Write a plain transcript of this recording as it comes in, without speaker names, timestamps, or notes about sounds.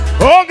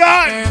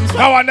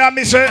How I know,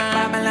 miss it?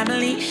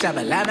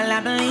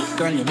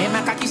 Girl, you make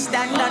my cocky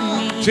stand on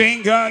me.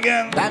 Drink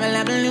again. I'm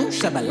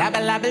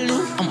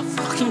a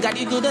fucking god,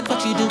 you good at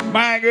what you do.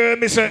 My girl,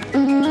 miss it.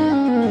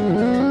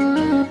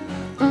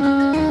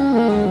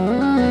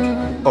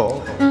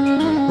 Oh.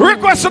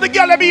 Request to the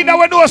girl, me now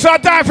we know it's our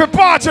time for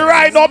party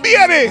right now,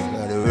 baby.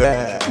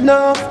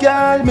 No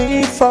girl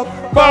me fuck,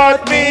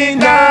 but me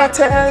not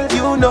tell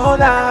you no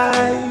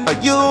lie.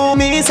 You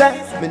me say,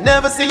 me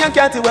never see a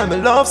cat when me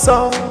love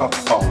so.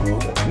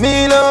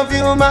 Me love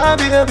you, my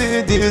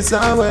baby, this is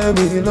where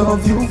me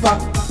love you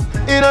back.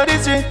 In the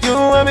street, you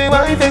want me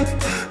wifey,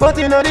 but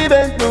in the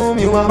bedroom,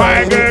 you want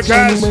my girl.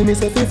 When me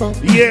say FIFA,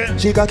 yeah,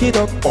 she cock it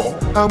up.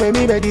 And when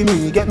me ready,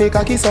 me get me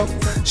cocky up.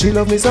 She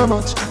love me so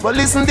much, but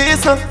listen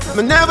this now.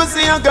 Me never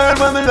see a girl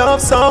when me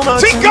love so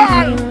much.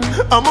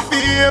 I'm a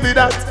baby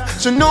that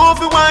she know if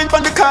you wine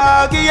from the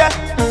cocky, yeah.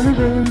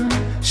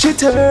 She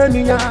turn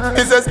me on.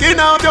 It's a skin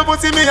out your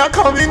pussy, me a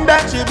coming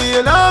back. She be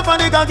in love on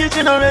the cocky,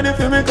 she not ready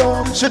for me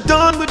come. She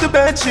done with the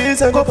bed,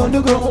 she's a go on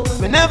the ground.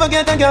 Me never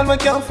get a girl we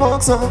can't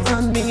fuck some,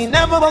 and me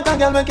never want a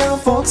girl we can't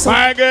fuck some.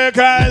 My girl,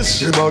 guys.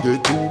 She might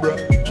get too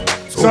bright.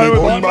 Sorry, we're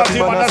going back to the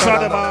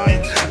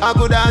man. I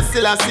could have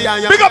still a see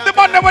I. Pick up the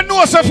man that will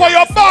know so for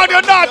your body,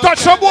 you not touch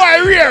some boy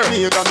rear.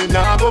 Me got me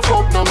now go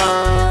fuck no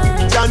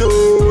man. Ya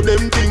know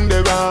them thing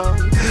they wrong.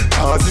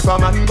 Cause if a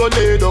man go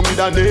lay down with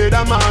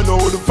another man,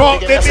 how the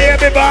fuck the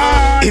baby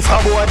boy. If a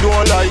boy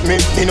don't like me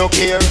no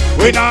care.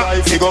 We not.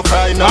 If he go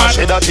cry, not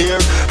shed a tear.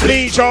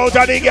 Bleach out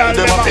of the girl.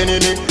 Them a penny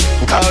me.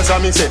 Cause I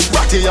me say,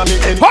 ratty a me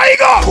end. How you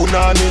go?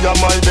 Punani a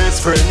my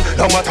best friend.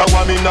 No matter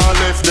what me not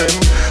left them.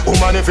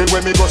 Woman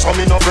everywhere me go so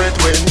me no fret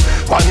when.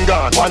 One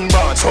gun, one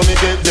band, so me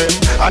get them.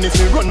 And if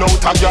me run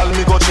out a girl,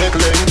 me go check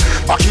them.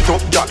 Back it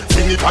up, girl,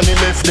 fling it on the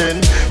left then.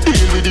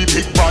 Deal with the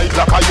big bike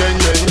like a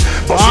yen-yen.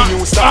 But see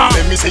new style,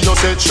 let me see you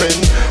set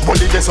trend.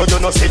 Only this so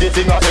you no see the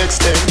finger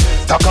extend.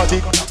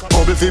 Takatik,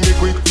 bubble for me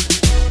quick.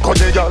 Cut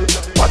the girl,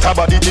 what a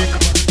body tick.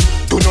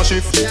 Do no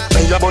shift,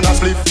 and you wanna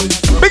split.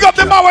 Big up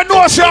the man when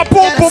no say a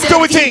boom boom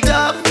do it thing.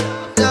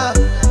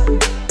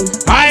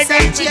 I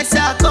get it.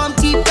 Come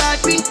keep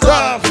that drink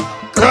up.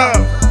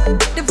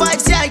 The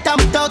vibes right, I'm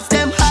thugs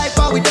them hype,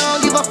 but we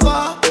don't give a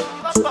fuck.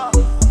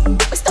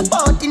 We step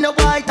out in the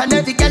white and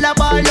every girl a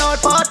ball out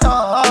for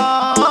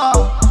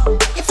talk.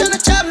 If you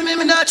not trouble me,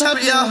 me not trouble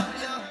you.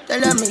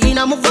 Tell them me in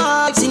my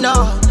vibes, you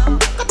know.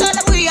 I tell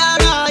them we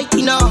alright,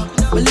 you know.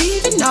 We're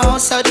leaving now,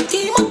 so the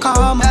team will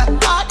come.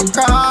 Part the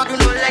crowd, you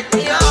know, let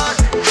me out.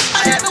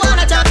 And everyone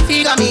I try to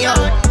figure me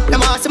out.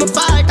 Them all see me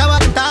fight, I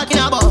what I'm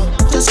talking about.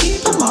 Just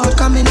keep them out,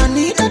 coming, I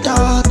need a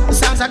dog. The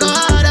songs I go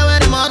harder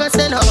when them all gonna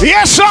send up.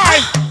 Yes, I.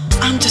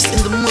 I'm just in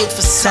the mood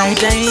for some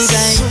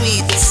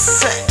sweet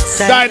sex.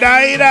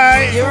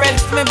 Die. You ready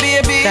for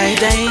me, baby?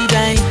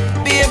 Die.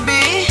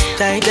 Baby.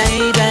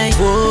 Die.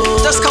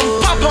 Whoa. Just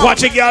come pop up.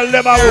 Watch a girl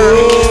never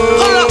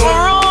pull up my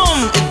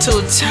room. It's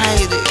too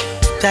tidy.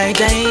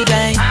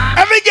 Die.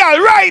 Every girl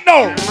right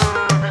now.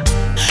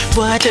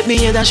 Boy, take me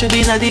here, that should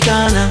be in the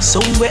corner.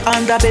 Somewhere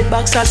under bed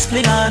box at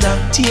spling order.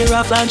 Tear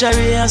off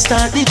lingerie and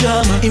start the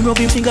drama. Him rub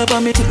him finger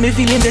for me, think me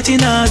feeling that in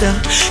order.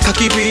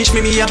 Cocky breach,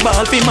 me a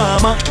ball for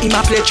mama. Him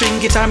a play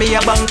string guitar, me a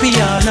bang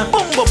piano.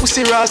 Bumbo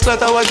pussy rascal,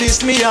 that was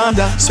this me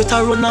under.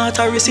 Sweater run out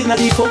a race in the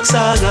folk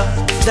saga.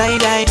 Die.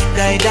 Die.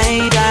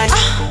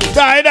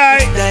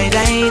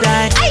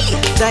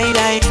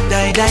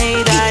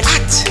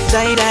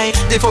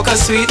 The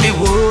focus sweet me,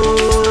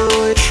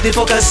 boy. The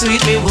focus sweet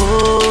me,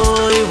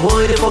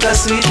 boy. The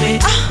focus sweet me.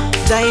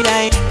 Die.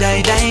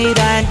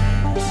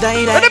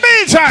 In the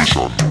meantime.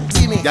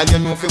 Girl, you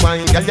know fi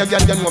wine, girl, you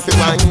know fi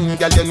wine,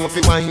 girl, you know fi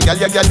wine, girl,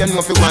 you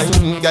know fi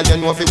wine, girl, you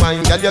know fi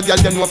wine, girl,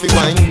 you know fi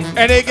wine.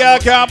 Any girl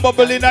can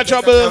bubble in a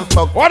trouble.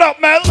 What up,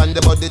 Mel? From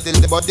the body till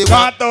the body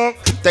want.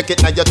 Take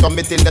it now your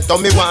tummy till the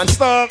tummy want.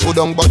 Stop. Put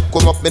on butt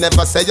come up, me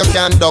never say you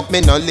can't dog.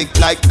 Me no lick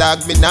like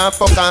dog, me nah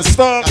fuck and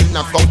stop. I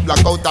nah fuck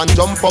black out and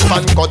jump up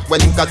and cut.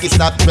 When cocky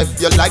start rep,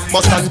 you like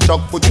bust and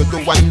chop. Put you to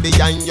one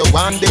behind, you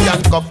want the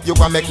handcuff. You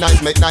want make nice,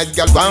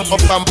 girl, want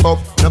up and pop.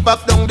 No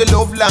back down the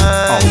love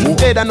line.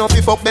 Better no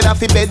fi fuck, better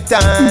fi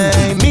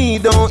bedtime. Me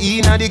don't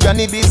eat na the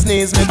granny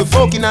business. Me be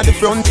fucking at the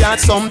front yard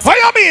some. What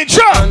you mean,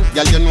 John?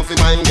 Girl, you know fi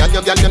wine, girl,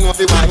 you know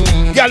fi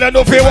wine. Girl, you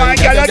know fi wine,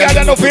 girl,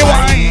 you know fi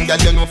wine.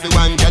 Girl, you know fi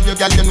wine, girl,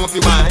 you know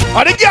fi wine.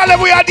 And the girl that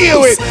we are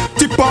deal with.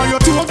 Tip on your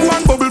toe,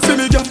 one bubble for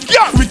me,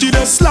 yeah.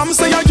 Wickedest slam,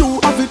 say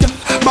you have it, yeah.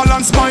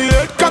 Balance my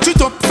head, catch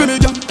it up for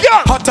me,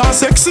 yeah. Hot and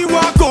sexy,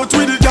 walk out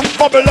with it, yeah.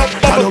 Bubble up,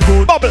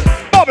 bubble.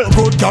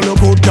 Good, girl,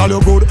 you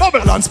good.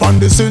 Balance pan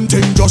the same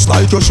thing just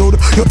like you should.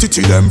 Your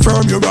titty them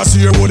firm, your ass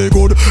here really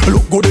good.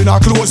 Look good in a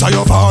clothes and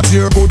your fat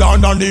here good.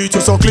 Underneath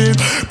you so clean,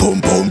 pum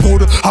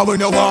good. And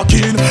when you walk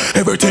in,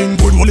 everything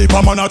good. Only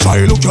pa man a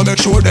try look, you make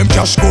sure them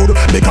cash good.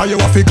 Because you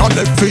have to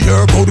collect for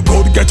your good.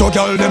 Get your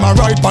girl them a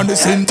right pan the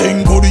same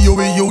thing good. You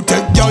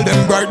take girl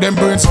them bright, them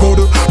brains good.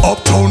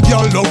 Uptown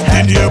girl love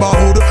the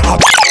neighborhood.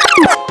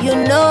 You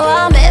know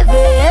I'm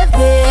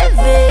heavy,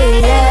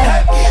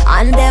 yeah.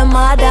 And them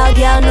other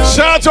girl know.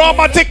 Shout out to all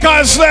my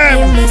tickers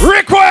them.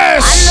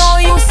 Request. I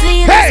know you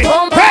see this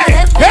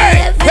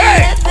hey.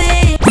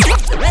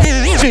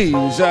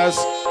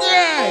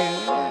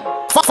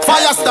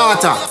 Fire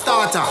starter.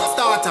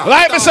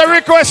 Like Mr.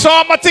 Request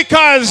on my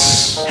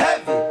tickers.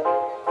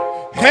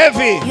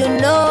 Heavy. You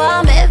know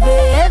I'm heavy,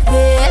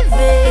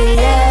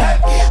 yeah.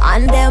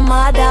 And them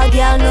other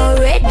girl no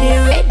ready.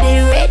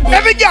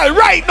 Every girl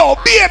right now,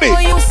 baby. Oh,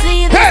 you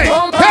see this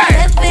bumper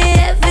heavy,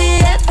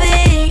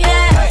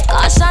 yeah.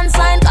 Caution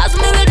sign, cause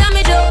me will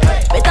damage you.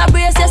 Better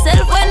brace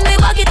yourself when we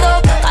back it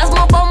up, cause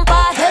my bumper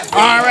heavy.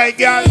 Alright,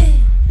 girl.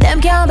 Them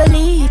can't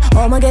believe,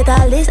 I'ma get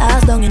all this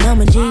ass down in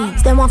my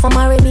jeans. Them want to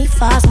marry me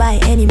fast by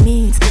any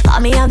means. Call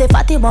me have the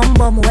fatty bum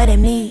where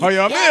them need. Oh,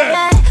 yeah,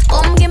 man.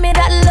 Come give me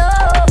that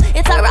love.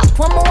 It's a rap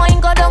when my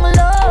wine go down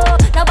low.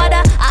 Nobody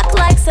act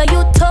like so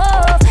you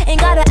tough.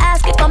 Ain't gotta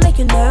ask if I make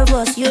you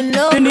nervous, you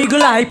know. The nigga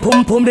like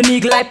pum pum, the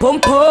nigga like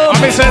pum pum.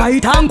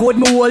 Tight and good,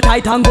 me hold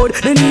tight and good.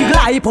 The nigga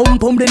like pum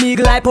pum, the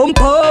nigga like pum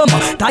pum.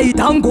 Tight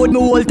and good, me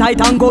hold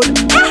tight and good.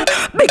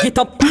 Big it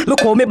up, look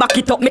how me back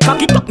it up, me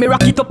cock it up, me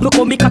rock it up. Look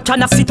how me catch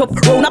and I sit up.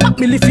 Round about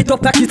me lift it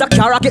up like it's a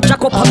car. I get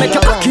jack up, I make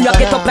your cocky I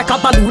get up like a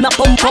balloon, I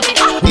pump up.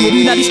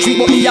 Me inna the street,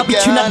 but me a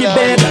bitch inna the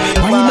bed.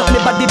 Wind up me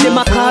body, them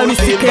a call me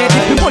sick head.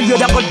 If me hold you,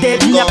 that go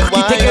dead, me a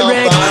cocky take a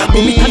reg.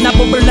 Me me turn a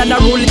bubble and a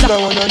roll it up.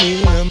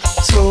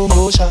 Slow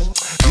motion,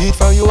 beat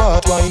from your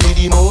heart, wine with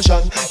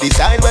emotion. The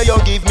style where you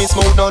give me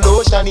smoke, no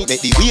lotion. It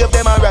make the wave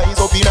them a rise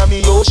up in a me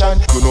ocean.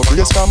 You know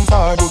brace from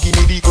far, you give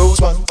me the close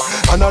one.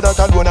 Another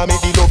can wanna make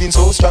the loving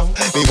so strong.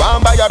 Me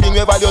want buy a ring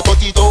with value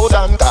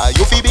 30,000. Cause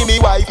you fi be me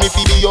wife, me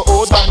fi be your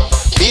husband.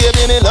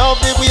 Baby, me love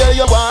the way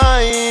you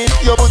wine.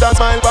 You put a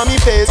smile on me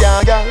face,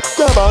 yeah, girl.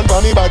 Grab on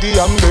for me body,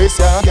 embrace,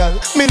 yeah, girl.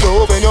 Me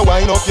love when you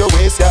wind up your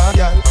waist, yeah,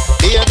 girl.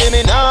 Baby,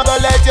 me never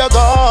let you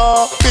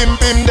go. Pim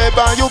dep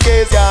on you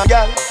case, yeah,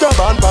 girl. Grab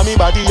on for me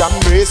body,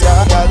 embrace,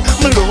 yeah, girl.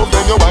 Me love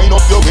when you wind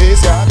up your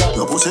waist, yeah, girl.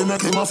 Your pussy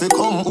make him have to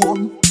come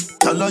home.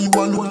 Tell her you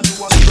alone.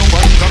 Sit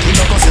down and cock it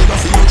like a Sega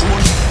for your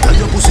drone. Tell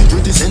your pussy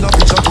pretty, send a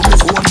picture to me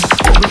phone.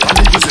 Bubble pan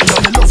it, you say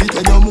you love it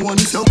when you moan.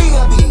 If you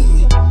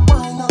baby,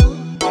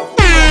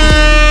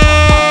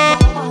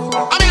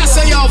 I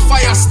say your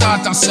fire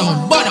starter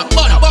sound. Butter.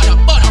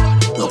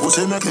 your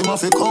pussy make him have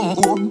to come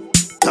home.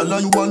 Tell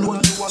her you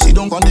alone. Sit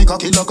down on the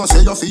cocky like a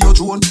Sega for your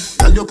drone.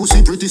 Tell your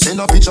pussy pretty,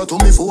 send a picture to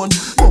me phone.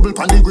 Bubble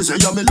pan it, you say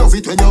you love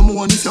it when you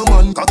moan. If your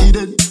man cocky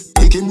dead,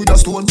 kick him with a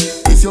stone.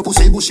 If your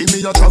pussy bushy,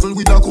 me a travel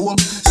with a comb.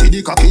 See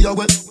the cocky a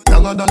wet,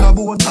 longer than a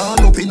bone.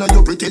 All up inna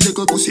your pretty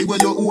little pussy where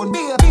you own.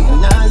 Me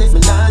nah live.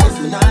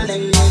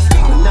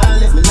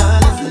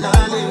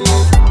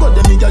 But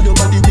them nigga your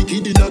body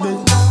wicked inna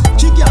bed.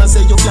 She can't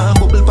say you can't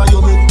bubble for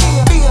your bed.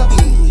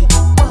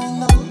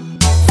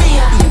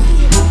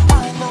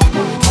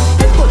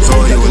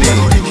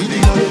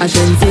 I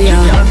shouldn't see ya.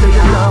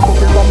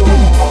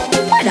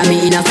 Whether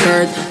me in a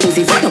skirt,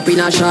 pussy fat up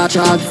in a short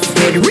shorts.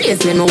 Head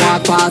race when me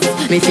walk past.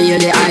 Me feel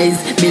the eyes,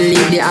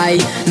 believe the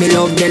eye. Me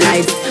love the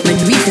life, me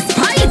do it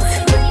despite.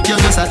 You're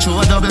just a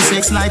true double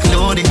six like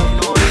loading.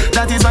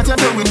 That is what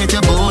you're doing with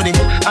your body.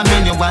 And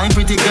when you wine,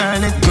 pretty girl,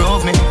 it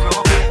drove me.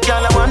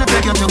 Girl, I wanna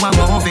take you to a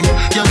movie.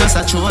 You're just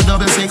a true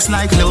double six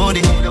like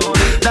loading.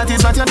 That is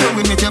what you're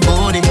doing with your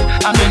body.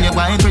 And when you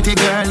wine, pretty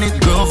girl, it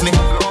drove me.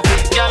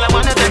 Girl, I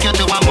wanna take you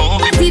to a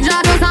movie. See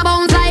jaw just a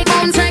bounce like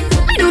contract.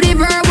 Me do the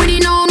verb with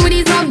the noun with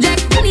the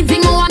subject.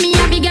 Anything you want me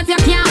happy get you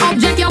can't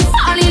object. You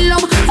fall in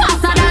love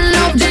faster than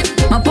object.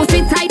 My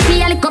pussy tight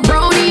feel like a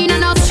brownie.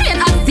 And a straight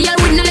hot steel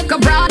with no like a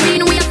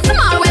broadbean. We a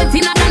small well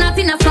thinner than a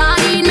thinner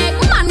sardine. Make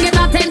man get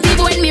attentive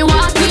when me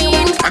walk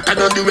in. Hotter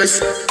than the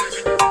rest.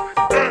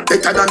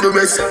 Better than the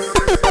rest.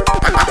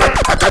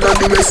 Hotter than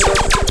the rest.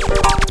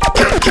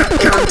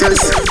 Can't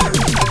test.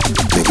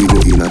 Make you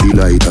go in a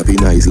delight, happy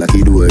nice like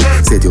it door.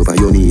 Set you on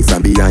your knee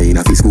from behind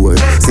a fi score.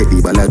 Set the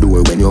ball a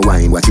door when you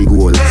wine, watch it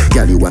goal.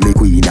 Girl, you are me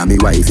queen and me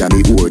wife, you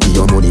me whore. Give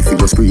your money for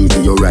your spree,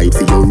 give your right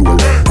for your rule.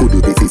 Could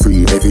you be for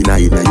free every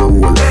night now your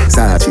whole.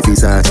 Sachi fi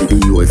Sachi,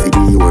 Dior fi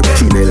Dior.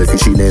 Chanel fi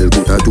Chanel,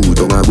 put a two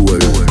tongue a bowl.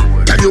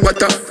 Tell you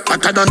hotter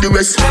than the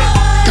rest.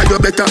 Tell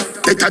you better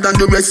than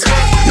the rest.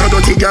 No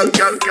dirty girl,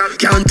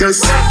 can't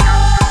test.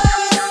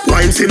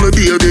 Wine for me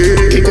baby.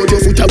 Kick out your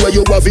foot away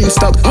you have in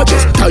stock. I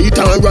just tight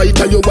and right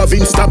and you have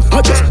in stock.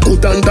 I just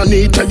good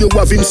underneath and you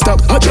have in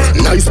stock. I just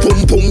nice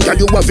pum pum and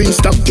you have in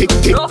stock. Kick.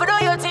 No for do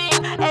your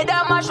thing, head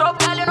down mash up,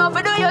 girl. You know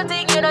for do your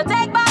thing, you know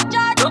take back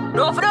charge.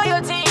 No for do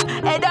your thing,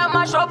 head down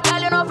mash up, girl.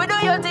 You know for do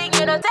your thing,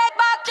 you know take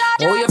back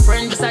charge. Oh, your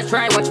friend just a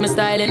try, watch me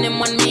style and them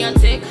want me a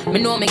tick.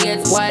 Me know me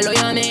get spoiled, oh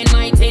you mean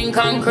my thing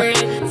concrete.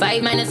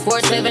 5 minutes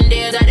 4 7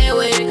 days of the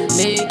week.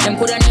 Me, them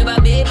coulda never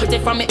be pretty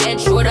from me head,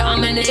 shoulder,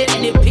 I'm in it.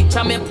 Any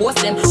picture me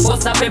post them,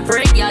 post up a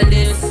break, y'all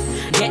this.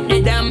 Get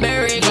the damn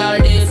berry, y'all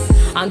this.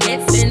 And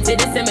get sent to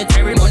the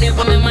cemetery. Money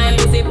for me mind,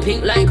 busy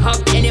pink like hop.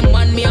 Any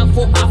man me a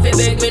fuck off, it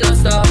beg me no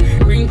stop.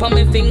 Ring for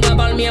me finger,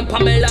 ball me and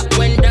Pamela.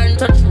 When done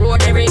touch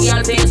road, every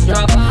girl face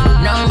drop.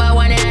 Number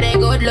one, yeah, they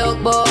good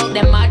look book.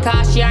 Them mad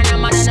cash, yeah, no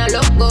man no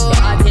look good.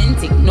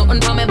 Authentic,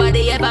 nothing for me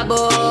body ever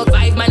book.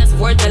 5 minutes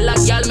 4 till a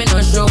girl me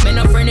no show. Me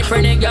no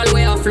friendly girl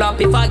way a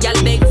flop. If a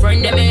girl big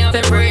friend, they me have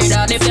to pray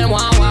that. If them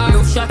want war,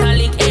 no shot and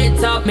lick head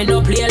top. Me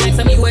no play like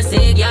some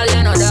USA girl,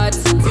 you know that.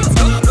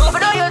 No for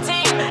do your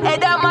thing, head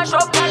down mash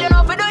up, girl. You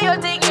know for do your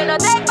thing, you know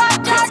take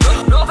back charge.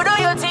 No for do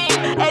your thing.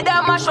 Head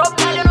down mash up,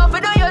 girl, you know for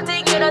do your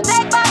thing. You know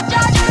take back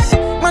charge.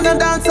 Man a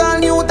dance all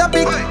new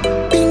topic.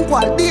 Pink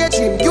wall,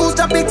 daydream, use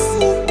the pics.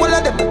 All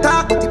of them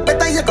talk, but it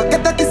better you go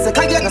get that kiss.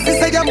 Cause you go see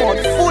say your mouth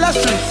full of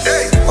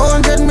shit.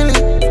 100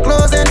 million,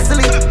 close and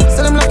silly.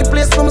 Sell them like a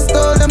place from a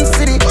stole them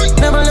city.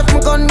 Never left my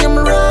gun, I'm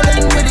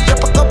rolling with it.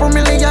 Drop a couple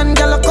million,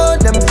 girl, I call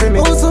them for me.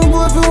 Also,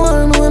 boy, if you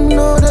want me,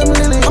 know them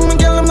lily. I'm a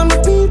girl, I'm on the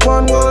beat,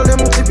 one wall,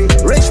 them chippy.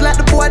 Rich like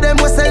the boy, them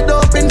was sell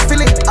dope in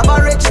Philly. I'm a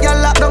rich girl,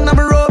 locked down, I'm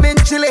a robe in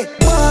Chile.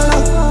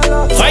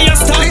 Fire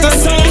start the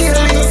song.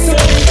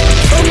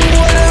 Some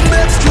boy, them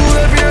bets true,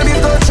 every year they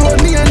touch road,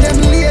 me and them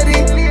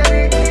lady.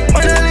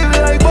 When I live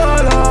like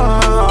baller,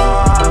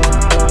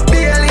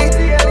 daily.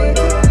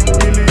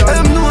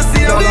 Them no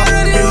see, I'm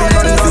already know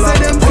that this is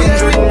them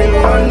fearing.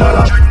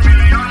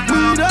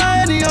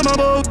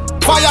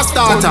 Fire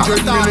starter.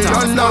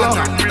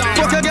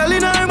 Fuck a girl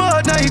in her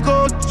mouth, now he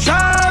coat.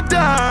 Sharp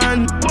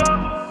down.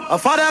 A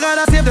father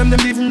gotta save them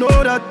even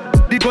know that.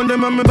 The gun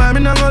them and me buy me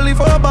not gonna leave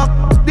for back.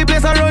 The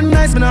place I run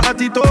nice, me not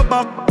at it up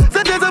back.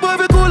 Say there's a boy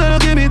fi cool and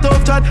don't give me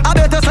tough chat. I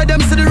better say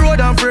them see the road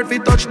and afraid fi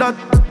touch that.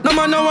 No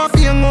man no want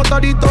fi hang out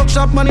of the talk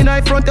shop. Man in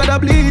the front of the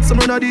bleed, some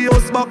run of the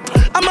house back.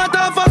 I'm a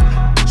tough fuck.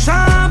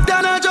 Sharp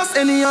down or just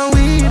any and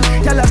weed.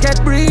 Y'all a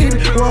get breed,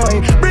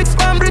 boy. Bricks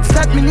from bricks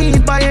that me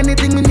need. Buy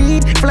anything me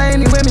need, fly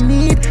anywhere me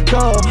need.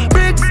 Go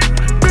bricks,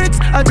 bricks,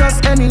 or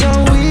just any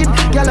and weed.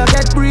 Y'all a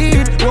get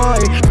breed,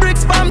 boy.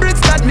 Bricks from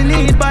bricks that me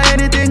need. Buy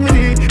anything me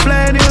need,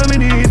 fly anywhere me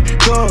need.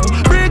 Go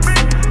bricks,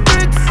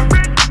 bricks.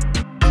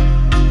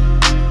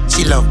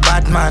 She love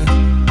bad man,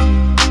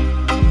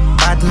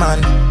 bad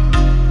man.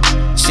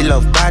 She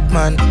love bad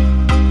man.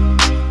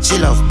 She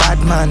love bad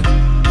man.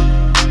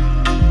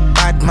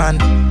 Bad man,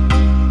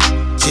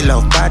 she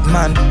love bad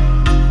man.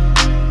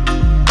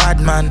 Bad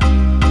man,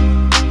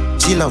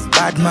 she love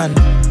bad man.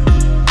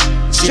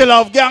 She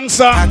love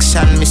gangster.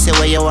 Action, me say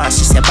where you are,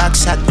 she say back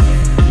shot.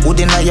 Wood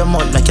inna your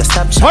mouth make your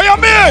stop shot. How you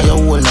mean? Your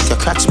hole make your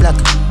cracks black.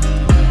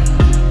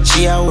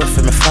 She a work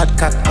for me fat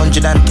cock.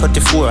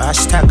 134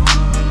 hashtag.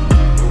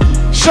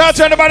 Shout out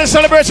to anybody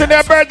celebrating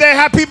their birthday.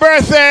 Happy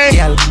birthday.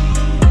 Girl,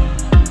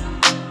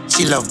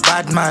 she love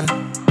bad man.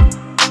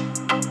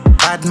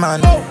 Bad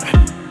man.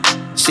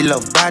 She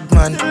love bad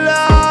man.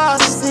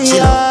 She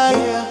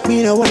love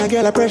me no wanna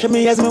girl a pressure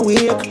me as me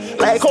wake.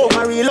 Like how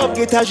my real love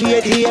get a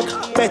shade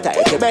ache. Better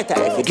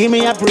if you give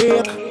me a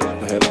break.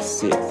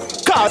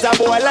 Cause a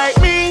boy like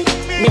me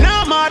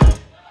not mad.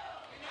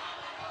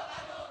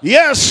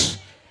 Yes.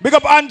 Big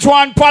up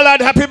Antoine Pollard.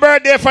 Happy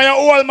birthday for your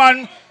old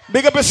man.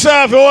 Big up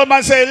yourself. Your old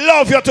man say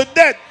love you to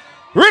death.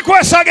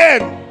 Request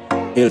again.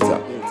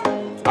 Hilltop.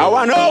 I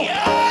wanna know.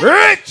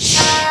 Rich.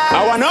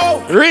 I wanna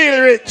know.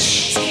 Real rich.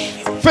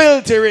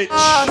 Filthy rich.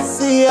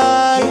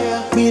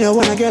 Me no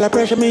wanna girl a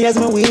pressure me as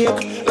me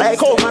wake. Like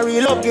how my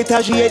real love get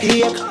a shade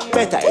ache.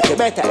 Better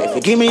if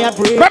you give me a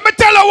break. Let me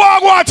tell you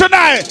what I want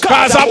tonight.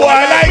 Cause a boy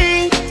like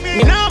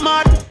me not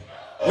mad.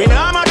 Me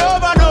not mad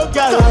over no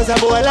girl. Cause a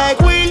boy like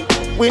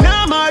we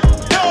not mad.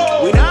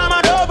 No. We not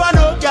mad over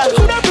no girl.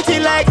 Coulda pretty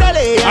like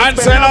Dolly and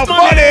sell up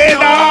money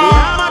now. We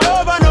not mad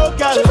over no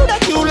girl. She coulda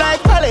cute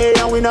like Dolly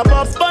and we not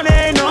pop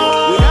money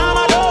no. We not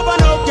mad over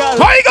no girl.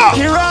 How you go?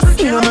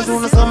 You know me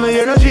soon as some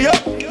energy up.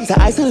 It's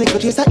a ice and liquor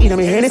chaser in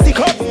me Hennessy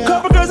cup.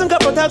 Couple girls and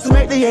couple talks to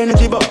make the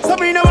energy bro. So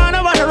me no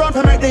wanna run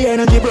to make the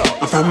energy bro.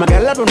 I'm from a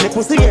girl from the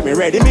pussy get me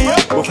ready me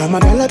up. But from a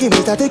girl give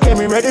me that to get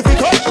me ready for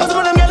cut. Cause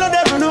when them girl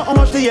never know how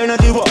much the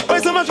energy was. Why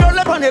so much girl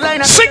left on the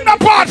line? Sing the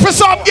part for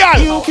some girl.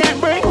 You can't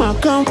break my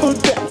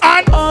confidence.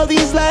 And all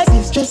these lies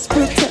is just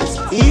pretense.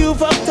 You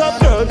fucked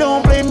up girl,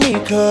 don't blame me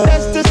cause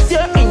that's just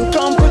your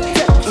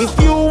incompetence. If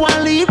you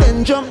wanna leave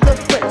then jump the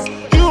fence.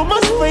 You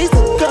must face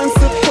the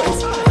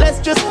consequence. Let's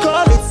just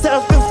call it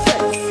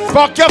self-defense.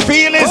 Fuck your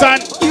feelings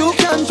and you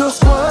can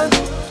just run.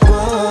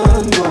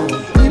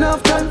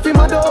 Enough time for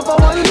my door for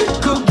one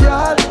little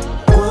girl.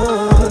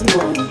 Run.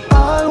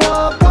 I'll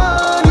walk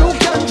one. You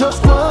can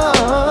just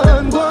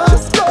run.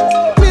 Just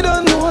go. Me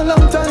don't know a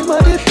long time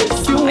but it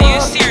is you. Are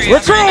you serious? we're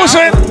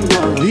cruising.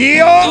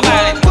 Yo.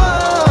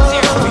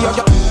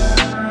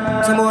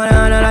 Some boy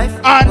on a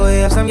life. Boy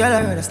have some girl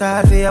around the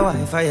start for your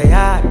wife for your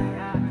yard.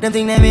 Them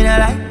think they mean a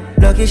life.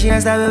 Lucky she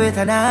ain't stab with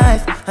a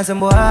knife. And some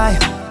boy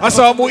I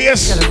saw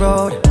boys.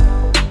 road.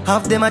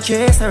 Half them a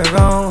chase her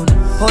around.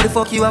 How the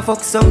fuck you a fuck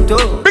some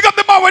too? Big up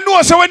the man we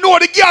know so we know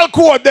the girl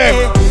code them.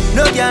 Hey,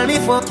 no girl me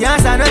fuck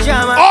can't stand no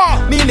drama.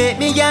 Oh. Me make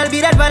me girl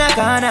be that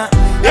banana.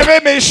 Every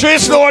me straight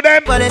slow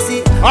them.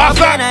 Policy.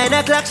 After 9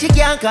 o'clock she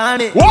can't call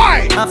me.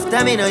 Why?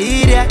 After me no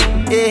eat that.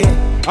 Yeah.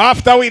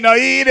 After we no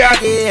eat that.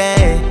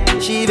 Yeah.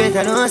 She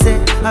better know say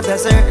after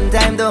certain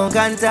time don't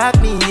contact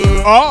me.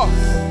 Yeah. Oh.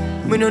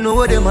 Me no know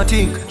what them a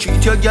think.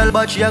 Treat your girl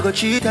but she a go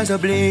cheat as a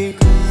blink.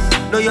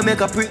 No you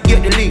make a prick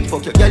get the link.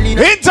 Fuck your girl in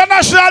a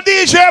International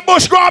DJ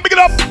Bush go and big it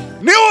up.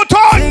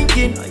 Newton.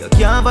 thinking. You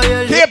can't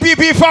violate.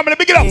 KPP family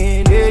big it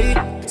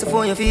up. So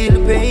for you feel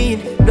the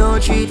pain,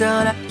 don't treat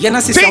her like. You know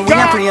sister when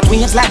you create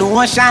waves like the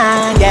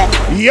ocean, yeah.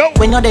 Yo.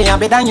 When you're there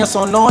better than your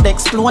son load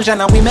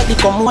explosion and we make the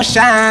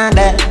commotion,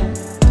 yeah.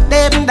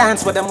 They even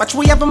dance with them, watch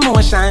we have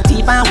emotion.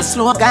 Deep and we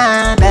slow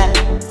down,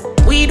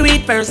 We do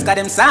it first, got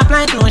them soft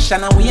like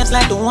lotion and waves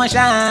like the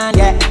ocean,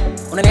 yeah.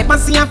 When I never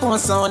see a phone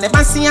sound,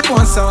 never see a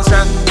phone sound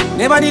strong.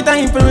 Never the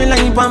time for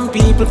rely on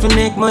people to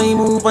make my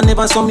move, and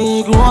never saw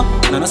me grow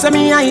up. Now no say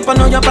me hype, I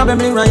know you're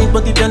probably right,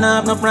 but if you don't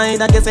have no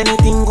pride, I guess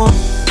anything go.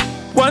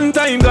 One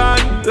time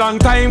gone, long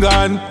time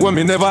gone, when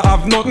me never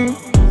have nothing.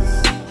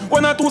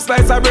 One or two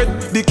slices of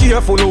bread, be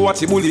careful of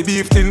what you bully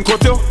beef tin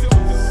cut you.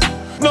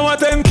 Now I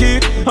 10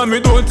 kid, and me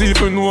don't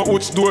even know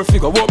which door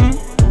figure open.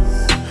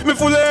 Me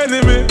full of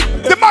enemy.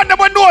 The man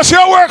never knows you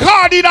work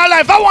hard in our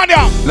life. I want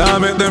you. Now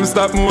make them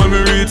stop me when me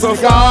reach so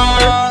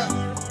far.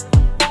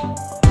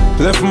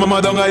 Left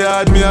mama down a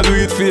yard, me I do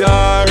it for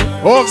her.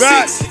 Oh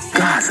God.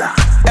 Gaza.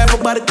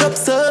 Everybody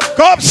cups up.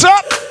 Cups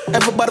up.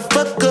 Everybody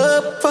fucked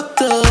up.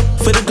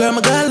 For the girl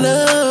my God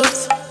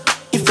loves.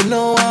 If you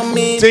know what I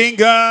mean. Thank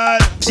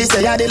God. She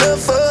say I love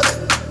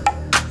fuck.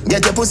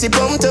 Get your pussy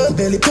pumped up,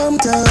 belly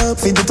pumped up.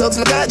 Feed the thugs,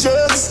 my got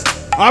drugs.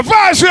 Our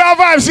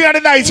vibes here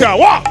tonight, y'all.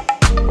 What?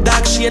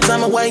 Dark shades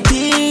on my white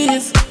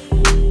tees.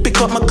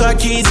 Pick up my car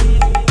keys.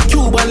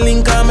 Cuban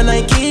link on my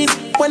Nikes.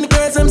 When the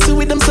girls I'm still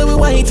with them, so we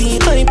whitey.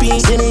 My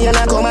piece. See me and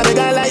I come and big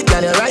I light,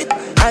 girl, you're right.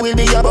 I will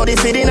be your body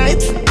for the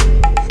night.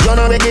 You're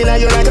not regular,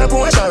 you're like a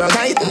Porsche or a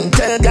kite.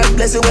 Tell God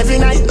bless you every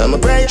night. I'm a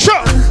prayer.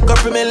 Sure.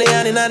 Couple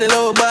million in the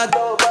low bag.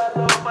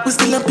 We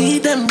still don't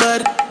beat them,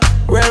 bud.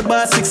 Rare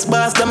bar, 6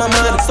 bars, them a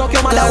man. Suck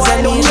your mother,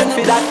 why don't you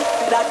for that?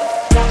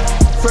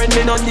 Friend,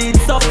 me no need,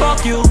 so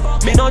fuck you.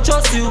 Me no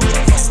trust you.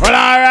 Well,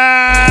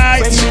 alright.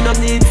 Friend, me no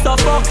need, so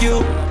fuck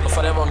you.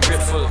 For them, I'm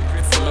grateful.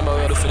 Remember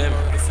what I do for them.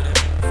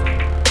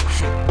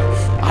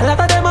 A lot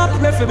of them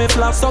up, me for me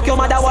flop. Suck your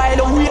mother, why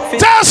don't wait for.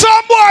 Tell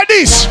some boy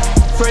this.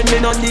 Friend, me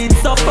no need,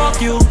 so fuck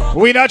you.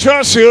 We not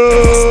trust you.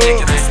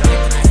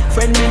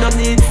 Friend, me no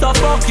need, so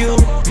fuck you.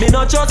 Me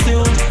no trust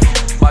you.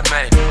 Bad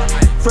man.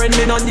 Friend,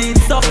 me no need,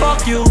 so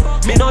fuck you.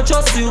 Me no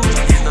trust you.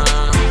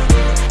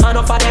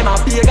 Enough of them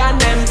are big and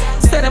them.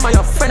 Say them are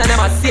your friend and them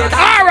are say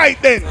that.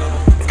 Alright then.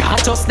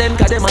 Can't trust them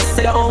cause them are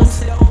say their own.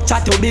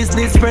 Chat your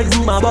business, spread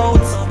rumor about.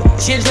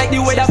 Change like the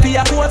weather for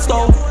your coat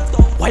stone.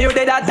 Why you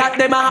did that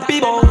them are happy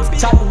about.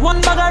 Chat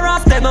one bag of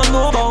rats them don't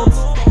know about.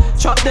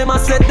 Chop them and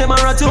set them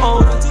and rat you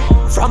out.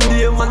 From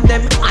day one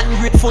them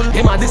ungrateful.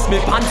 Them a diss me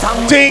pants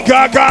and think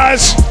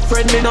guys.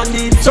 Friend me no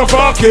need, so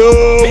fuck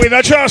you. We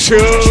not trust you.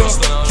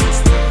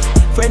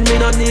 Friend me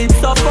no need,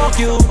 so fuck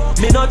you.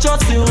 Me no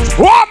trust you.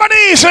 What man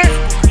easy?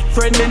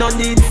 Friend me no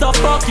need, so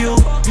fuck you.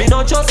 Me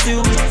no trust you.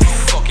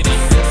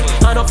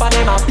 Enough of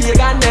them are big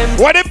and them.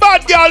 What the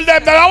bad girl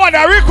them that I want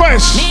a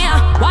request? Me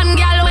one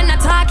girl when I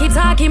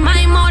talkie,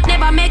 my mouth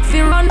never make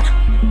fi run.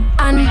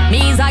 And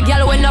me's a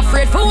girl when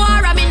afraid for war,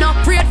 and me not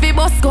afraid fi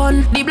bust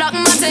gun. The black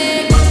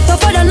matic.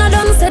 Tougher than a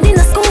dumb said in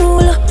a school.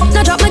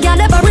 Now drop my girl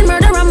ever in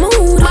murder and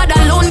mood. Bad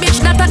alone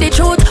bitch, that a the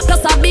truth.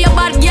 Plus I be a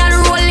bad girl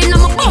rolling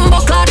on my bumbo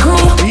clad crew.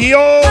 Yo.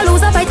 I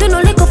lose a fight to no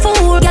little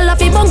fool. Girl a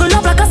fi bungle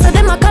up like I said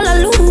them a call a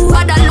loo.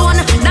 Bad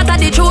alone, that a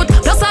the truth.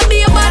 Plus I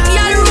be a bad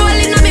girl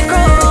rolling on me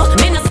crew.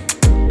 Me no.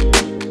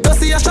 Don't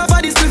see a shot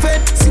for this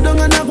buffet. Sit down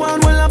and go on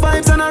while the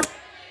vibes and a.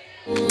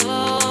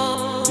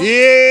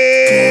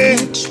 Yeah,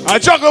 I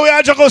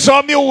juggle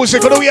some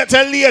music. Gonna wait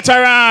till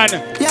later on.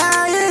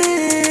 Yeah.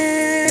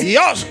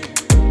 Yes.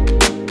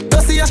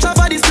 Don't see a shot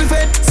for this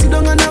buffet. Sit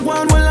down and go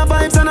on while the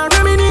vibes and a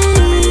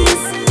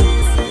reminisce.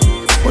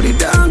 What the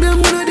dog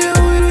them gonna do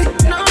with it?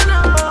 No.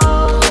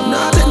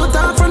 Nah, take no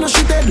time for no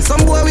shit.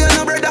 Some boy we are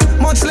no brother,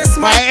 much less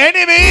my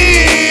enemy.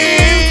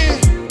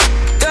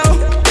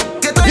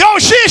 Yo,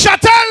 Shisha,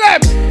 tell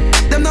them.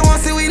 Them no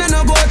want see we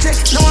no go check.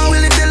 No one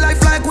will live their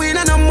life like we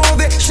no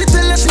move it. She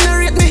tell her she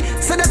narrate me,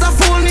 say that I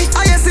fool me.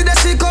 I see that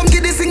she come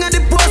get this thing at the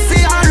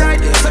pussy.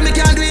 Alright, so me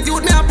can't greet you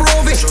with me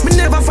approve it. Me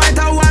never fight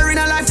a war in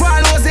a life for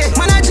all those it.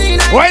 Man I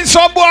Gina. When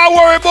some boy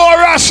worry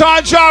about Rasta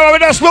and Jara, we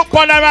just look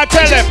on them and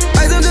tell them.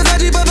 I don't just a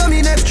drip over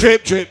me neck.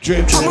 Drip.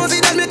 I'm gonna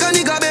see that make a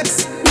nigga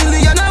bex.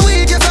 Million a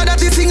week, you saw that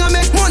this thing I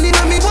make money.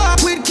 Now me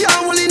walk with can't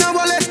hold in a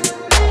wallet.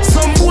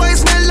 Some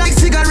boys smell like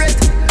cigarette.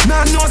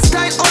 Nah, no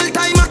style, all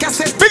time a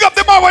cassette. Big up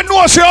the man when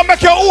knows you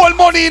make your own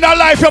money in a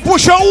life. You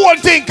push your own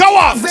thing, come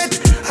on.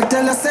 I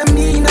tell us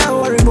me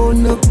now worry about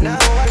no.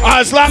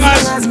 As long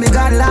as me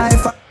got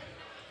life.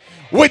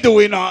 We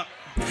doing that.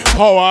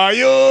 How are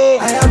you?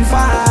 I am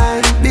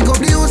fine. Big up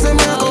the use of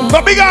my.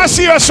 But big and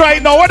serious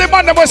right now. What the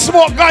man that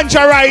smoke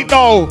ganja right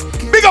now?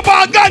 Big up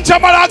our ganja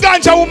man, our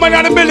ganja woman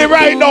in the building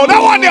right now.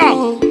 That one yeah.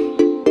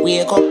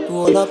 Wake up,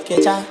 roll up,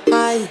 catch a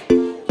high.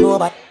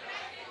 Nobody.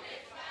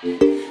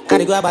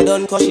 Gotta grab a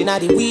done cause she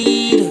not the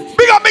weed.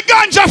 Big up me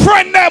ganja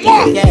friend them,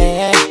 what?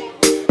 Yeah,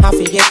 I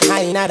forget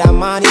high in the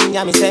morning.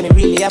 Yeah, me say me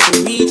really have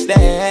to reach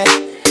there.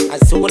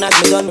 As soon as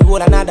me done me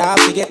roll another, I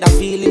forget that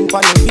feeling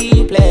for the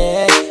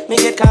replay. Me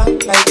get calm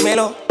like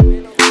mellow.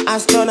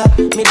 Astronaut,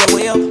 me the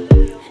way up.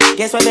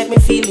 Guess what make me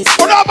feel this?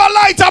 Put up a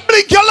lighter,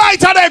 blink your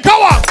lighter there,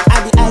 come on.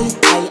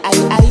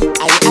 I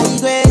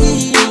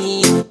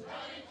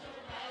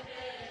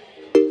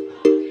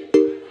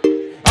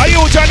Are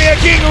you Johnny a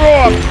King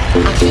Rope.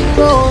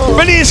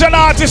 Release an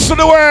artist to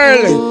the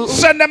world.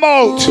 Send them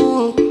out.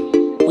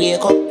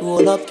 Wake up,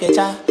 roll up, catch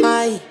a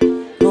high.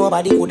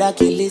 Nobody coulda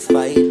kill this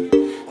fight.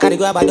 Carry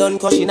grab a done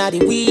crushing at the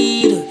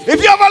weed.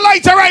 If you have a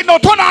lighter right now,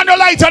 turn on the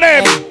lighter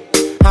them.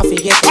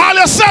 All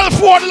your cell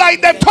phone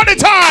light them, turn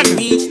it on.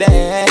 Reach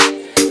there.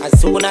 As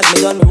soon as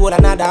me done, me roll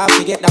another. I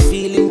forget that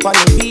feeling for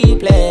the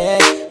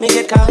replay. Me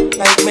get calm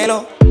like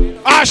mellow.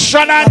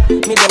 Astronaut.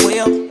 Me the way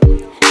up.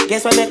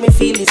 Guess what make me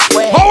feel this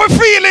way? How we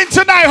feeling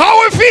tonight? How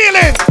we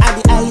feeling?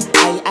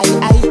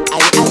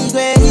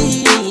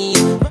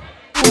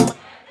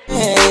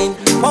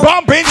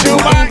 Bumping to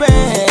my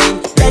brain.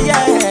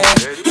 Yeah.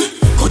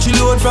 Coach you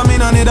load from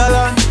in a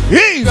Netherland.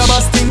 Grab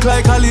a stink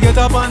like Ali get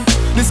up on.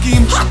 The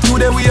scheme hot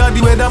today we are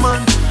the weatherman.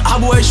 A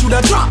boy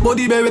shoulda drop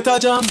body baby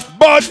touch him.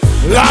 But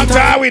long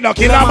time we no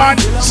kill a man,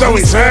 so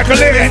we circle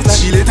it.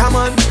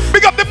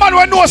 Big up the man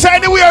when knows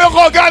anywhere you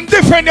go and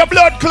defend your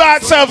blood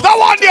clot self. That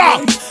one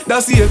yeah.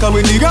 That's the come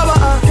when the grabber.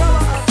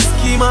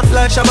 Schema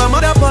like Shabba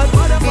motherfuck.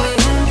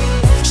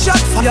 Shot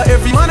fire,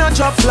 every man a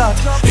drop flat.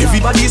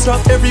 Everybody's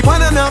rock, every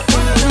man a knock.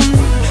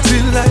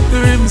 Still like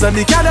the rims and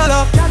the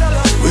Cadillac.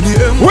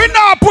 We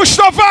now push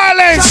the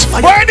violence.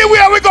 But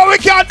anywhere we go, we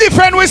can't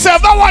defend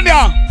ourselves. That one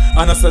yeah.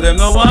 And I say them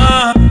no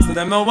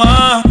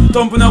one,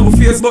 thumping our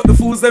face, but the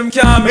fools them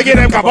can't. Make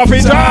them cap off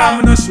his jaw.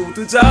 I'm no shoot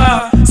the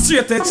jaw,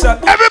 straight head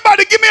shot.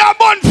 Everybody give me a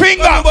bun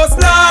finger. When was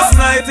last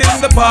night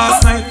in the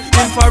past night.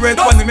 Infrared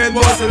when the made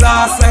was the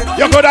last night.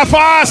 You could have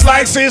fast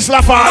like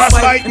Sizzla fast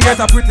like. And get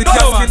a pretty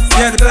casket,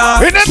 get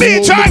glass. In the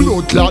meantime,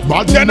 blood clot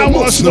bad, you no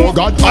must know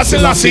God. I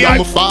say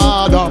I'm a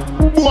father.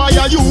 Why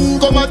are you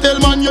come and tell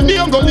man your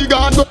name go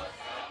God?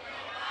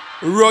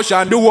 Rush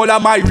and the whole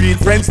of my real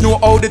friends know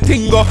how the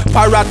thing go.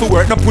 Para to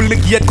work, no pull me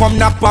gate, come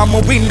knock on my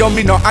window,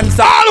 me no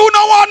answer. All who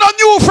no want a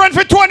new friend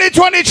for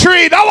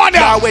 2023, that one yeah.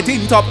 Now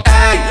waiting top,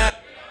 hey.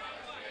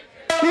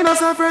 Me no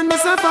say friend, me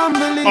say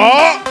family.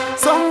 Oh.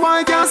 Some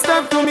boy can't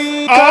step to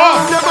me.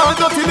 Oh. Them all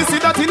dirty, me see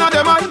that inna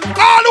them eye.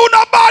 All who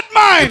no bad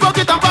mind. Fuck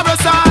it up every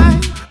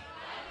side.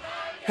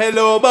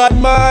 Hello bad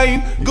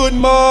mind, good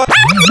morning.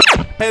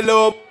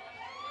 Hello.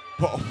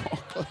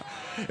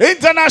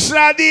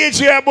 International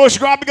DJ Bush,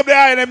 go and pick up the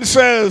eye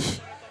himself.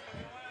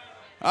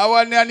 I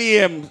want your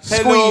name.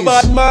 Hello,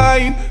 bad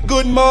mind.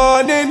 Good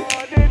morning.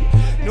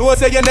 No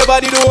say you never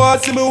did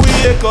want to see me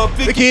wake up.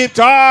 We keep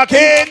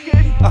talking.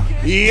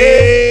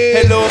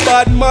 Yeah. Hello,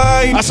 bad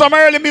mind. That's some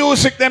early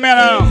music, them, you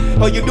know.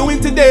 How you doing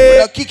today?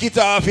 We'll kick it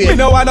off here. Me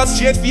no want a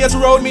straight face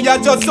round me, I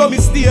just saw me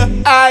steer.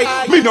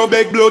 Me no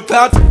beg blood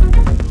clot.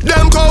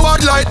 Them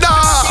coward like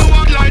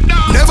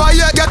that. Never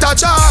yet get a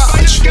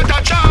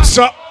charge.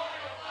 So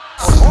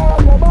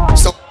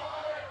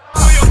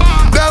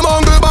them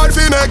hungry bad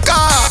fi make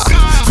car.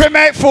 Fi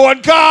make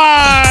phone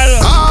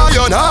call.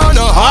 You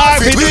know I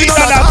fi do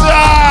that.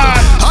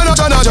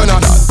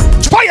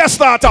 Fire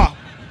starter.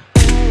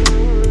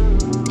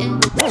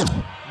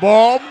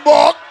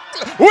 Bombo.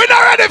 We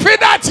not ready for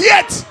that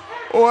yet.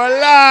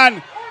 Hold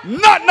on.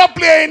 Not no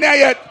playing there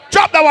yet.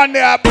 Drop that one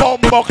there,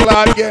 Bombo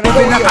again.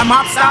 We like a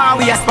mob star,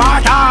 we a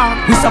Sparta.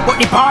 We support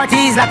the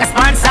parties like a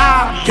sponsor.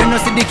 You know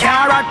see the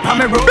carrot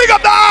from a road. Big up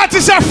the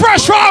artists, a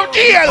fresh round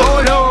here. Oh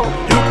no,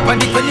 look on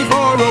the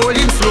 24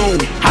 rolling slow.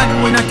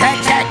 And we no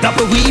take check,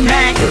 double we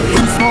make.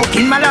 We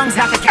smoking my lungs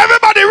like a.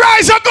 Everybody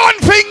rise a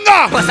gun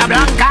finger. Costa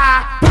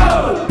Blanca.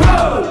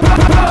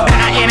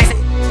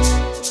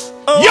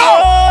 Yo.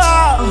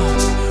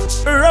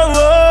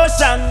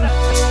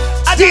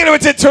 Deal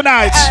with it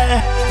tonight.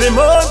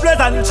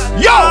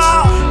 Yo,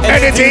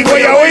 anything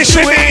where you wish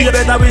me.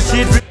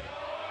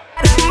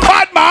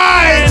 Bad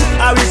mind.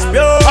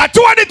 At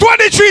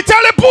 2023,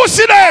 tell the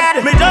pussy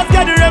them. Me just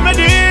get the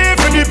remedy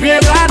for the pain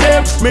of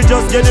them. Me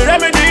just get the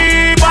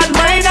remedy. Bad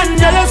mind and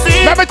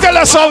jealousy. Let me tell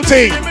you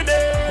something.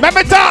 Let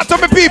me talk to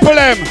the people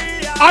them.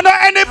 I know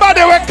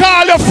anybody will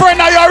call your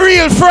friend or your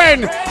real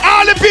friend.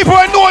 All the people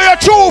will know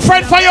your true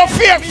friend for your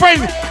fake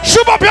friend.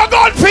 Shoot up your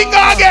gun finger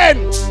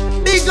again.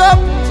 Big up,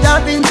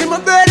 nothing to my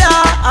brother,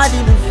 I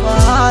did my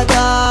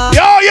father.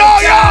 Yo.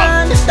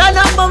 Stand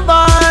up my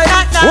boy.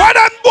 What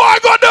them boy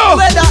go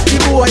do? Where that the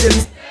boy them?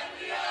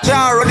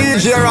 Jaro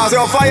DJ Raz,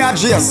 your fire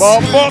Jace.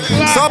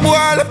 Sub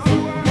world.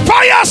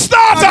 Fire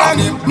starter.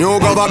 New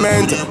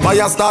government.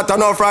 Fire starter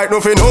no fright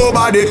no for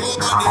nobody.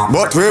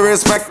 But we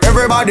respect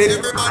everybody.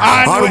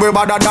 And we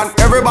better than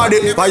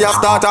everybody. Fire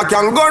starter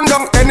can gun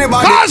down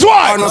anybody. Cause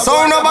what? And no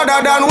sound no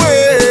better than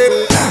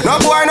we. No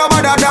boy no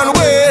better than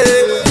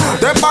we.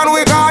 The pan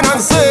we can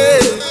and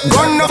say.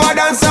 Gun no better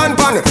than sand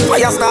pan.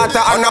 Fire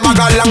starter and a bag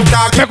of long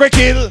talk. Make we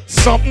kill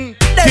something.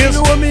 Them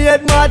know me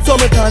head mad, so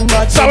me turn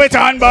bad. So we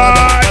turn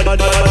bad.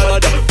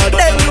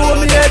 Them know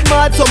me head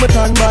mad, so me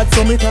turn bad,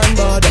 so me turn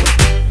bad.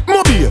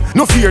 Mobi,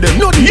 no fear them,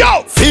 no deal.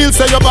 Yo! Feel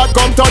say you bad,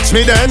 come touch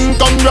me then.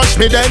 Come rush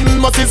me then,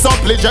 must be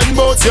supplicant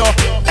both you.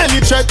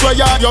 Any check where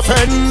you your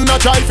friend, no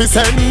try fi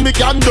send me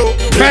can do.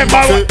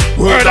 Remember,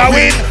 word a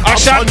win,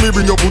 action. Me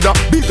bring your Buddha,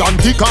 big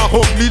and thick and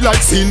ugly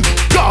like sin.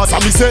 Cause I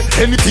me say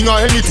anything or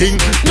anything.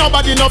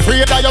 Nobody no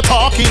afraid that you're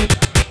talking.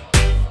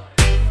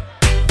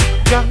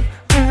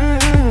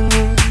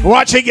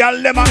 Watch it,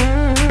 girl, them.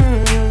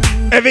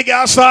 Every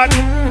girl start.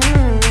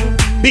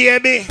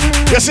 Baby,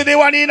 you see the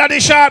one in the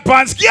short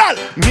pants, girl.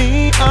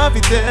 Me have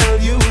to tell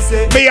you,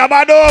 say. Me a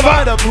bad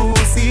over. The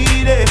pussy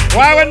there.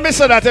 Why when me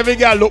say that every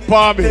girl look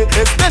for me?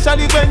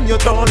 Especially when you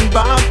turn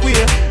back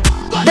way.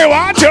 Me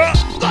want you.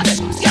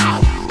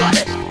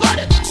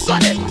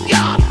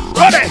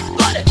 Got it.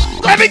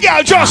 Every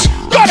girl just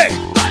got it.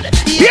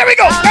 Here we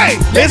go. Hey,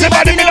 lazy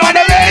body, me no want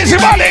a lazy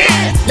body.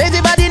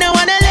 Lazy body, no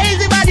want a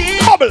lazy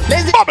body. Bubble,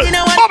 bubble,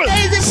 bubble.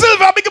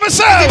 Silver, big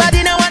myself.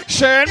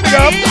 Sharon, big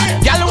up.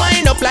 Y'all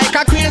wind up like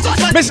a crazy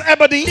fan. Miss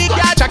Ebony. Where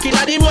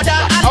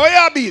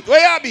you beat?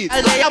 Where you beat?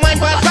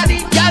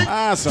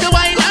 Awesome.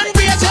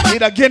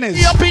 Need a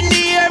Guinness. Up in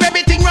the air,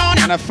 everything round.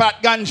 And a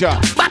fat ganja.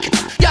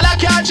 Y'all a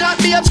can't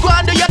shot me up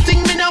squad. Do you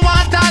think me no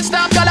want to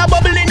stop? Y'all a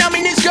bubble in a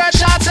mini skirt,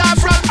 shots are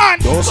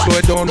front. Don't slow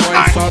it down,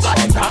 wine fast.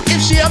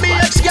 If she a me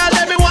ex girl,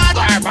 let me want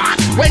her back.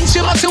 When she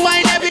must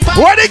wine every part.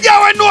 Where the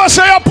girl know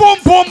say your pum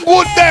pum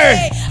good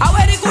there? I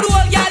wear the good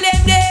old girl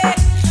them there.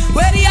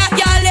 Where the hot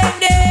girl them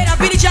there. I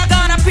feel the jack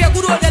on, I pay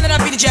good old girl and I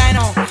feel the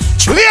Gino.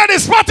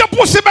 Ladies, pat your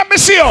pussy, let me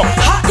see you.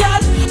 Hot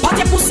girl, pat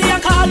your pussy and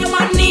call your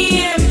man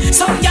name.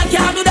 Some girl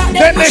can't do that,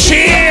 then the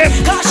shame.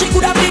 Cause she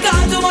could have big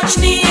on too much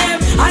name.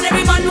 And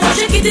every man knows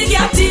she get the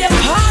gap tape.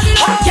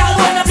 Hot girl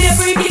wanna be a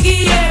freaky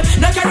game.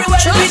 Not carry well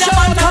with a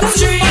man come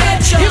straight.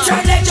 You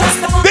turn like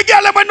just a the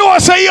girl let me know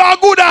say you're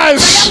good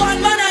as. One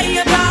man I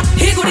hear that.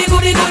 He goody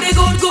goody goody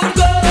good good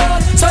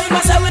good. So you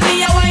must have with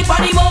me a wine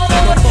party mode.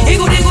 He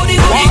goody goody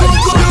goody good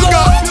good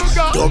good.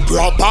 The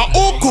proper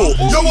uku.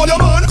 You want your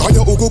man? Can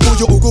you uku ku,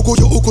 you uku ku,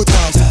 you uku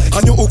tight.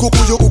 And you uku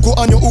ku, you uku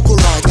and you uku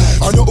right.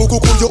 And you uku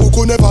ku, you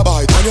uku never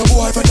bite. And your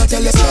boyfriend a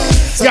tell you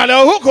say. Girl,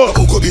 you uku.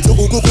 Uku bit you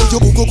uku ku, you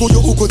uku ku,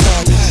 you uku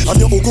tight. And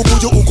you uku ku,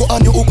 you uku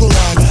and you uku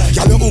right.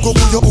 Girl, you uku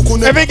ku, you uku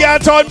never. Every girl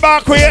turn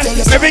back way.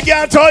 Every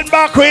girl turn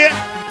back way.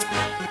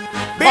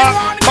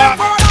 Back, back,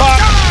 back,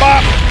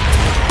 back.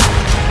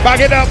 Back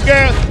it up,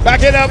 girl.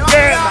 Back it up,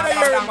 girl.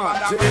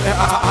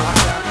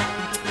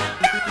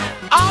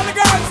 All the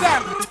girls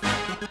them.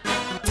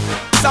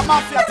 It's a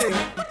mafia thing.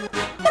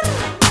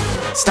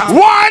 Stop. 1,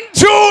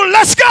 2,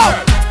 let's go.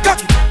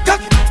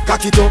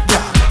 Cock it up,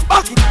 girl.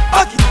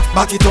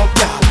 Back it up,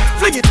 girl.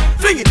 Fling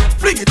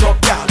it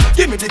up, girl.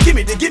 Give me the.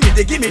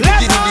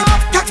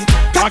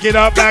 Back it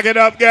up, girl. Back it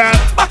up, girl.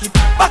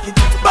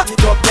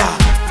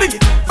 Fling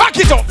it. Back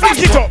it up.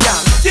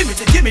 Give me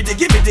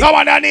the. Come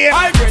on, Danny.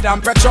 Hybrid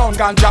and Patron,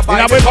 ganja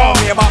by the pound.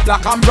 Me about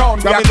black and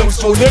brown. We are close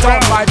to the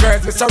town. My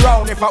girls we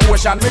surround. If a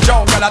ocean we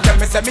drown. Y'all tell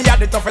me say me had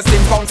the toughest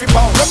thing pound for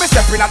pound. When me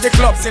step in at the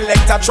club,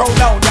 select a throw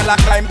down. Y'all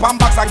climb pan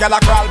box and y'all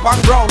crawl pan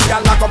ground.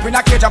 Y'all lock up in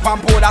a cage up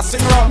and pour that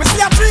sing round. Me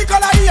see a 3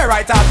 color here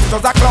right out. It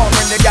was a clown.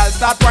 When the girls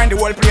start crying, the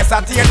whole place a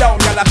tear down.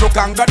 Y'all took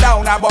and go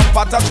down. A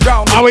bumper touch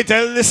ground. I will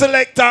tell the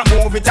selector.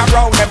 Move it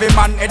around. Every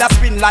man head a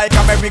spin like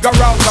a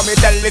merry-go-round. So me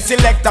tell the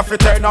selector fi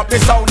turn up the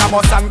sound. I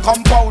must and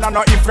compound. And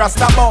not if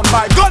rasta bound.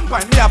 My gun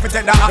point, me have to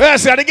take the hat.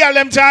 Yes, the girl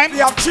them time. We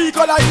have 3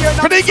 color here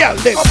now. For the girl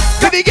them,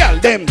 for the girl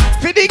them,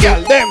 for the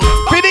girl them,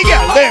 for the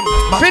girl them,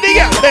 for the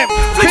girl them,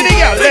 for the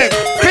girl them,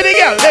 for the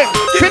girl them,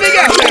 for the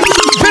girl them,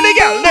 for the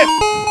girl them.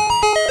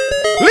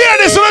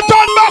 Ladies, we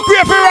turn back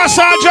here for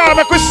Rasta Jar,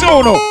 make we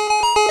soon.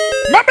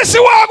 Let me see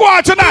what I go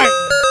on tonight.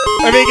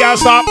 Every girl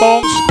start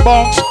bounce,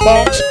 bounce,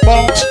 bounce,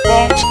 bounce,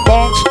 bounce,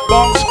 bounce,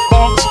 bounce,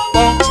 bounce,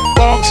 bounce,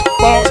 bounce,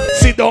 bounce.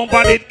 Sit down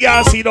on it,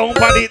 girl, sit down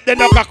on it. Then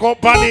you cock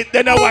up on it,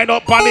 then you wind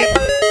up on it.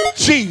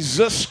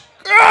 Jesus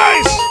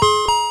Christ!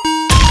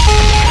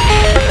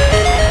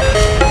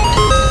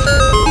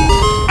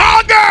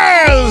 All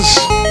girls,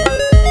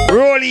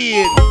 roll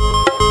in.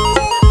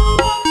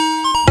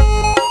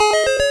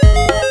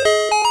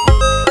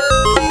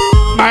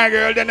 My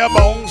girl, then you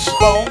bounce,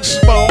 bounce,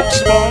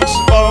 bounce, bounce,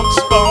 bounce,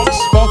 bounce,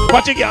 bounce.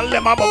 Watch your girl,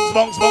 them a bounce,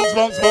 bounce, bounce,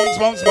 bounce, bounce,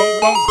 bounce,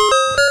 bounce, bounce.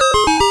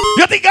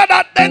 You think of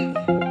that then?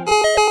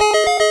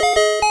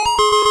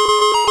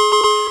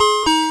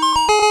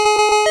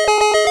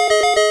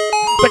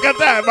 Take a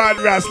time, man,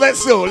 Ras.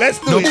 Let's go. Let's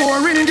do it. No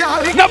boring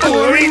girl. No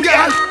boring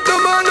girl. The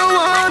man no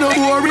want no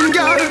boring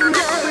girl.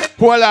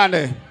 Hold on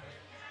there.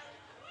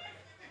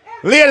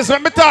 Ladies,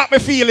 let me talk my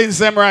feelings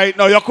them right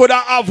now. You could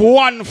have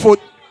 1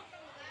 foot.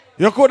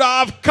 You could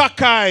have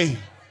cockeye.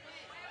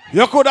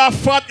 You could have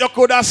fat. You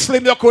could have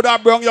slim. You could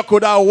have brown. You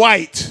could have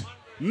white.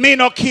 Me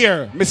no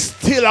care. Me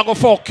still a go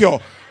fuck you.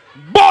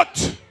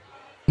 But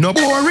no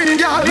boring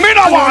girl. Me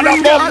no want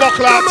a bumbo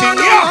clotting.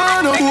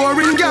 Yeah. No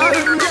boring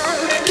girl.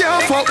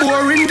 Girl for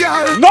boring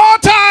girl. No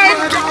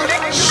time.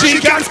 She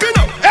can spin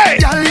up. Hey.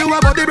 Girl, you a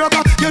body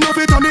broker. You know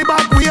fi turn it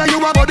back where you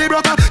a body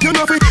broker. You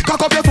know fi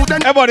cock up your foot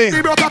and everybody.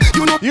 Broker.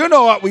 You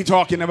know what we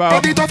talking about.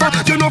 Body tougher.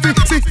 You know fi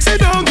sit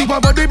down. You a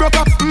body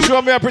broker.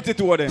 Show me a pretty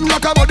two of them.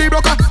 Like a body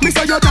broker. Me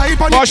say you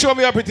type on. Oh, show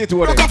me a pretty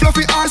two of them.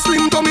 Fluffy or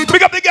slim tummy.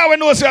 Pick up the girl who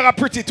knows you got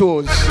pretty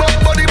toes.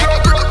 Body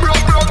broke.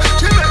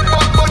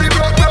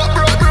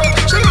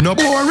 No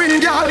boring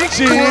girl.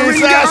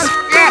 Jesus.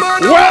 Yeah.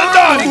 Well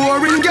done.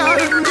 Boring girl.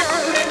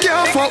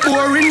 Girl for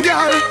boring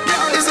girl.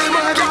 Is it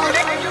my girl?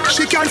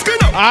 She can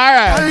skin up.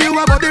 Alright. You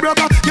a body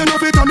broker. You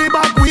know fi turn the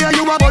back way.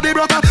 You a body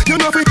broker.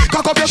 You know fi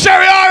cock up your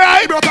Sherry,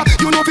 alright. Broker.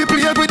 You know fi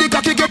play with the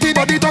cocky, get the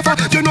body tougher.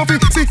 You know fi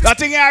see. That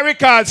thing I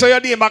record, so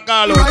your name a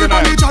call out Right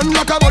on the tonight. chan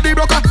like a body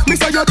broker. Me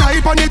say you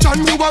type on the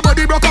chan. You a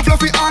body broker.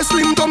 Fluffy ass,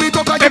 slim tummy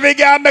tucker. Every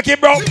girl make it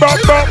broke. Hey,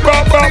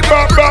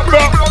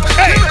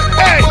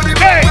 hey,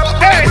 hey, hey,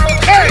 hey,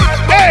 hey,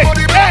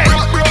 hey.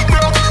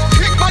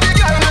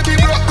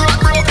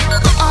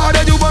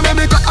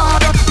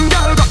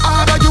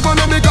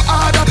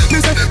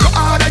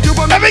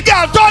 Every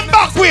girl turn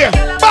back way.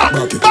 Back.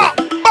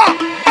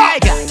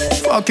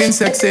 Fucking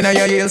sexy now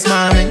your heels,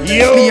 mommy.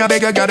 Yo. Me a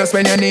beg you, gotta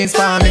spend your knees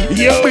for me.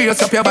 Yo.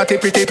 Brace up your body,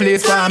 pretty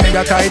please for me.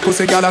 Got tight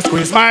pussy, girl a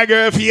squeeze. My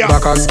girl for you.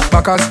 Bacchus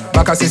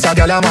is a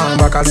gal a man.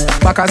 Bacchus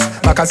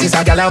is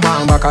a gal a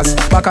man. Bacchus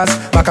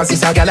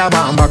is a gal a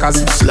man.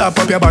 Bacchus, slap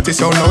up your body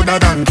so louder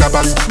than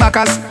clappers.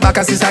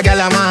 Bacchus is a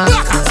gal a man.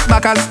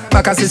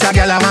 Bacchus is a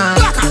gal a man.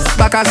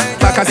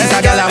 Bacchus is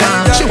a gal a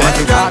man. She want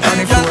it hard on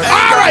the floor.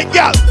 Alright,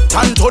 girl.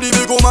 Tan to the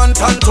big woman,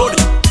 tan to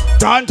the.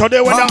 Tan to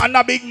the when you're on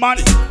a big man.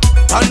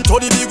 Tan to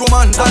the big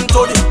woman, tan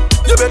to the.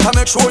 You better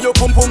make sure you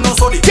pum no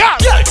study. Yeah,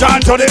 tan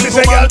to the, me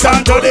say girl,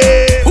 tan to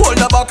the. Hold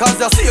the back as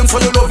the same so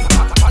you love.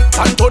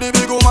 Tan to the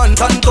big woman,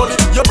 tan to the.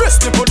 Your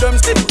breast nipple them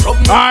stiff, rub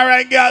me.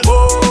 Alright, girl.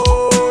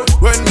 Boy,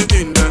 when me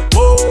in there,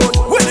 boy,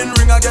 wedding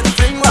ring I get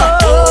fling man.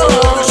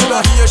 You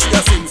shoulda hear she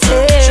a sing.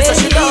 She say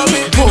she love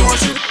me.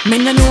 Me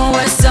no know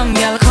where some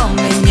girl come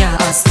in ya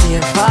stay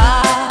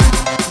far.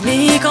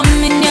 Me come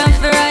in ya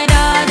for ride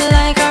hard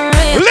like a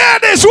rail.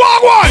 Ladies,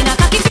 walk one.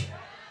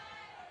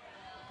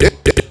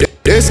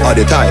 This are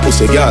the type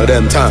pussy girl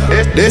them time.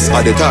 This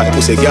are the type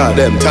pussy girl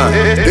them time.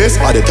 This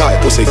are the type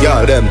pussy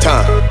girl them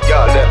time.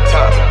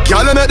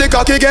 Girl make the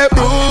cocky get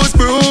bruise.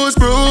 Girl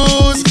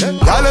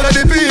let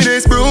the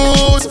penis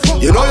bruise.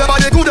 You know your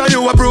body good and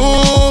you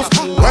approve.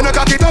 When you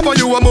cock it up and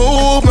you a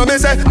move, me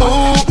say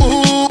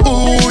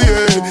ooh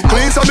yeah.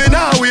 Clean some me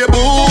now with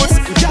boots.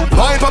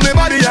 Wine for me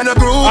body and a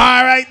groove.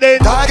 Alright then.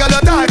 Tiger the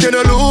tiger in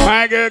the loop.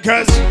 My girl,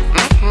 cause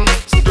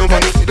sit down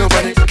on it.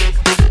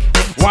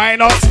 why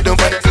not? Sit down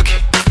on it.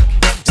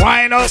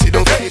 Why not? Sit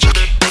down on it.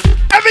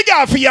 Every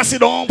girl for you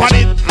sit down on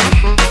it.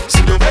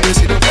 Sit down on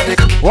it.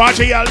 Watch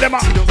your girl them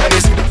up. Sit down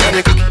on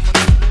it.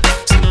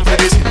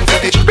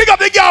 Big up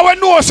the girl when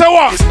no say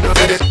what?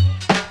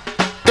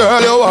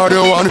 Girl, you are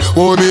the one.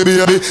 Oh, me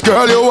baby.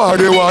 Girl, you are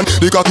the one.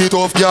 The cocky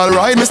tough girl,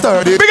 ride me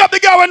sturdy. Big up the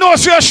girl when no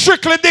say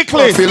strictly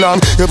dickly. Feel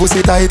long. Your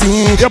pussy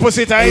tighty. Your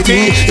pussy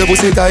tighty. Your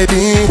pussy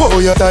tighty. Oh,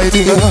 you're tighty.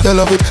 You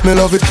love it, me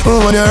love it.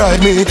 Oh, when you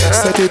ride me,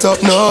 set it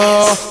up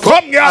now.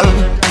 Come, girl.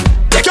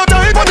 Take your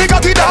time on the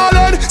cocky,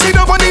 darling. Sit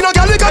down on the no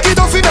girl, the cocky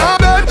tough in her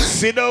bed.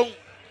 Sit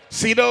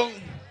down.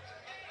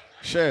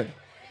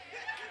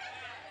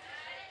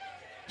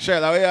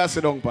 Shell, how you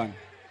sit down, pan?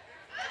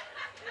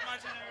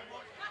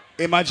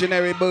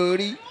 Imaginary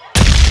booty.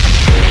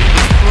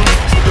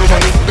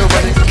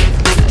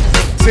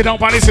 Sit down,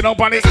 pan it.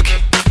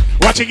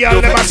 Watch your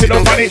girl, never sit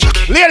down, pan it.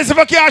 Ladies, if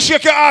you can't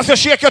shake your ass, you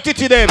shake your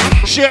titty then.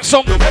 Shake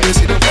some.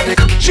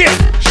 Shake.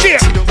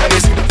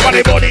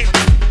 Body.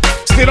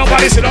 Sit down,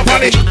 pan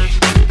it.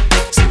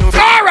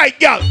 Alright,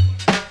 girl.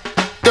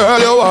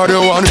 Girl, you are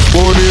the one.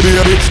 Oh, baby.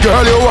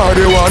 Girl, you are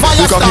the one.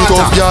 The cocky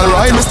tough girl,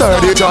 ride me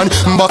sturdy, John.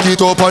 Back it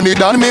up on it,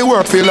 and me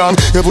work for long.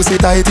 Your pussy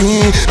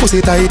tighty.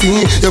 Your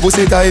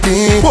pussy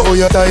tighty. Oh,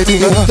 you're tighty.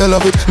 You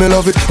love it, me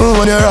love it.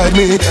 Oh, when you ride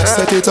me,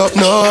 set it up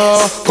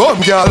now. Come,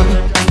 girl.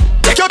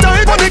 Take your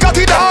time on the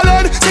cocky,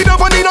 darling. Sit down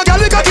on the no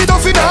girl, the cocky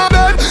tough in her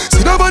bed.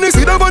 Sit down on the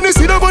cocky.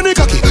 Sit down on the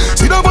cocky.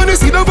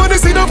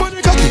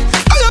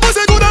 I am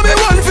pussy good and me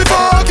want to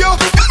fuck you.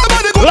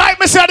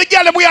 Like me say the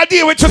girl we are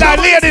dealing with tonight,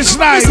 ladies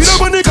night. In the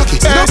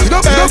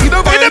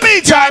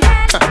meantime,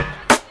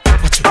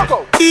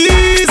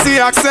 easy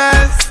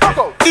access.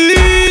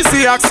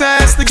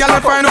 The girl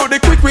will find out the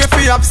quick way for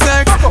have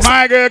sex.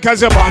 My girl,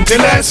 cause you're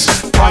pantyless.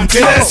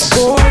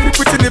 Oh, the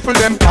pretty nipple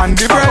them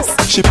panty breast.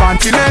 She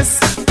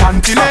pantyless.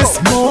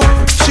 More,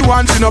 she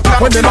wants to know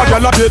plan. When they not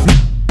girl it.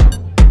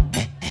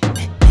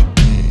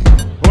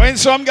 When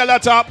some girl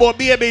talk about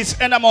babies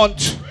in a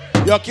month,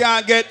 you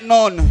can't get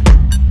none.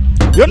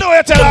 You know what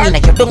I tell her?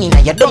 Don't in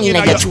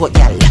your throat,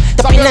 girl.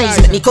 The pennies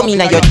make me come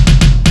in your.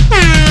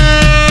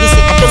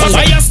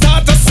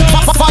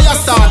 Fire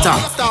starter.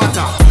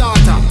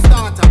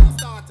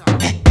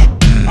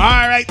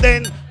 Alright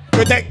then,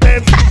 protect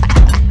them.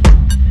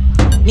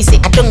 Me say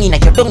I don't in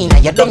your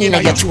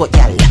throat,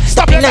 girl.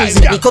 The pennies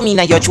make me come in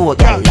your throat,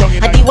 girl.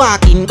 I be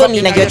walking, gun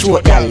in your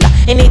throat, girl.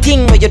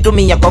 Anything where you do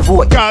me, you go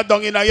vote. Girl,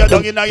 dung in your.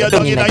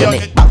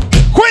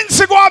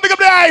 Quincy, go and pick up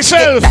the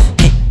thyself.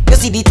 You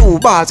see the two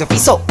balls of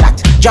his up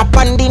that. Drop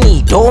on the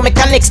knee, don't make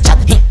a next chat.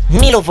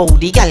 Me love how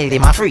the gal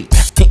dem a free.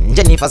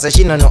 Jennifer says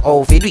she no know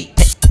how to do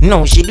it.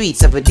 No, she do it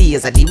 7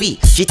 days of the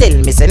week. She tell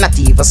me say not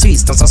even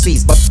Swiss, not so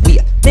Swiss, but we.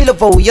 Me love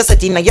how you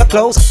set in your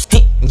clothes.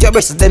 Your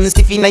breasts them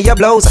stiff in your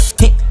blouse.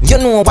 You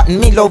know what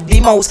me love the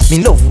most.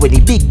 Me love with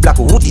the big black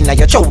hood in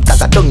your throat.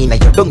 Cause I dung in your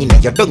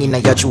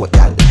throat,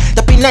 gal.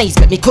 That be nice,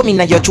 make me come in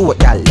at your throat,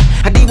 gal.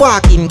 I be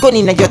walking, gun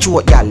in at your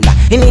throat, gal.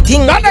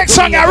 Anything. That next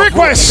song I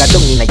request. That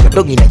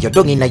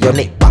dung in at your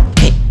neck.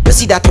 Hey, you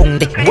see that tongue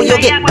there? Where you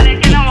get?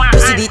 You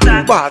see the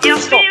two bars?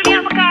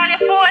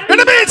 In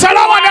the meantime,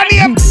 I want your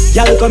name.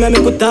 Y'all come and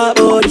make a talk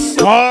about this.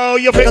 Oh,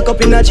 you pick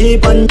up in a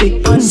cheap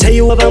panty. Say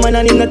you have a man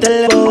and him not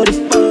tell about this.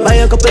 Buy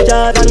a couple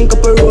jars and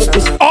couple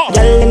roasties.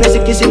 Y'all in a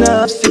sick kiss in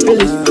a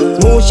syphilis.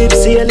 Smooth ship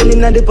sailing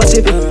in the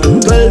Pacific.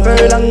 12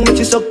 furlong,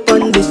 which is up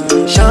on this.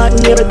 Short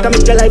and never come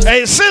to life.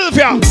 Hey,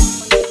 Sylvia.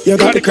 You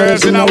got the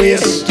curves in a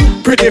waist.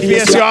 Pretty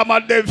face, you are my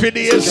damn for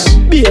days.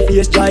 Be a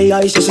face, dry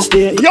eyes, just to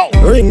stay. Yo.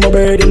 Ring my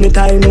bird in the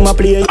time my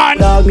play.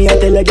 Dog me, I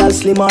tell a girl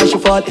slim or she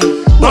fat.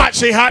 But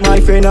she hot. My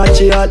friend not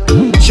she hot.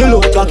 She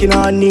look talking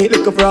on neat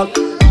like a frog.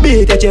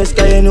 Beat your chest,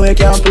 cause you know you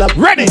can't flop.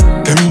 Ready.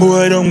 Them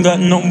boy don't got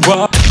no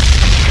back.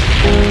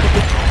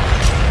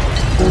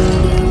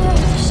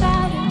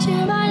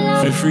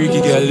 The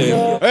freaky girl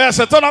live. Yeah,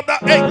 so turn up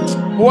that. Hey,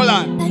 hold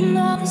on.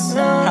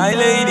 Hi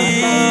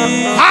ladies.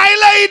 Hi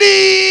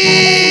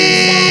ladies.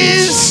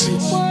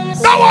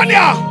 That one,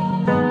 yeah.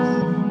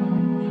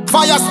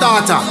 Fire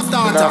starter.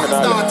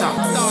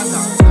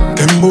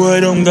 Them boy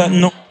don't got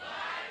no.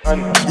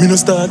 Me no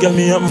star girl,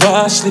 me am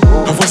vastly.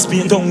 I was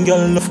being down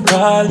girl, love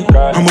Cali.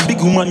 I'm a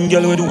big woman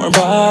girl, we do her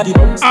body.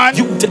 And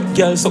you take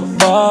girl so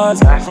bad.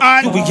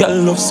 And you be girl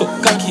love so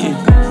cocky.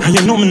 And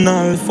you know me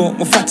now for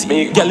my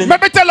fatty girl.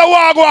 Let me tell you what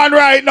I go on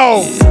right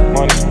now.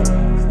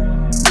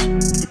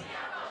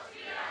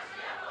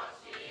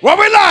 What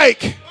we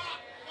like?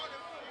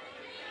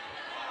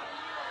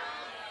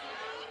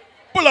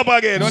 Pull up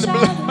again.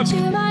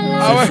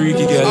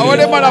 Freaky girl. I want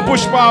them man to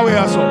push my way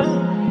or so.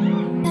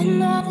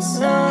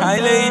 Hi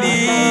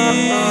ladies.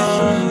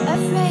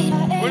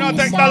 We don't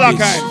take that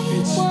kind.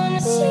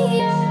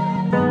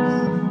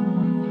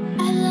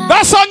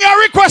 That song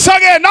you request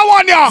again. That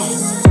one yeah.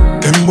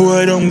 Them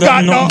boy don't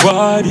got no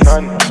bodies.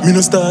 Me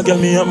no star girl,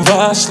 me am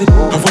vastly.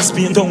 I was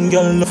being down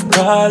girl, love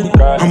Cali.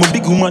 I'm a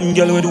big woman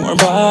girl, we do her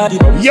body.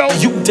 Yo,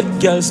 you take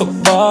girl so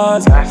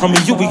bad. I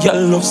mean you be girl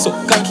love so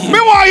cocky. Me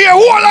want hear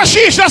who all the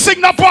shisha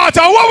sing the part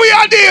and what we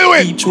are deal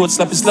with. Each word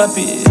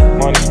slappy.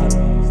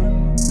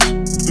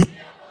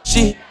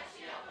 She.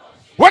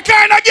 What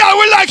kind of girl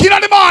we like in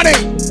the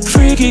morning?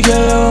 Freaky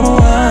girl,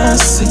 I'm a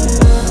see.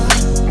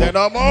 Then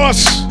I'm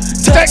us.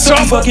 Text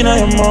some fucking on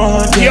your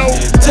mouth, yo.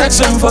 Text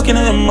some fucking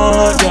on your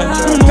mouth, yeah.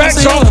 Text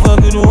some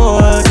fucking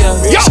word,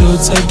 yeah. Yo. So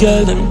it's a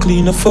girl, them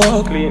clean the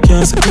fuck.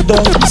 Can't sit the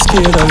dog, I'm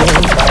scared of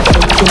love.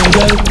 Come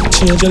girl,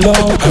 change your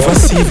love. Have a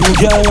see you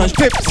girl and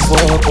she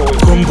fuck.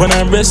 Come on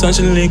her breast and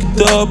she link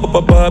it up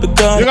a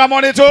Barbican. You got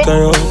money too?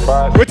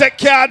 We take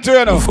care to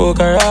you know. Fuck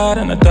her hard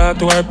and I talk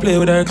to her, play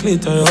with her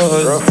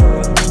clitoris.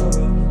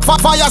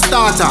 Fire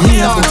starter.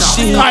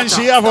 And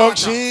she a fuck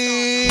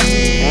she.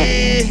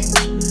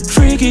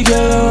 Freaky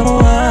girl,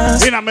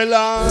 in a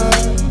Milan.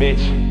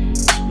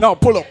 Bitch. No,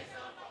 pull up.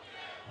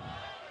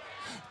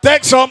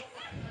 Take some.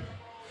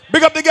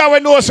 Big up the guy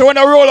when knows so when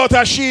I roll out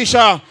a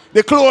shisha,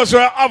 the clothes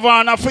were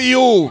Havana for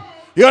you.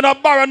 You're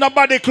not borrowing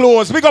nobody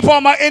clothes. Big up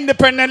all my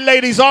independent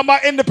ladies. All my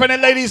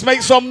independent ladies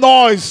make some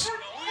noise.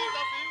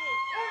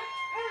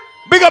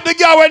 Big up the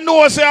guy when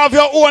knows you have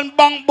your own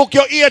bank book,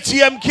 your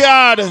ATM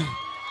card.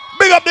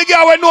 Big up the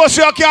guy when knows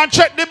you can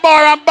check the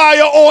bar and buy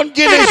your own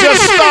Guinness, your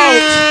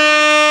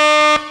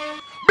stout.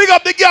 Big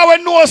up the girl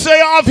when knows you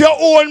have your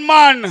own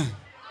man.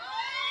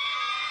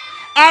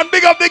 And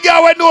big up the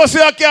girl when knows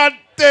you can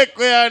take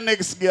your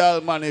next girl,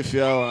 man, if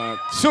you want.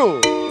 So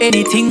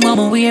anything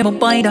mama we ever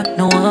buy that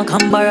no one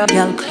can borrow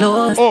girl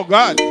clothes. Oh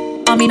God.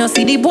 I mean no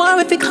see the boy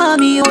if he call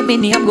me out, me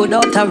name go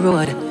down the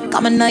road.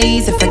 Come on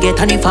easy forget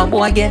and if a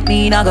boy get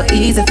me, I go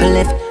easy for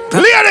left.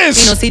 Ladies,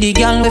 you know see the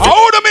girl with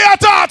how do me a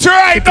touch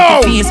right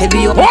now?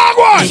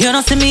 What? You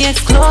know see me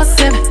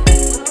exclusive.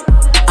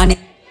 And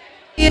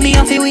me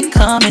off it with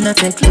calm and not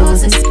take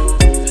closes.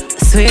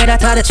 Swear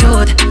that are the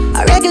truth.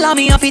 I regular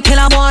me off it till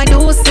a boy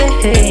do say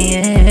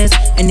yes.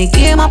 And the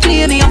game I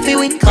play me off it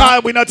with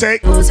calm. We not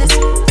take closes.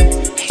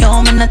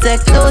 Yo, me not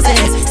take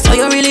closes. So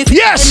you really feel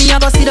me? I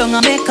go sit down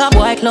and make a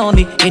boy clone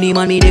me. Any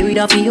man me there with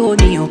a feel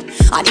me up.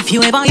 And if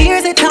you ever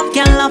hear the top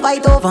girl a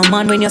fight over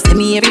man, when you see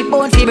me every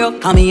bone fi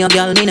broke. And me a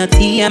girl me no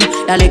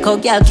TM. That little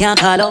girl can't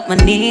call up my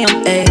name.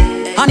 Hey.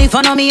 And if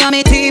I know me and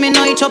me team, me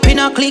know each up in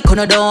a clique, when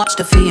I don't watch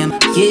the fame.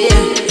 Yeah,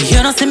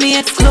 you don't see me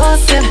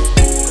exclusive.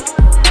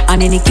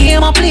 And any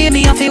game I play,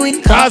 me off it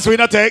with cause we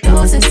not take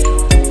closes.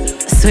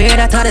 Swear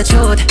that are the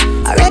truth.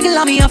 I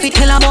regular me off it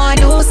till a boy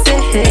do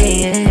say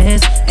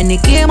yes. And the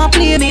game I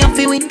play, me off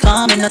it with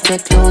calm and not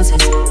take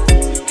closes.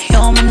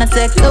 Yo, man, not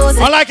take closes.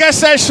 Well, like I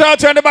said, shout out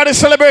to anybody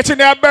celebrating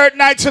their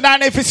birthday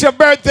tonight. If it's your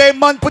birthday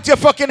month, put your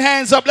fucking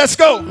hands up. Let's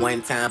go.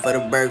 One time for the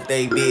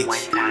birthday,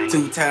 bitch.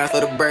 2 times for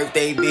the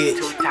birthday, bitch.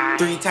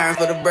 3 times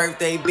for the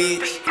birthday,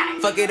 bitch.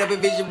 Fuck it up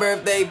if it's your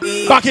birthday,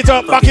 bitch. Back it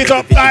up, my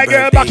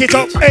girl, back it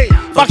up, hey.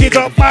 Back it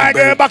up, my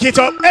girl, back it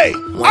up, hey.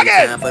 One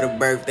time for the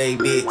birthday,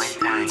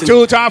 bitch.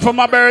 2 times for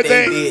my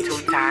birthday,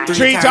 bitch.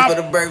 3 times times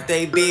for the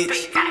birthday,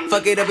 bitch.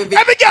 fuck it up if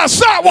every girl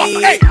start walk.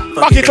 Hey,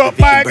 back it up,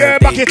 my girl,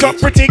 back it up,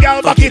 pretty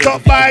girl, back it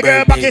up, my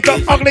girl, back it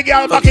up, ugly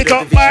girl, back it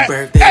up, my.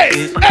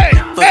 Hey, hey,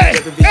 hey,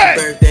 hey.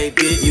 Birthday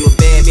bitch, you a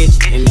bad bitch,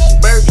 and it's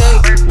your birthday.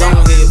 Go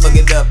ahead, fuck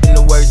it up in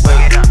the worst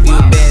way. You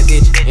a bad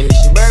bitch, and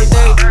it's your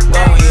birthday. Go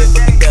ahead,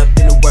 fuck it up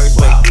in the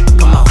worst way.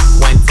 Come on,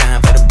 one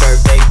time for the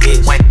birthday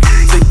bitch,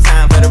 two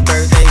times for the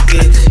birthday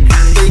bitch,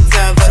 three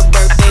times for the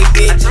birthday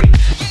bitch.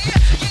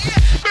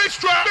 Big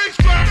strap,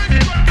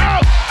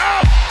 out,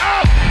 out,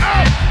 out,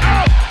 out,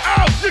 out,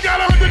 out. You got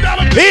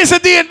 $100 bill. Here's the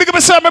Dean, big up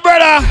yourself, my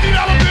brother.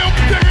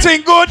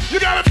 Think good. You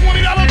got a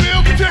 $20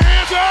 bill, get your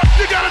hands up.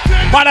 You got a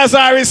 $10. Manners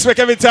and respect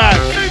every time.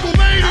 Single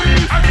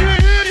ladies, I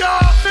can't hear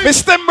y'all.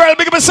 Miss Timbrel,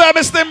 big up yourself,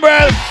 Miss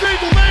Timbrel.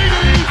 Single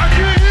ladies, I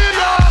can't hear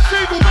y'all.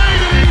 Single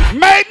ladies.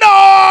 Make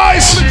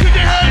noise. All the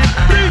chicken heads,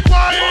 be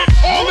quiet.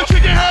 All the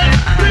chicken heads,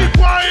 be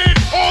quiet.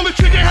 All the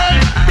chicken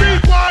heads, be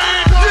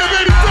quiet. Yeah,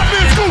 baby, stop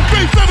in school,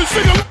 face 7,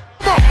 single.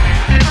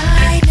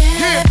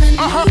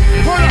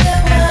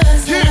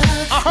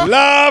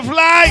 Love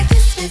light.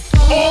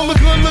 All the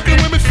good looking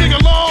women sing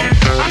along.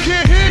 I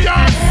can't hear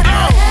y'all.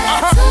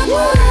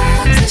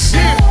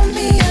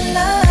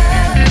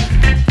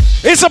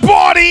 It's a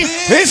party.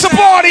 It's a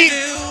party.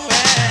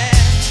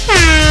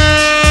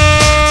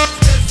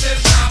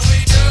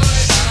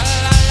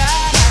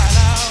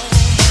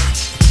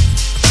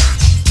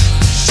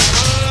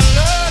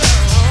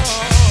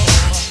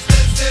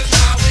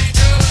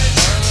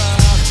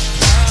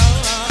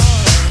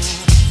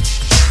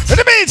 In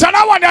the meantime,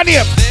 I want your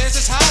name. This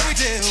is how we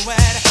do it.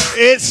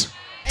 It's.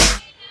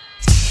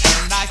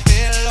 And I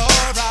feel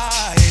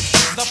alright.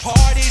 The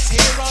party's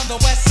here on the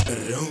west.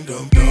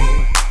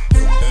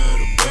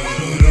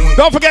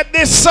 Don't forget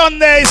this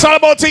Sunday, it's all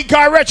about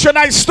Tinker Retro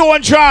Night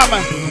Stone Jam.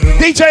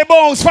 DJ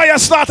Bones, FYAH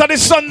STATAH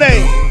this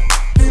Sunday.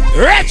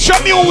 Retro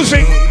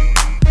music.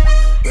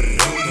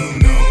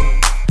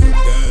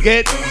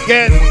 Get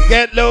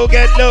low,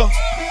 get low.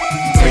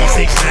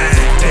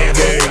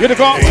 369, you to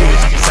come?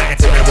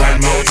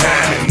 One more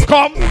time.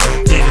 Come.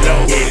 Get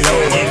low, get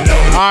low, get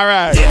low. All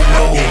right. Get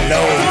low, get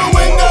low. To the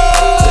window.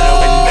 To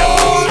the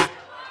window.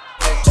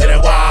 To the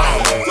wall.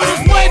 To the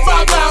point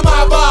from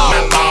my ball.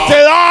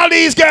 Till all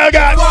these girls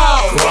got.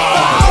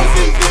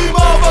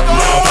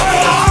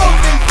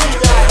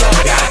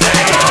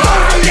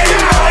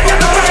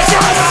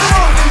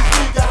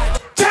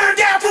 Turn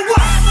down for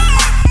what?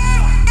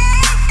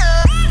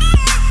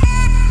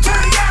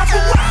 Turn down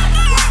for what?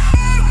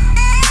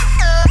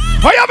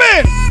 How you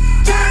been?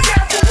 Turn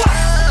down for what?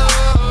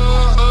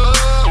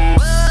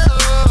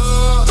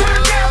 Turn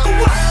down for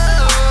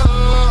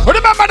what?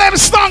 Remember them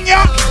stung,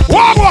 yeah?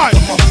 Walk one.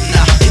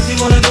 If you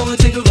wanna go and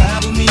take a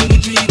ride with me, we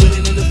three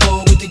women in the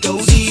four with the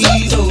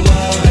goatees. Oh,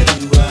 I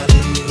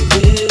do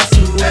this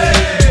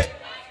way.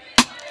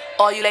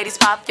 All you ladies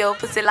pop your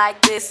pussy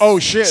like this. Oh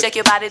shit. Shake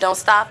your body, don't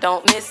stop,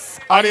 don't miss.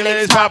 All you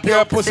ladies pop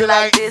your pussy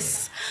like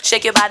this.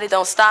 Shake your body,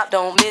 don't stop,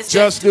 don't miss.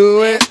 Just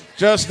do it,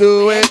 just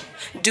do it.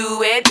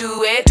 Do it,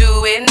 do it,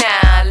 do it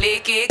now.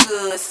 Lick it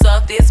good.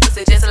 Suck this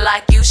pussy just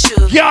like you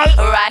should. Yeah.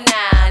 Right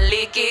now,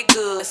 lick it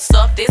good.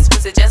 Suck this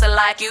pussy just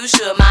like you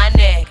should. My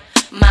neck,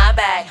 my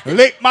back.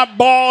 Lick my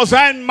balls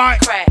and my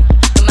crack.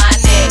 My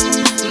neck,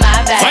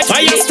 my back.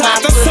 Lick my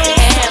pussy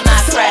and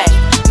my crack.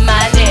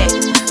 My neck,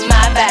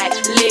 my back.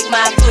 Lick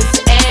my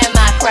pussy and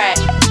my crack.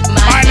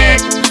 My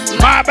neck,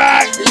 my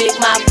back. Lick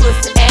my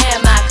pussy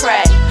and my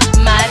crack.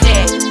 My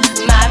neck,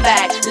 my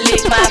back.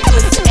 Lick my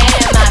pussy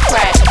and my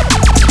crack.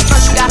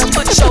 First you gotta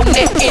put your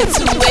neck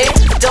into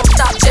it. Don't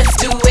stop, just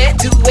do it,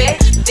 do it.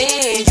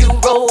 Then you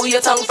roll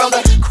your tongue from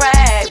the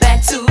crack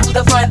back to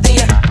the front.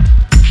 Then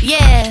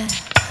yeah,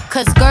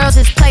 cause girls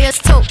is players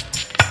too.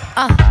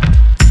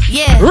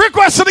 Yeah.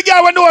 Request to the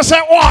guy when knows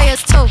that what?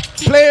 Players too.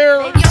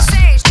 Player.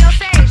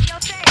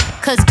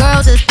 Cause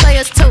girls is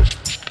players too.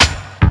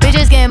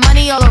 Bitches getting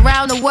money all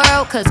around the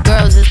world. Cause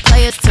girls is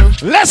players too.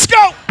 Let's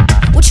go.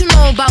 What you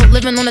know about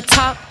living on the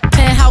top?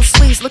 Penthouse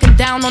suites, looking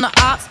down on the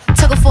ops.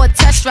 Took her for a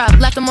test drive,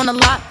 left them on the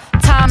lot.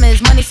 Time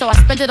is money, so I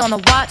spent it on a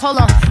watch. Hold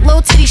on,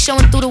 little titty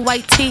showing through the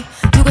white tee.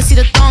 You can see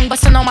the thong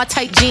busting on my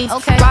tight jeans.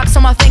 Okay, rocks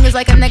on my fingers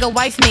like a nigga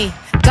wife me.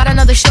 Got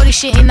another shorty,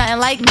 she ain't nothing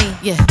like me.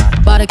 Yeah,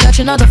 about to catch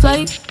another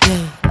flight.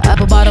 Yeah,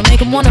 apple bottom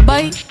make him wanna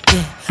bite.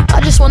 Yeah, I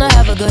just wanna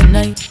have a good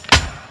night.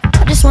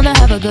 I just wanna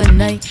have a good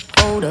night.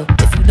 Hold up,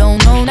 if you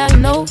don't know, now you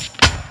know.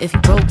 If you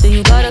broke, then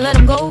you gotta let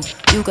him go.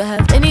 You could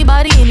have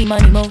anybody, any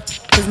money, mo.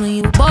 Cause when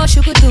you a boss,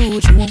 you could do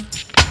what you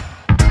want.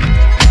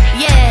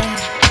 Yeah,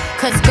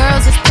 cause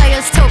girls is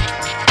players too.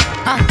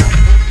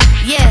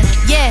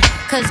 Yeah,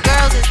 cause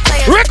girls is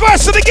players.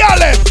 Request to the girl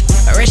then.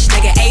 A rich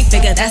nigga,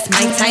 8-figure, that's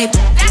my type.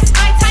 That's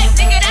my type,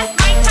 nigga, that's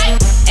my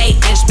type.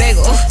 8-inch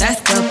bagel, ooh,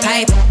 that's the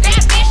pipe.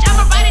 That bitch,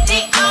 I'ma ride a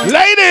dick on.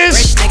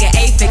 Ladies. Rich nigga,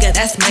 8-figure,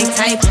 that's my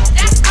type.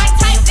 That's my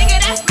type, nigga,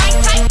 that's my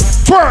type.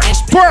 Twerk,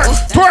 twerk,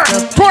 twerk,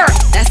 twerk.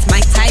 That's my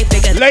type,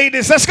 nigga.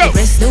 Ladies, let's go.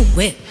 Wrist, new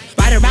whip,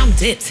 right around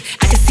dips.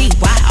 I can see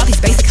why all these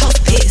basic hoes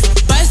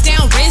pissed. Bust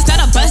down wrist, not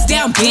a bust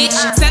down bitch.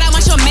 Said I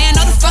want your man,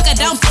 no the fuck I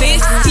don't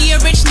fist. See a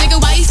rich nigga,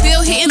 why he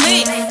still hitting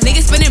lit?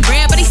 Nigga spinning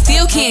bread, but he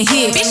still can't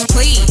hit. Bitch,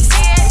 please.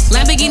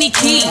 Lamborghini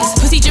keys.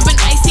 Pussy dripping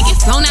ice, he get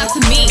flown out to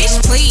me.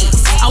 Bitch, please.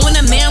 I want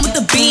a man with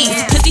the beans.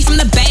 Pussy from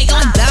the bag,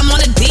 going dumb on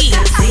the D.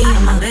 See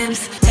on my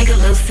lips, take a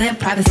little sip.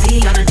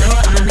 Privacy on the door,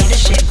 I'ma make the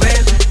shit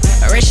grip.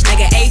 A rich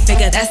nigga,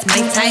 8-figure, that's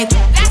my type.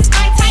 That's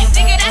my type,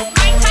 nigga, that's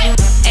my type.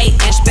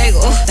 8-inch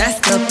bagel, that's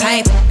the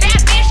pipe. That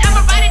bitch,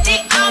 I'ma ride a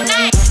dick all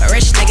night. A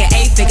rich nigga,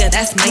 8-figure,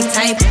 that's my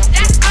type.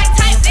 That's my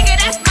type, nigga,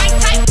 that's my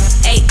type.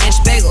 8-inch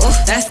bagel,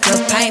 that's the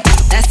pipe.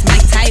 That's my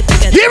type,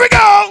 nigga. Here we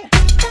go!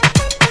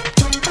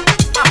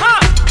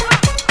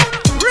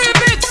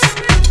 Remix!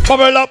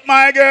 Bubble up,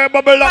 my girl,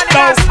 bubble up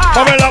now.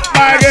 Bubble up,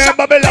 my girl,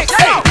 bubble up.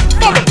 Hey,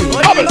 bubble,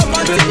 bubble.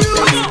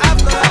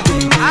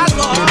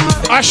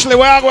 Ashley,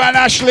 where are you going,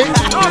 Ashley?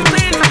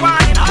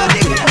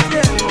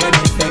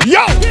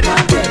 Yo!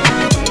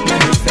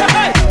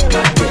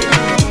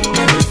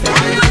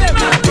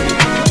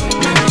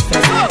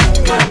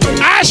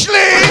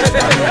 Ashley!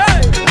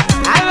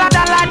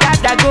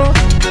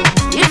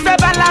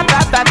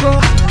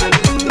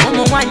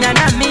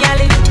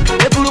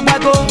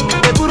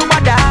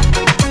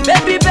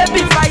 Baby,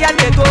 baby, fire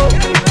they go.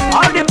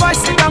 All the boys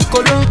sit down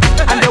colo,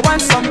 and they want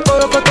some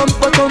pom.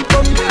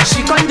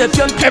 She come the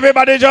pion.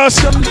 Everybody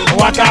just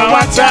waka,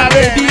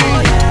 baby.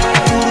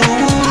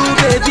 Ooh,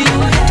 baby,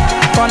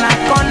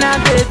 corner,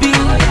 baby.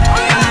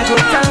 And I go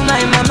tell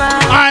my mama,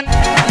 and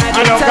I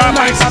go tell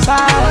my papa,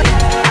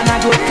 and I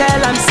go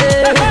tell him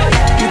say,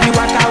 you be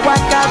waka,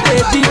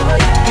 baby.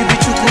 You be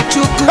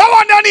chuku. Come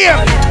on down here.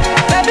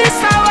 Baby,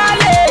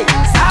 sawale,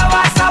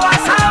 sawale.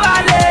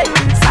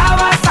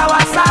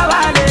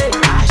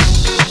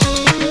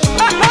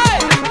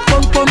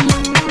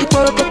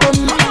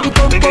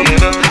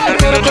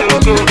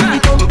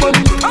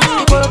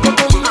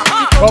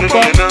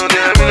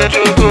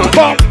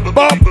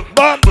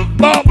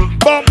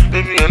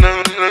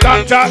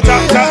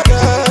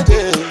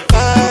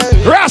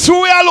 That's who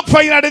we are looking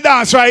for in the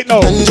dance right now.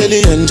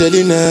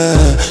 Angelina,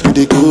 you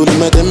the cool in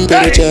my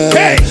temperature.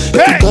 Hey.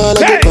 I go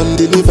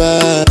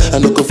deliver. I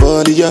no go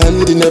fall in your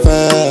hand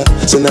never.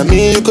 So now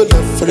me you could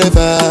love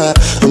forever.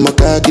 I'm a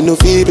cocky no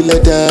feeble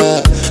like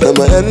that. I'm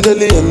a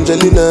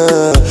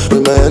Angelina,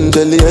 with my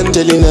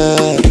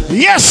Angelina.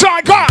 Yes,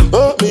 I got.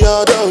 Oh me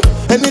all down.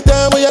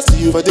 Anytime when I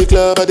see you at the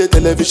club or the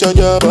television,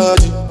 your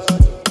body.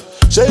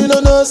 Sure you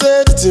don't know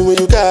say the thing when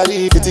you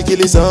carry 50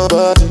 kill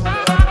somebody.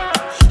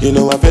 You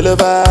know I feel a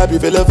vibe, you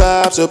feel a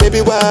vibe, so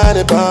baby whine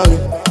about me.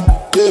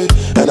 Yeah,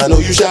 and I know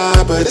you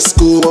shy, but it's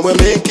cool when we're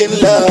making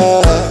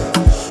love.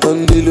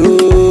 On the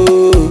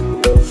low,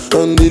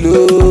 on the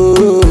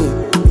low,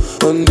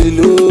 on the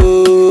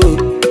low,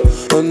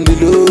 on the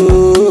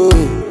low,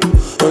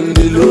 on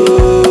the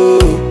low,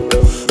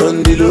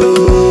 on the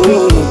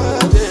low,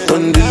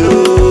 on the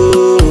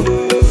low,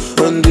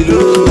 on the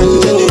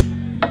low.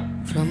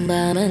 From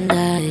Bam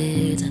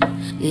Diet,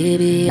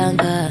 baby, I'm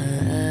bad.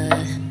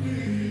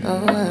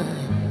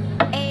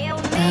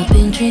 I've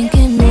been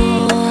drinking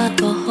more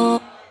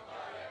alcohol.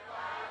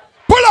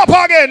 Pull up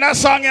again, that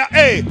song ya,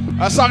 hey.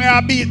 That song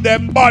ya beat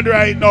them bad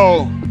right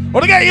now.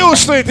 But get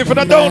used to it if you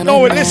don't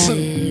know it, listen.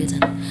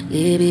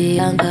 Baby,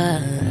 I'm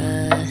bad.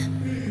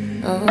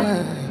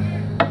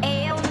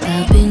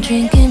 I've been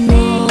drinking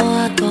more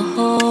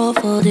alcohol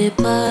for the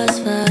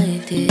past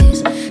 5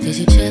 days. Did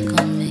you check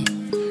on me?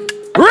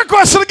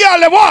 Request to the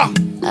girl, what?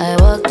 I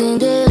walked in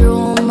the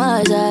room,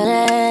 eyes are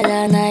red,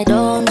 and I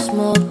don't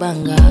smoke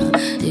banger.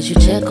 Did you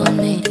check on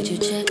me? Did you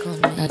check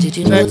on me? Now did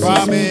you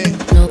notice me?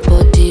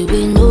 Nobody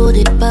we know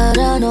the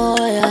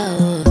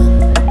paranoia.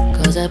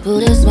 Cause I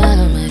put a smile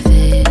on my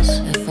face.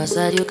 A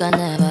facade you can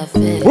never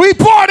fake. We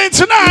partying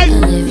tonight.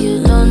 And if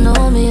you don't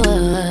know me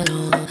well,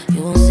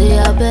 you won't see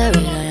how buried I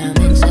am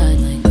inside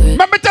my grave.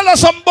 Let me tell us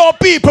some more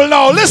people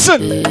now,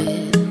 listen.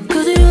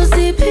 Cause you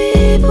see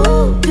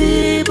people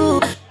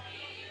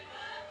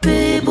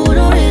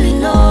don't really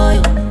know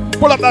you.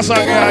 Pull up that song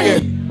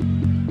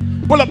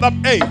again. Pull up that,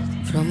 hey.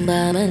 From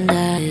Bam and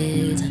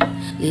Diet,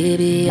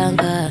 baby, I'm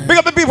bad. Big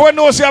up the people who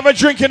know you have a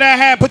drink in their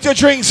hand. Put your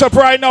drinks up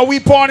right now. We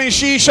partying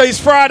shisha. It's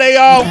Friday,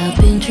 y'all. I've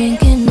been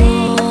drinking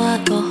more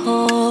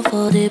alcohol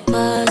for the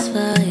past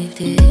 5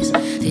 days.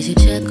 Did you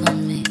check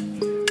on me?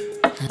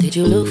 Now did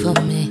you look for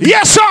me?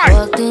 Yes, sir.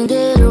 Walked in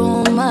the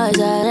room, eyes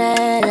are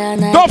red,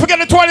 and I don't forget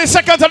the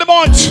 22nd of the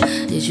month.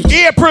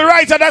 April,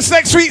 right? And that's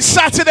next week,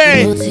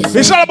 Saturday.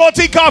 It's all about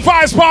T-Car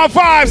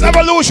 5.5's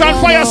Evolution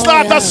FYAH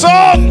STATAH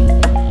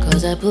song.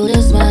 Cause I put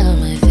a smile on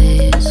my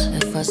face. A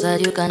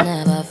facade you can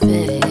never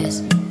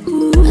face.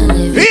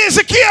 Here's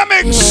the key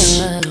mix.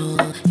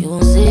 You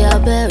won't see how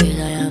buried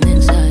I am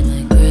inside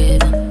my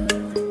grave.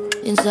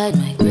 Inside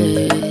my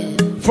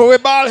grave. For we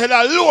ball head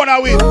alone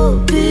are we.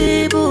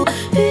 People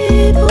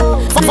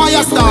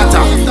FYAH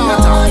STATAH.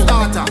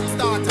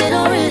 They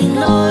don't really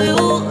know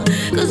you.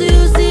 Cause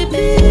you see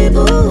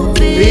people.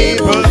 They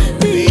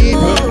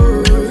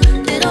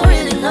don't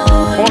really know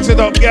you. Bounce it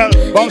up, girl.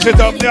 Bounce it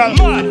up, girl.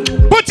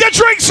 Put your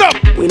drinks up.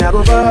 We not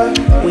go far,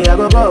 we not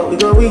go far. We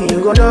go win, you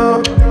go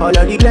know. All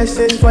of the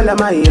blessings fall on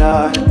my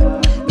yard.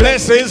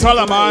 Blessings fall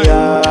on my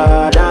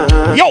yard.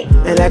 Yo.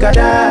 And like a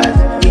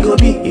dad, you go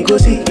be, you go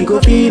see, you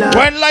go feel.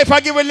 When life I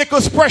give a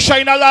little pressure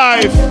in a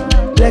life.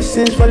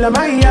 Blessings full of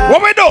my heart.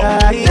 What we do?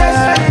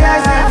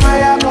 Yes, my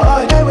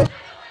alcohol.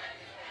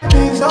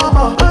 Things no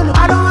more.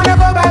 I don't wanna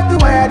go back to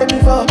where I did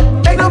before.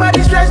 Make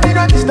nobody stress me,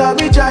 don't disturb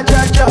me, cha.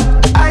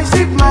 I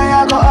sip my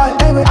alcohol.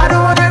 I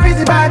don't wanna read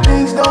the bad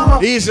things no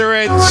more. Easy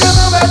Reds. I don't wanna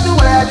go back to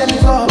where I did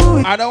before.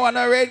 I don't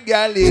wanna red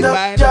girl in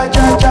mine.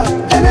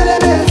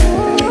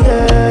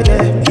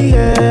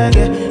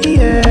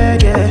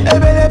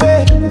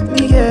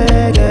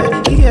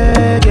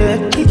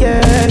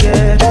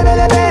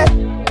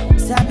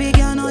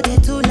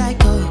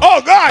 Oh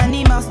God!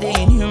 Animals they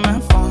in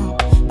human form.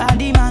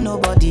 Body man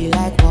nobody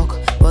like walk,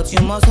 but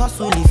you must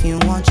hustle if you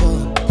want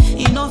job.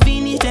 You no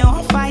finish they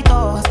won't fight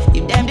us.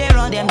 If them they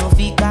run them no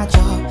fit catch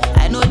up.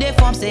 I know they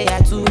form say I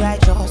too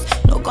righteous.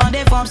 No con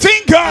they form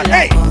think God,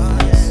 hey.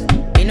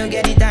 You no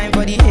get the time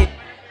for the hate.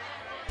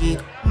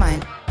 My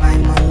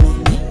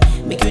money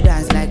make you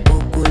dance like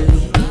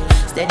broccoli.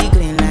 Steady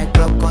green like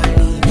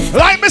broccoli.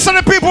 Like me, some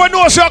of the people who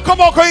know, so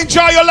come on, can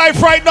enjoy your life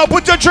right now.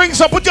 Put your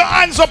drinks up, put your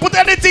hands up, put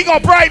anything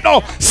up right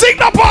now. Sing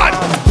the part.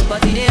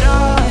 But he did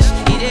rush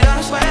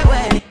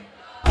well.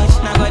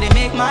 Now gotta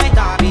make my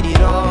time, he did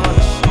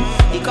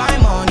rush. He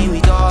got money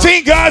with us.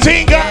 Tinker,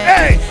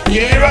 hey. He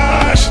did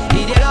rush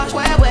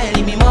well,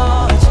 he be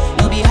much.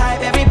 No be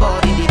hype,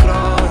 everybody they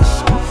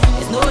crush.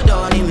 There's no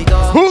dawning with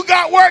us. Who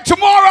got work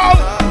tomorrow?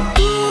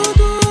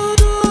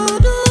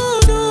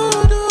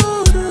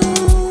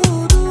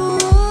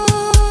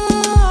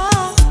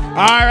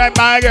 Alright,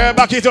 my girl,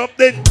 back it up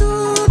then.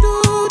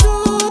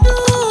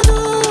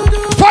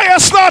 Fire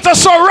starter,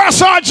 so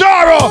Rasa and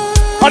Jaro.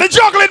 On the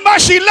juggling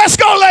machine, let's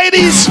go,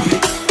 ladies.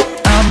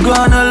 I'm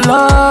gonna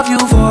love you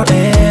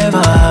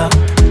forever.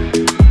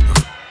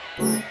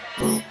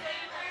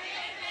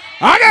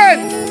 Again.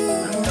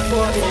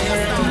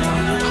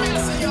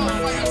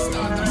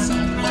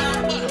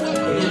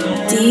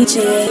 DJ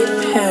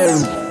Perry.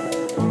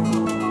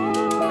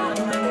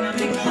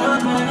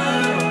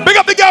 Big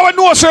up the guy who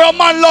knows your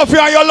man love you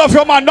and you love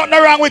your man.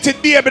 Nothing wrong with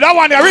it, baby. That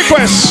one your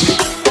request.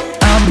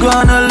 I'm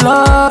gonna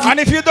love. And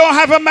if you don't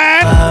have a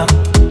man,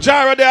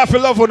 Jara there for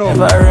love you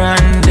know.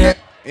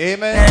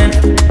 Amen.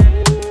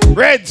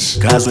 Reds,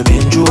 cause we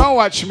been through. Don't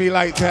watch me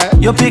like that.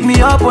 You pick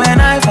me up when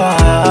I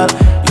fall.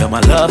 You're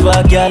my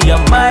lover, girl, you're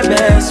my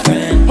best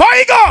friend. How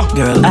you go?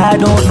 Girl, I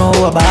don't know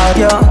about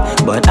you,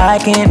 but I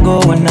can't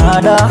go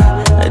another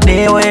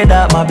day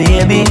without my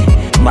baby.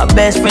 My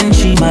best friend,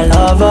 she my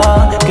lover.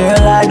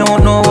 Girl, I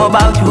don't know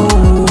about you,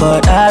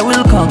 but I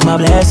will count my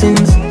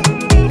blessings.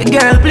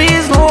 Girl,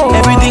 please know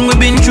everything we've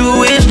been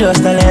through is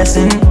just a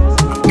lesson.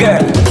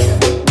 Girl,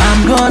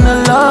 I'm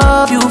gonna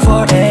love you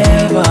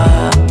forever.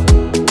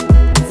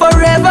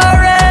 Forever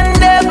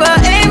and ever,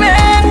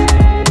 amen.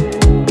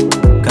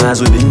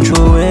 Cause we've been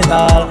through it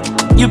all.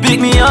 You pick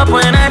me up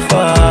when I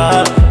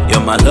fall.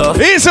 You're my love.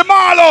 He's a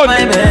Marlon.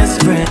 My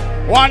best friend.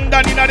 One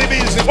done in the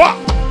business. What?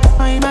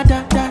 I'm a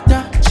da.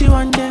 She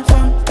want them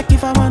fun. I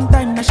give her one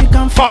time that she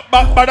can fuck.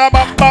 Bop, bada,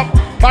 bop, bop.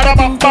 Bada,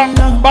 bop, bop,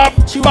 bop.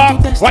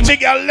 Watch it,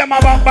 girl. Them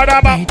a bop,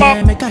 bada, bop,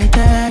 bop. Make I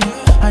tell you,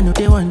 I know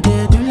they want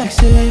to do like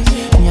say.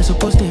 Me I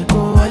supposed to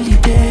go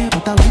holiday,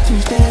 but I want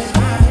to stay.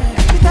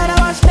 She thought I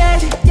was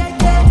lazy.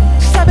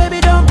 She said,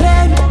 baby, don't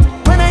play me.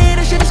 When I hear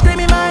the shit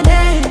screaming my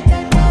name,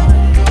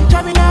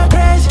 driving her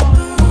crazy.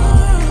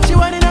 She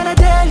want it on a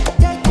daily.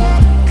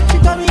 She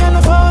got me on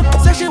the phone,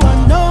 said she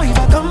want to know if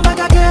I come back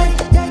again.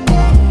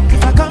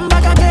 If I come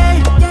back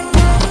again,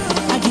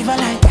 I give her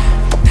like that.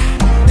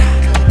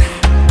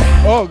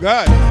 Oh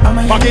God,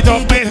 back it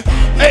up, man.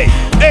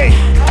 Hey.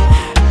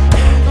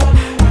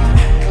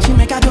 She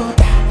make a do.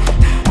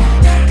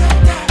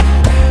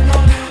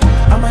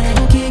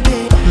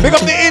 Pick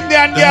up the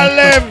Indian girl,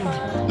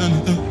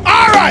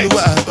 Alright.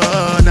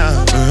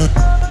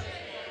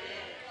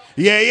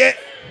 Yeah.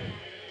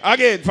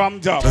 Again, from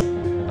top.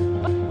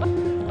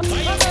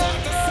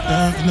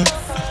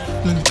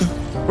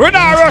 We're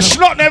not rush,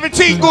 nothing,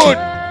 everything good.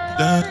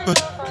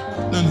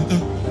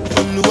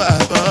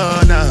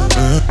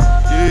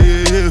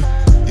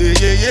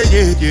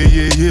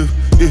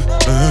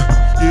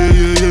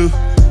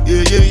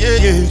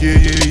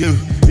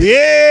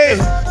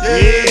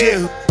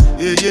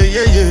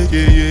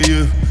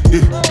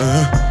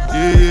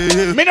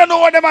 Me don't know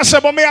what them a say,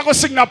 but me I go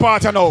sing that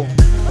part now.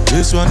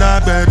 This one I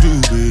better do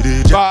with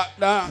it.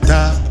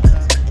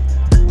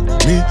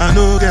 Me I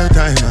no get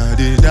time I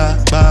did da.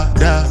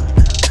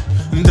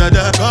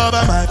 Dada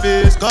cover my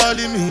face,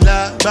 calling me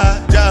la ba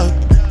da.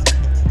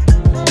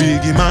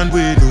 Biggie man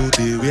we know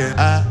they wear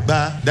a ba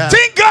da.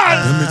 Think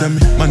God. Tell me,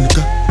 man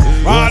nigga.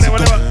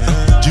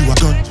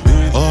 G.V.O.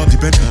 all the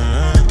Bentley.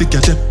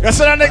 That's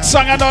the next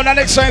song. I know the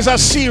next song is a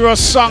serious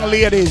song,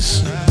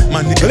 ladies.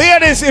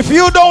 Ladies, if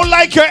you don't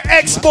like your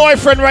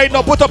ex-boyfriend right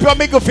now, put up your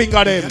middle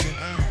finger then.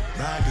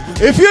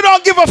 If you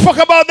don't give a fuck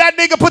about that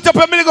nigga, put up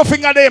your middle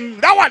finger then.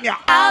 That one, yeah.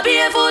 I'll be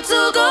a fool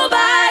to go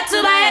back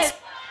to my ex.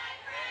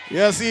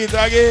 You see it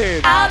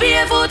again. I'll be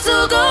a fool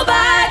to go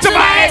back to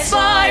my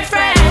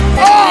ex-boyfriend.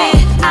 Oh.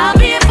 I'll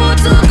be a fool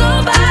to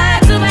go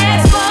back to my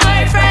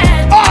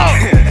ex-boyfriend.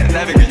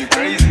 Oh.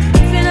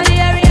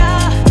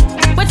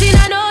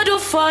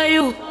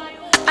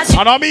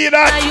 I don't mean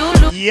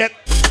that yet.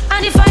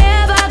 And if I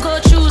ever go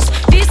choose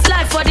this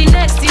life for the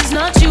next is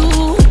not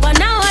you. But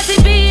now I see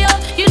G.V.O,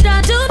 you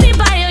don't do me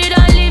by you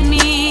don't leave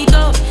me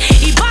go.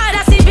 If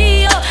I see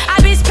G.V.O, I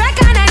be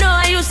spec and I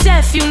know you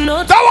self, you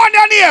know. That one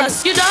your name.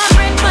 You don't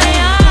break my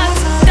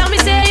heart. Tell me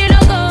say you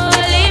don't go,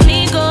 leave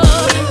me go.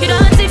 You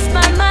don't tiff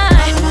my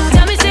mind.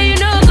 Tell me say you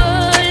don't go,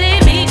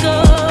 leave me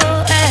go.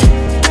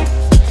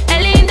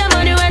 Early in the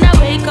morning when I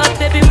wake up,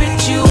 baby, with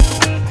you.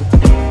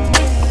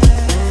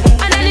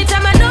 And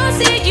anytime I don't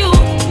see you,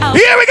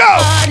 here we go.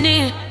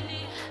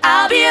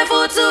 I'll be a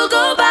fool to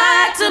go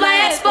back to my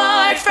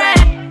ex-boyfriend.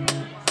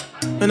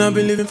 And I've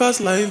been living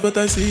fast life, but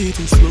I see it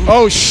in slow.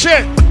 Oh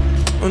shit.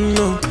 Oh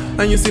no.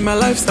 And you see my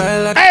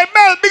lifestyle like hey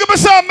Mel, big up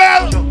yourself,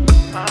 Mel.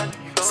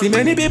 See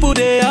many people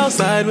there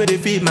outside where they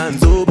feed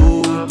man's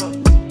oboe.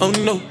 Oh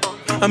no.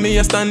 I mean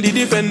I stand the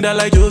defender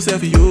like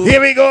Joseph Yo.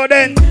 Here we go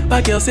then.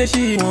 My girl say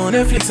she want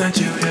Netflix and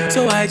chill,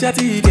 so I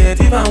chatty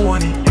get even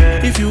want it.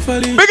 If you fall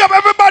in. Big up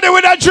everybody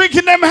with that drink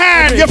in them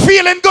hand. You're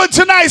feeling good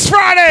tonight, it's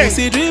Friday. You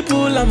see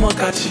dribble, I'm a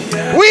catchy.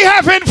 We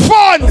having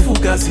fun.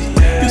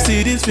 You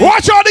see this face.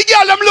 Watch all the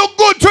girls them look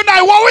good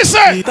tonight. What we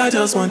say? I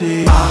just want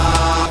the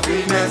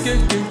happiness.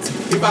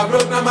 If I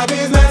broke down my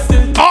business,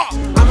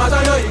 I'ma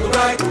tell you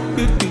right.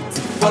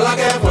 Fall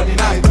again for the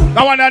night.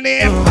 That one your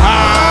name.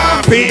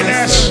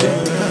 Happiness.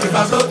 If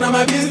I broke down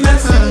my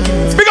business.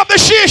 Big up the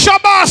shisha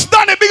boss,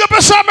 Danny. Big up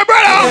yourself, my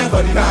brother.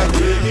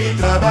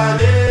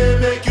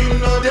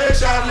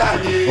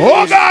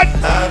 Oh God.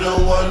 I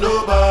don't want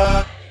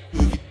nobody.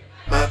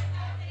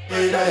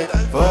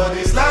 For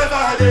this life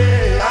I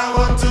live, I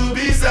want to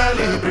be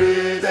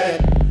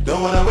celebrated.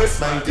 Don't wanna waste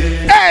my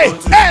day. Hey,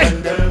 hey.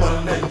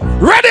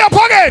 Ready up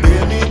again.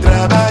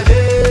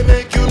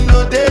 Make you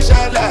know they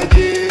shall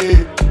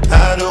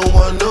I don't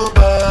want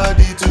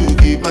nobody to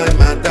keep my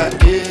matter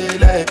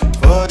like.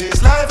 For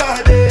this life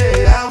I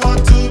live, I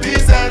want to be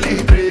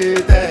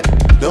celebrated.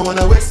 Don't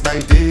wanna waste my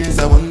days,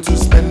 I want to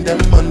spend them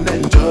on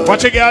enjoy.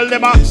 Watch a girl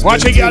them up,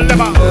 watch a girl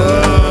them up.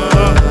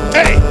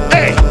 Hey,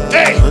 hey,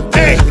 hey,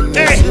 hey,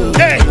 hey,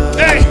 hey,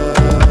 hey.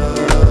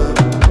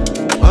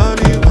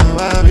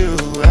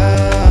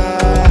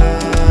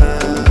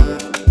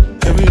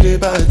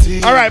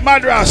 All right,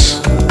 Madras.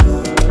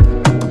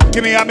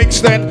 Give me a mix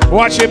then,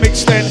 watch it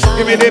mix then.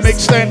 Give me the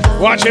mix then,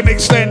 watch it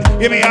mix then.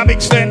 Give me a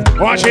mix then,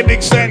 watch it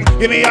mix then.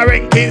 Give me a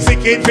ring, king, sick,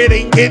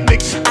 fitting, king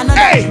mix.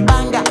 Hey!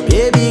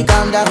 Baby,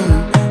 calm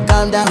down,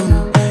 calm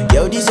down.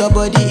 Yo, this your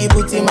body, it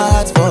puts in my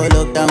heart for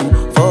lockdown,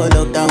 oh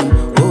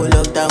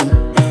lockdown.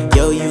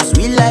 Yo, you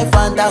sweet life,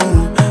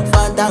 phantom,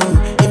 phantom.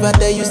 If I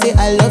tell you say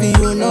I love you,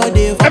 you know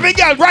they. Every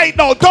girl right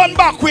now, done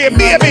back way,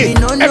 baby.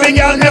 Every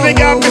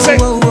girl, me say,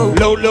 low,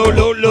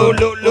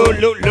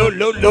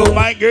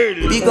 my girl.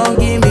 Be gon'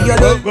 give me your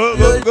low, go.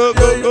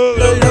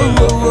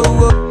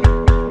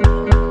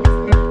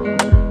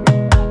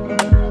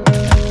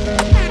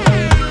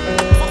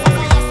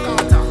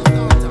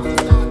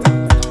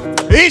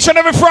 Each and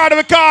every Friday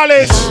we call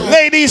it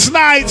Ladies'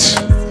 Night.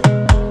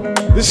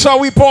 This is how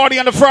we party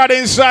on the Friday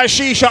inside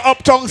Shisha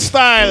Uptown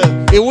style.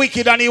 It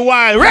wicked and it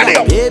wild. Ready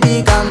up.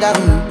 Baby, calm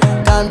down,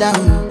 calm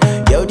down.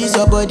 Yo, this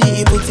your body,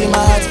 it puts in my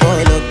heart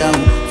for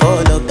lockdown,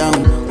 oh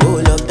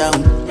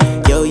lockdown.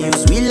 Yo, you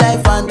sweet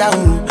life,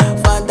 phantom,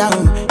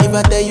 phantom. If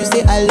I tell you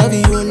say I love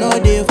you, you know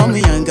they for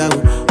me young girl,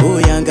 oh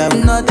young girl.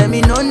 No tell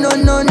me no, oh.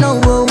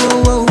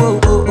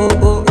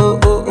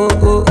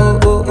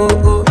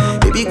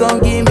 Baby, gon'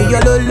 give me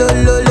your lo. You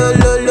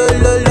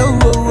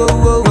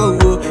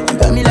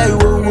got me like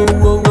whoa.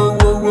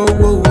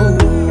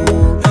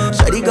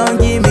 Shawty gon'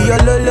 give me your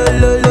lo.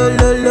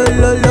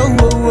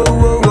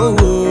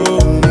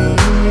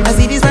 I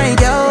see this fine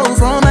girl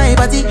from my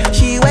party,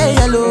 she wear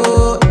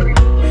yellow.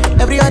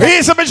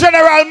 He's a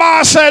General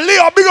Marcel,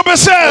 Leo, big up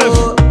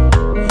yourself.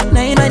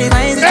 Now you know the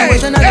fine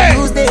situation, I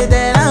lose they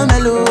tell I'm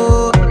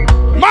mellow.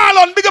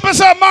 Marlon, big up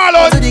yourself,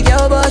 Marlon. To the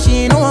girl, but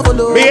she know I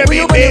follow.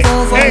 Baby, hey.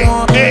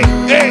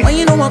 When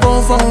you know I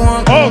go for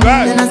one, oh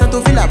God. Then I start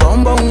to feel a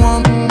bum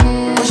one.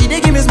 But she dey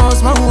give me small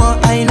one.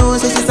 I know,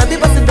 so she's a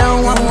bit sit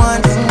down one.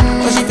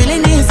 But she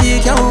feeling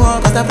insecure,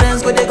 cause her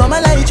friends go they come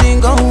and light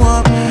drink go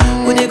on.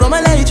 Baby,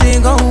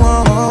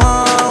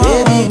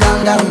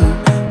 calm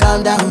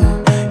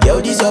down. Yo,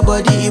 this your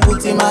body, it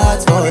puts in my heart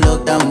for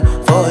lockdown,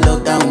 oh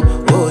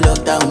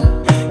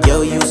lockdown.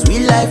 Yo, you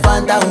sweet life,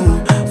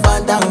 phantom.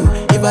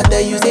 If I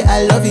tell you say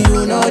I love you,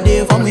 you know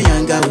they for me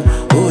young girl,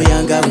 oh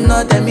young girl.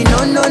 No tell me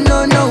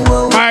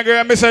no. My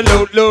girl, me say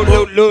low.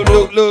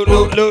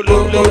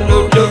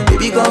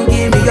 Baby, gon'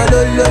 give me your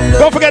lo.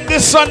 Don't forget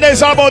this Sunday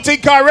is all about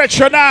Inca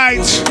Retro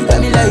Night.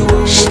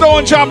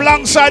 Stone Jam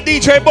alongside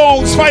DJ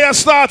Bones, Fire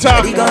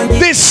Starter.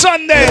 This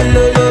Sunday.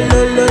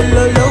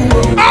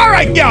 All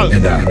right, girl.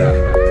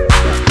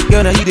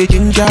 Girl, now you the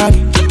ginger.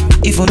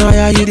 If you know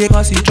how you the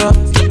cause it drop.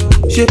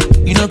 Shit,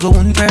 you know go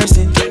one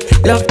person.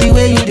 Love the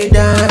way you the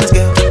dance,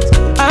 girl.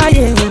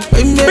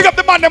 Pick up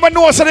the man that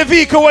knows the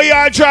vehicle where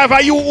you drive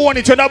and you own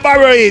it, you don't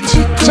borrow it.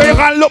 So you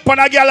can look on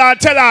a girl and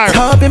tell her,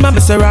 hop in my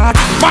Maserati.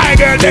 My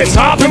girl, this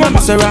hop in my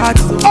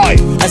Maserati. Oi.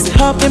 I said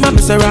hop in my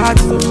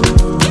Maserati.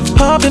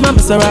 Hop in my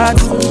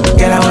Maserati.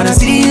 Girl, I wanna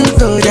see you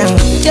go down.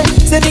 Yeah,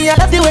 say me I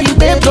love the way you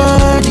bend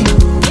body.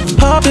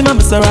 Hop in my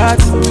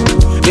Maserati.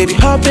 Baby,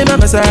 hop in my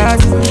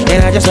Maserati.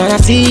 And I just wanna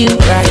see you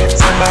ride.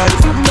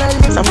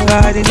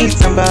 Somebody needs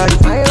somebody.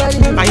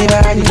 My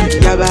body,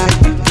 your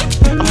body.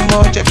 I'm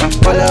more check up,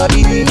 follow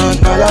you.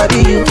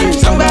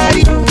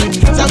 Somebody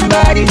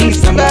needs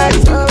somebody.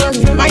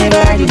 My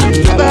body,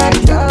 your body.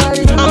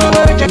 I'm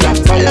more check up,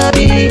 follow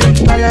you.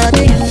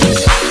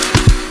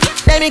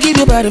 Let me give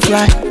you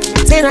butterfly.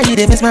 Say now you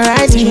dey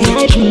mesmerize me.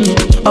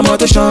 I'm out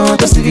to show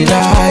to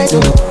civilize.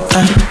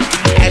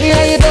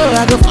 Anywhere you go,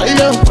 I go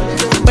follow.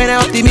 When I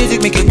up the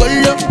music, make it go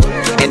low.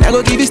 And I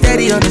go give you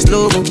steady on the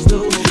slow mo.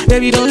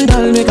 Baby, don't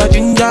dull, make a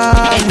ginger.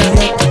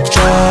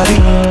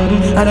 Shorty,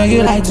 I know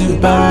you like to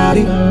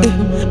party.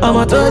 I'm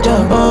out to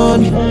jump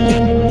on you.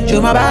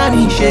 Show my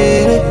body,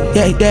 shit.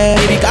 Yeah,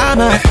 baby,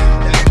 come on.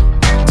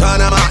 Turn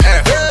on my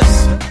air.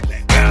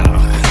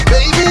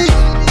 Baby,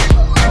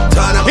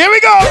 turn on. Here we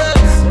go.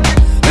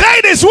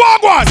 Ladies,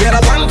 walk one. Girl,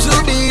 I want to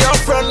be your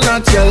friend,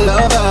 not your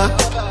lover.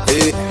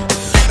 Hey.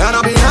 And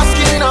I've been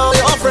asking all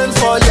your friends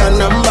for your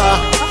number.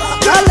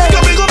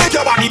 Let me go make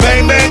your body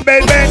bang, bang,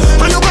 bang, bang.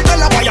 And you go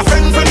tell about your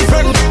friend.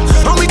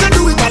 And we can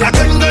do it all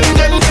again.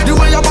 The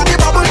way your body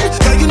bubble.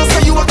 Girl, you know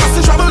say you are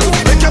causing trouble.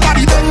 Make your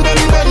body bang,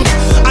 bang, bang.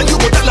 And you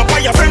go tell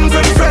about your friend.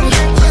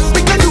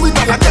 We can do it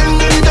all again.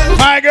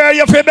 My girl,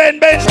 you feel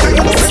bend.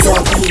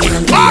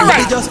 All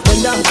right. Just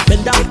bend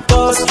down,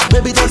 pause.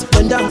 Baby, just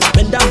bend down,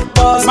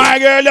 pause. My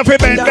girl, you feel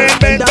bend.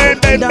 Bend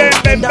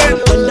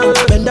down,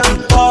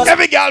 pause.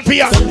 Every girl for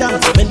you.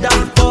 Bend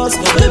down, pause.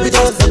 Baby,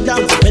 just bend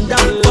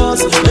down,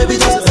 pause. Baby,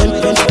 just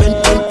bend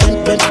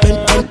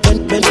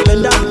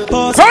down,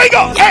 pause. Here we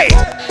go, hey.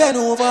 Bend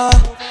over,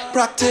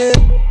 practice.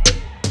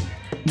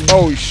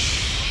 Oh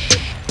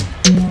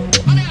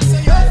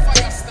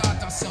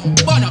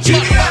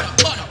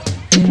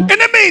In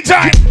the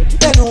meantime,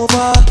 bend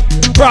over,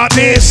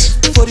 practice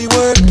for the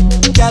work,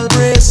 gal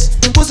brace,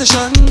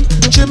 position,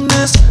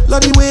 gymnast,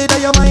 love the way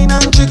that you mind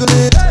and jiggle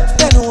it.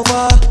 Bend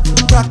over,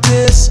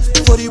 practice,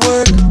 for the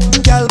work,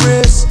 gal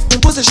brace,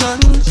 position,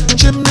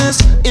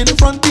 gymnast, in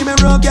front the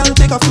mirror, gal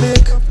take a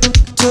flick.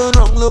 Turn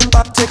around, look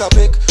back, take a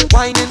pic.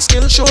 Whining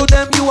skill, show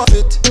them you have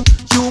it.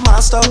 You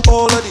master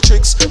all of the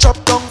tricks. Drop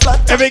down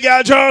flat. Every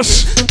girl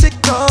just tick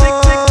tock,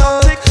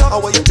 tick tock. How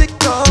are you tick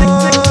tock?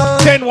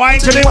 Then wine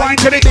to the girl, wine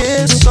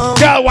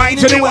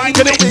to the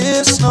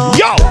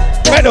yo,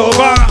 bend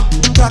over.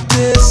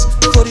 Practice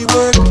for the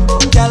work,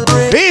 gal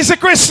break. He's a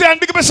Christian,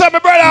 big up yourself, my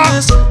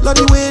brother. Love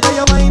the way that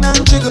you whine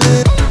and jiggle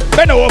it.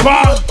 Bend over.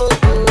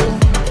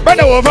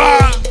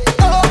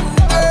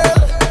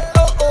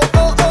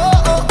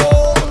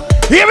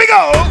 Here we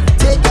go.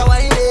 Take a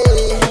wine,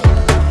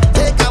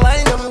 take a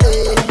wine,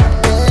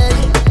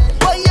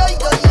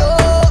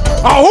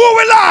 Who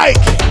we like?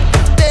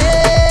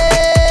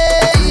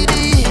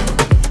 Baby,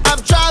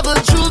 I've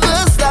traveled through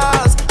the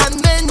stars and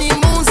many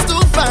moons to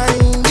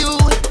find you.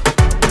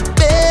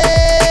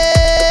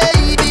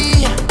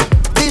 Baby,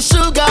 the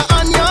sugar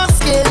on your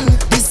skin,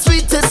 the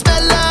sweetest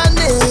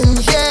melanin,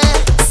 yeah.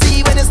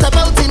 See when you step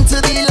out into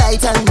the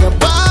light and your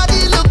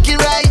body looking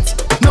right.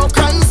 No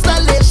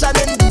constellation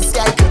in the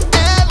sky could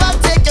ever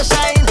take a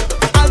shine.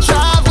 I'll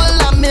travel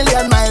a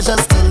million miles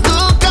just to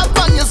look up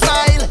on your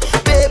smile.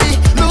 Baby,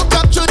 look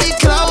up to the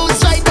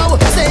clouds right now.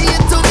 Say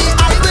it to me,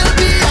 I will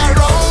be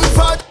around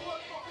for.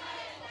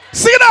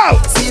 See now.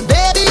 See,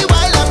 baby,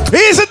 while I'm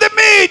He's at the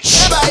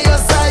beach. by your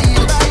side,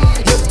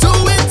 you're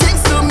doing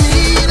things to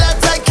me that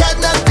I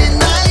cannot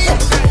deny.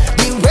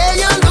 The way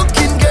you're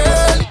looking,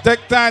 girl.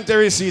 Take time to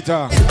receipt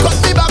her. Cut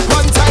me back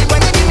one time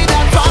when you give me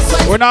that fast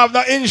line. We don't have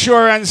no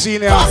insurance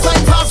in here. Fast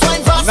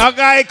line. No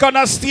guy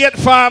gonna State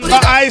Farm, no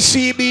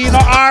ICB, no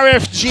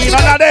RFG,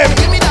 none of them.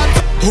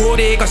 Oh,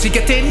 they cause she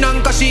getting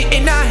on, cause she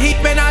in a heat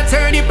when I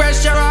turn the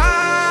pressure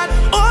on.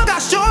 Oh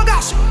gosh,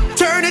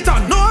 turn it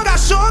on, oh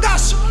gosh.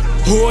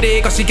 Oh,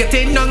 they cause she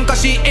getting on,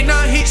 cause she in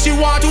a heat, she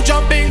want to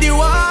jump in the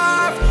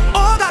wharf.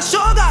 Oh gosh,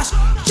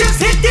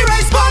 just hit the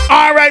right spot.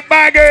 All right,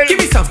 my girl. Give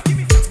me some.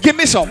 Hey,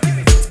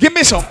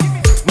 give me some.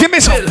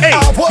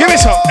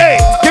 Hey,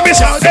 give me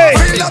some. Hey.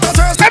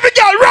 Every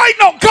girl right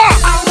now, come.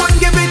 I want to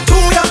give it to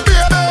ya,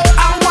 baby.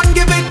 I want to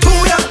give it to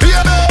ya,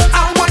 baby.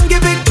 I want to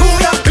give it to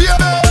ya,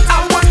 baby.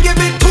 I want to give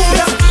it to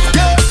ya.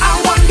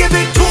 I want to give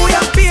it to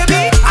ya,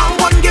 baby. I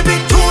want to give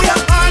it to ya,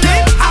 honey.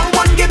 I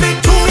want to give it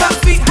to ya,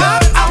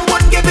 sweetheart. I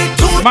want to give it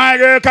to ya. My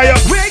girl, can you?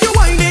 Where you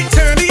whine it,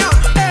 turn me on.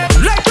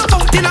 Like the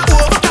fountain of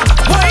overcome.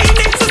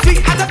 Whine it so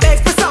sweet as a beg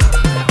for some.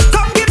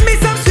 Come give me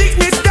some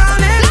sweetness,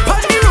 darling.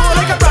 Punch me roll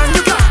like a brand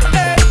new car.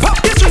 Pop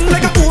the string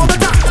like a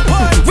overtime.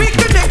 Weak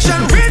connection,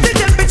 raise the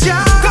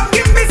temperature. Come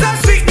give me some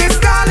sweetness,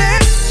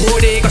 darling. Oh,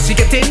 they cause she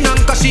getting on,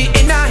 cause she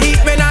in a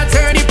heat when I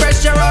turn the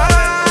pressure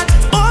on.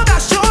 Oh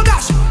gosh,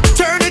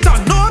 turn it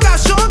on, oh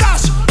gosh.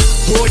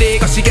 Oh, they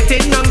cause she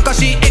getting on, cause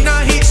she in a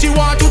heat, she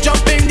want to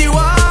jump in the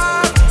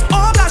wall.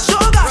 Oh gosh,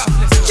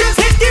 just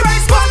hit the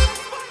right spot.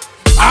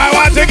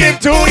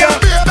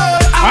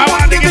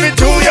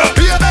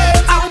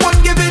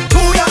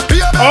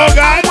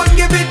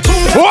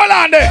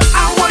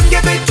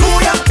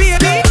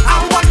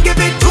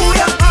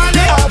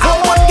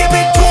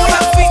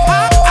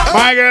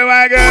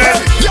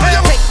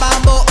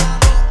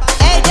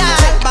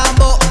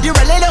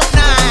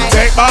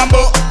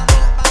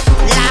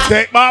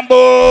 Take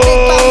bamboo.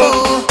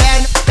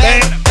 Bend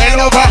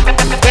over.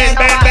 Bend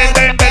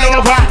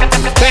over.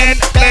 Bend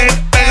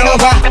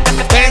over.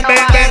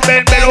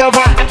 Bend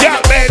over.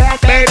 Yeah,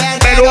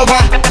 bend over.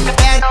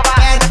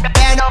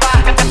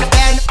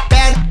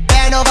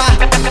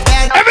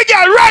 Every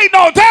girl right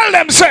now, tell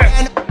them, sir.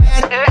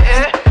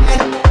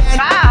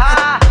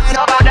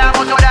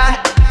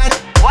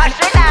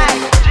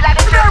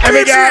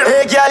 Every girl.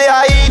 Hey, girl, you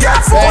eat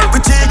that phone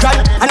with chicken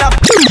and a.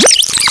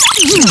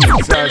 Jesus,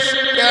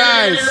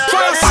 guys.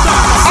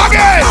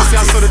 Again.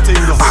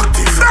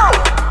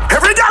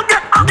 Every girl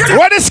get active.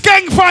 What the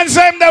skank fans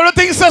them? They will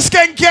think the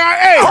skank can't.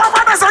 Hey. How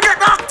about us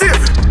get active?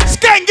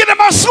 Skank, give them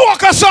a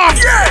soca song.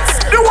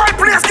 Yes, the white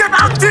place get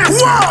active.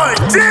 Why?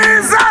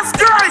 Jesus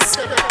Christ.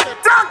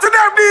 Talk to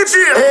them, DJ.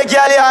 Hey,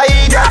 girl,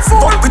 you eat that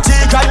phone with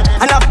chicken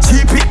and a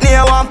cheap it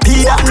near one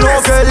pee. That no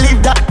girl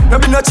leave that. No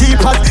be no cheap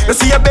hot. You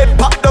see a bed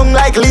pop down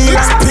like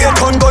leaves. Pay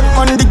gun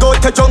man, the go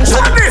to junction.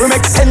 We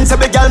make sense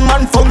of the girl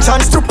man function.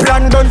 Stupid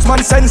and guns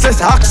man senses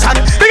action.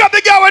 Big up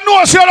the girl with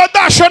no she on a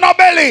dash on her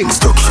belly.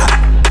 Instruction.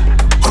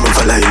 I'm a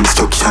follow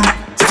instruction.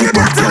 Every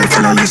bad girl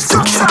follow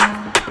instruction.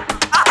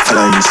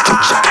 Follow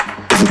instruction.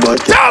 Every bad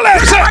girl. Tell them,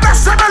 sir.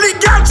 That's family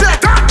girl check.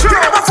 You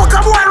never fuck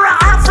a boy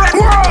right our friend.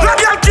 The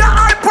girl can't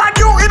iPad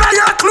you in a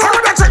your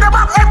clothes. They check them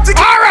up empty.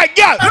 Alright,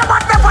 girl. No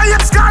man never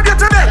yet scarred you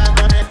today.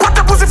 Put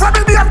the pussy from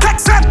the damn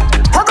Texan.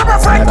 Hug up a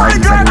friend, my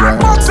girl, and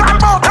bounce and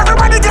bounce.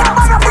 Everybody get a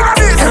man up in a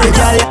this. Every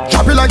girl,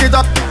 drop it like it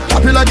up.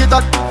 Drop it like it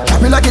up.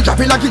 Drop it like it, drop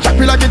it like it, drop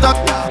it like it up.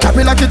 Drop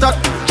it like it up.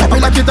 Drop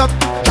it like it up.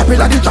 Drop it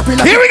like it, drop it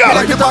like it. Here we go.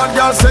 Like the bad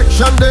girl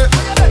section day.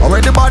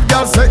 When the bad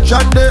girl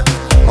section day.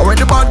 When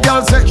the bad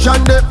girl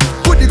section day.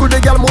 Goody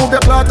girl move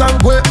your cloth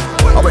and go.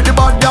 When the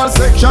bad girl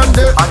section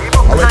day.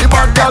 When the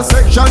bad girl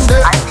section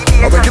day.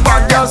 When the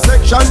bad girl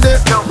section day.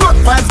 Blood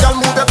vibes girl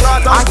move your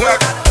cloth and go.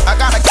 I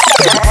gotta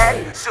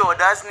head,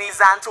 shoulders, knees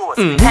and toes.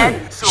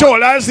 Head,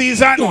 shoulders,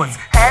 knees and toes.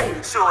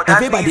 Head, shoulders,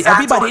 knees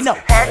and toes. Know.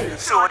 Head,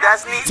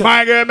 shoulders, knees.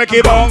 My girl make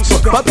it bounce.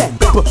 My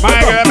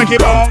girl make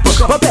it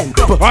bounce.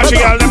 Watch your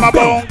girl them a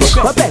bounce.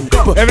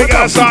 Every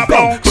girl start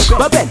bounce.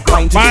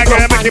 My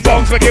girl make it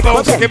bounce, make it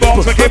bounce, make it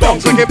bounce, make it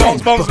bounce, make it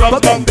bounce, bounce,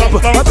 bounce,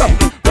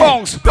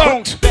 bounce, bounce, bounce,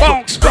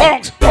 bounce,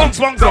 bounce, bounce,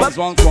 bounce,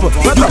 bounce.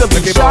 You could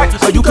be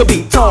short or you could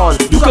be tall.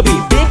 You could be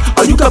big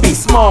or you could be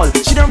small.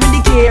 She don't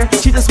really care,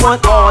 she just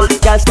want all.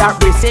 Girl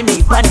start racing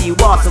me on the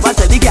wall. So what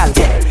tell the girl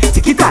get?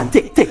 Tick it and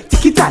tick, tick,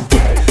 tick it and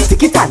tick.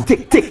 Tick it and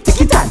tick, tick,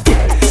 tick it and tick.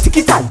 Tick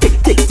it and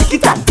tick, tick, tick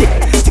it and tick.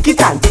 Tick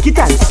it and tick it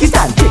and tick it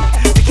and tick.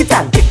 Tick it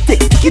and tick, tick,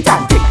 tick it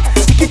and tick.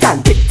 Tick it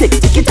and tick, tick,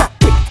 tick it and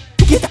tick.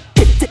 Tick it and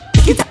tick, tick,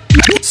 tick it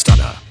and.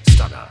 Stunner.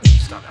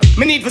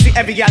 Me need to see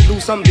every girl do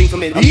something for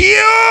me.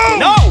 You!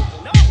 No!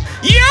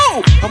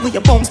 You! I want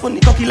your bones on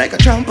the cocky like a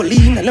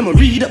trampoline. And let me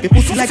read up your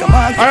pussy like a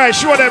mag. Alright,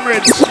 show them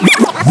red.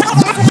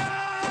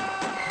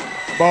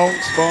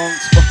 Bounce,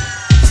 bounce, bounce.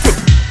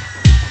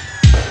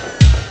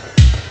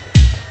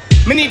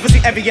 Me need to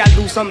see every girl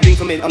do something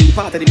for me. I'm the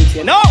part of the mix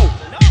here. No!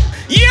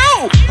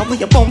 You! I want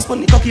your bones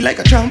on the cocky like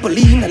a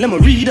trampoline. And let me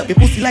read up your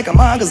pussy like a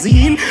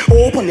magazine.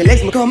 Open your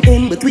legs, me come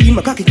in between.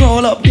 My cocky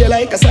crawl up there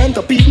like a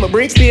centipede. My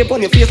brakes stay up on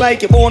your face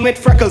like you're born with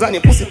freckles. And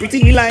your pussy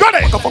pretty like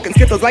a fucking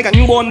Skittles like a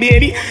newborn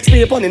baby.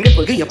 Stay up on the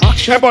nipple, get your back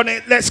shot. on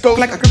it, let's go.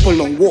 Like a cripple,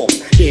 no walk.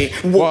 Yeah,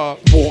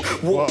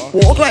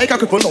 walk like a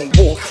cripple, no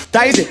walk.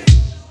 Ties it.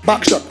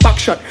 Back shot, back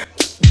shot.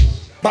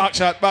 Back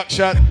shot, back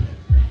shot.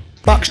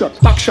 Back shot,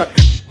 back shot.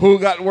 Who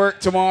got work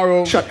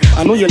tomorrow? Shot.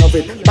 I know you love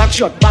it. Back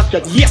shot, back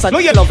shot. Yes, I know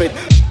you love it.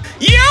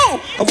 You!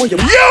 I want you.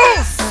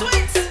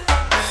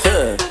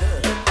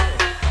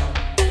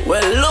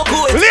 Well, look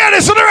who it is.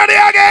 Ladies, are ready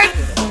again?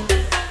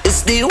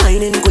 It's the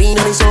whining queen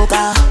of the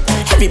soca.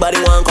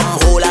 Everybody want come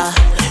hold her.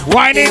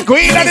 Whining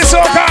queen of the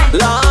soca.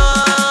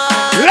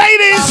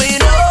 Ladies.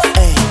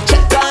 Hey,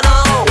 check her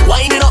now.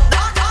 Wind it up.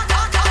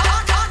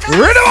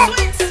 Rhythm up.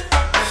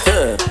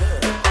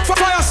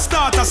 Fire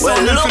starter.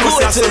 Well, look who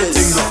it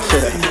is.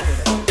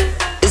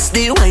 It's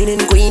the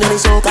whining queen of the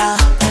soca.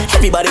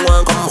 Everybody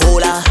want come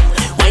hold her.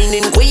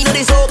 Whining queen of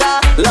the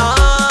soca.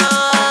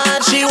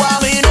 Lord, she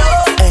want me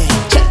know. Hey,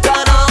 check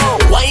her now.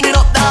 Winding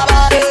up that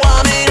body,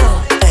 want me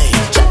know. Hey,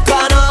 check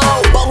her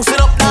now.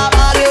 Bouncing up that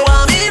body,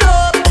 want me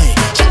know. Hey,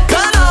 check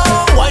her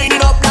now.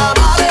 Winding up that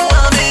body,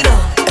 want me know.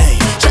 Hey,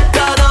 check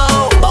her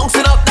now.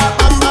 Bouncing up that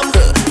bam bam.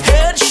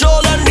 Head,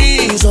 shoulder,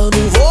 knees.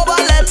 Move over,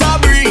 let her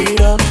breathe.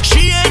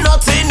 She ain't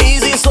nothing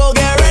easy, so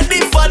get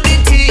ready for the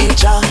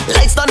teacher.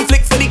 Lights done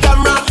flick for the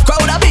camera.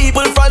 Crowd of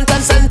people front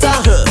and center.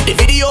 The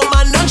video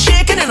man done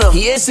shaking enough.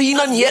 He ain't seen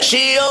none yet.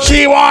 She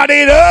want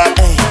it up.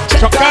 Hey,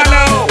 check her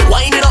now.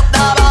 Winding up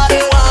that body,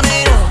 want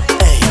me know.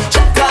 Hey,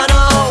 check her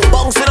now.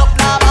 Bouncing up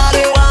that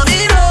body, want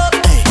me know.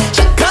 Hey,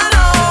 check her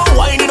now.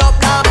 Winding up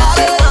that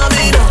body, want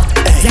me know.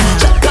 Hey,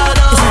 check her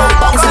now.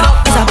 Bouncing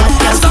up that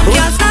body. Some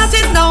girls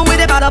starting down with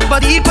a bad up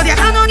body. Put your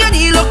hand on your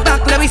knee, look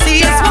back, let me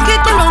see. Smoke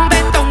it around,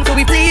 bend down, so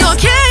we play.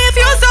 Okay, if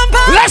you're some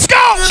pop. Let's go.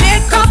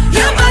 Shake up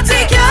your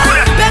body,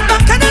 girl. Bend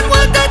back and then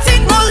work that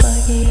thing, roll.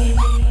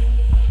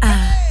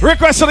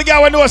 Request to the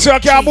girl when knows you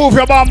can't move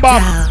your bum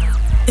bum.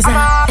 Is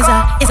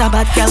a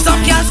bad girl.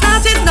 Some girls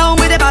start it now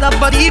with a bad up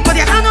body. Put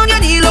your hand on your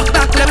knee, look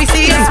back, let me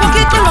see you. Smoke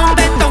it along,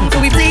 bend down, so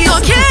we please.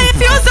 Okay, if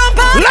you're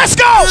somebody. Let's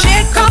go!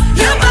 Shake up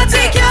your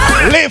body,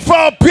 girl. Lift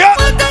up, yeah.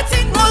 Put that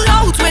thing all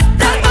out with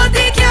that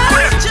body, girl.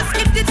 Just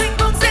keep the thing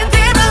bouncing,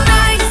 table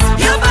nice.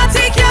 Your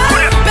body, girl.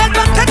 Bend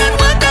back and then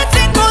want that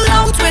thing all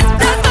out with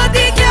that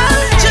body, girl.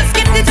 Just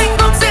keep the thing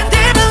bouncing,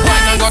 table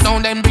nice. Go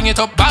down, then bring it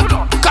up back.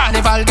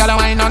 Carnival, gotta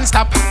wine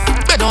non-stop.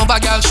 Bend over,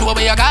 girl, show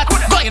where you got.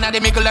 Going at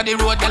the middle of the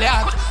road, girl, you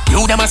hot.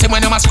 You them a see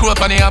when you must screw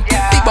up on the up.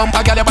 Big bumper,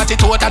 girl, your body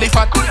totally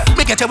fat.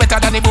 Make it wetter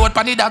than the boat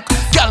on the dock.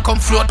 Girl, come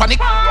float on the.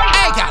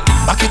 Hey, girl,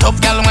 back it up,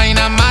 girl, wine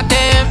and mad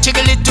them.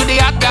 Jiggle it to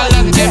the hot girl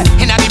and them.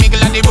 Inna the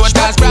middle of the road,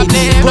 cause problem.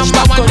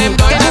 Number one, them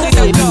going at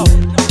the top.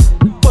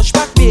 Push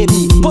back,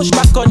 baby. Push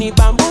back on the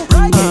bamboo.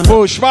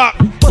 Push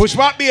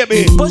back,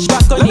 baby. Push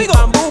back on the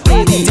bamboo,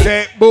 baby.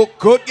 Take book,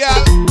 good girl.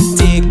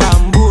 Take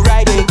bamboo,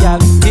 ride it, girl.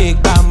 Take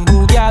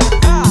bamboo, girl.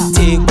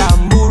 Take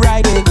bamboo,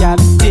 ride it, girl.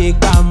 Take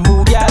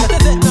bamboo, girl.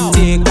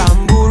 Take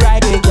bamboo,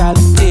 ride it, girl.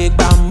 Take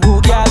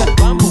bamboo, girl.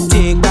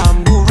 Take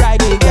bamboo,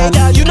 ride it, girl. Hey,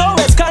 girl, you know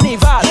it's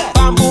carnival.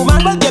 Bamboo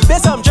man will give me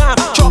some jam.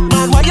 Truck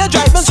man, why you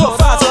driving so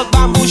fast? Look,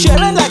 bamboo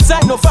sharing like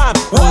side no farm.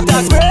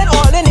 Water spraying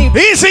all in the.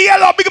 Easy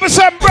yellow, big up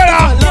yourself,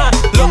 brother.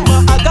 Look,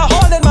 man, I got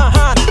hold in my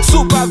hand.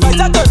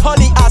 Supervisor, third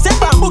honey, I said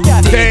bamboo,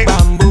 girl. Take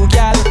bamboo,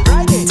 girl.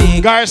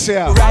 Take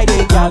Garcia. Ride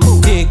it, girl.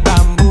 Take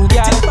bamboo,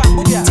 girl.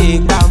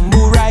 Take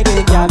bamboo, ride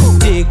it, girl.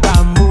 Take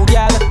bamboo,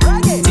 girl.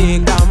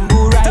 Take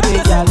bamboo, ride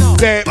it, girl.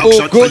 Take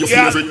oh, good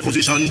girl.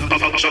 Position.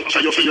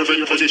 Backshot your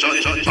favorite position.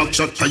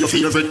 Backshot your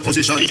favorite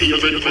position.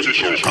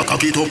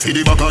 Cock it up for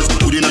the backers.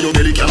 Put in your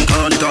belly, can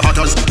call it a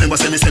hatters. Remember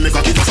say me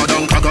cock it tougher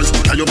than crackers.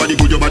 Tell your body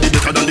good, your body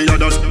better than the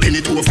others.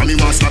 Penny two for me,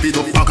 man, slap it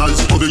up packers.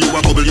 Bubble you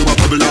a bubble, you a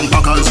bubble and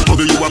packers.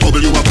 Bubble you a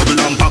bubble, you a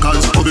bubble and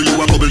packers. Bubble you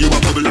a bubble, you a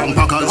bubble and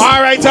packers.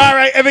 All right,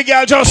 every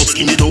girl just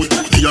skin it out,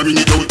 me a bring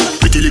it out.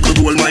 Pretty little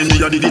gold mine,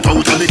 me a did it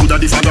out, and me coulda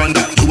the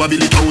faganda. You a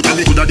bill it out, and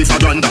me coulda the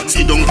faganda.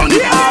 Sit down on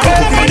it, cock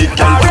up on it,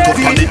 girl, cock up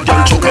on it,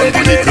 girl, choke up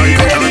on it,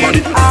 like a jam on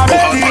it, go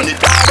up on it.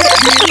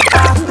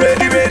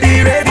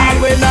 Ready,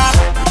 when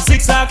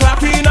 6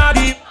 o'clock in a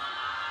deep.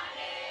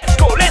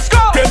 Go, let's go.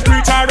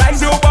 Temperature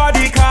rise, your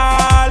body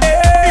call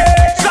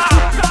it.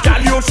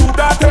 Girl, you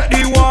shoulda take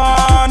the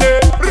one.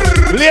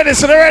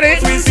 Ladies, are they ready?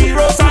 3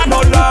 zeros and no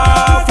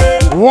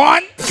laughing.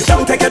 1.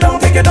 Take it down.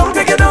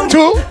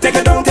 2. Take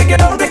it down.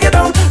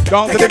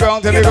 Down to the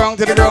ground, to the ground,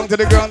 to the ground, to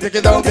the ground. Take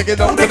it down, take it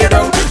down, take it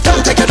down.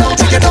 Take it down,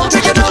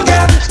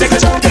 girl. Take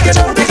it down.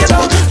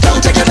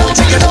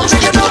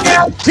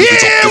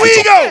 Here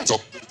we go.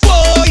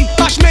 Boy,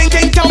 Bashman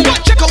came down.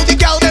 Check out the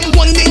gal, them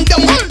winding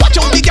down. Watch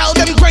out the gal,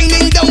 them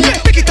grinding down.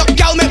 Pick it up,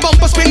 gal, me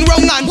bumper spin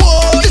round and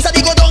whoa. This a the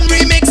go down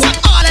remix.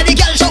 All of the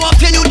gal show off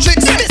your new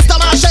tricks. Mr.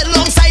 Marshall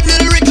alongside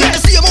Little Rick. Let me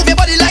see you move your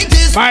body like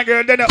this. My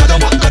girl, then up.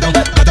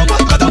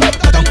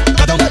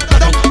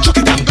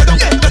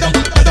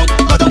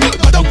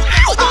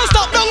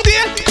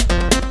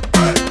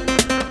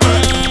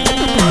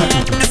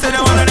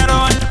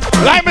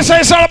 Like me say,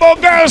 it's all about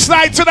girls'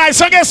 night tonight.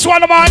 So guess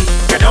what, man?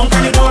 Get down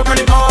on the board. Go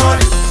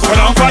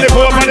down on the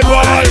board.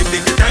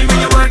 Take the time when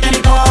you work in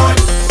the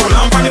board. Go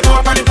down on the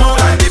board.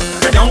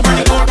 Get down on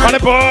the board. On the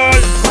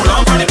board. Go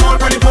down on the board.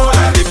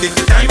 Take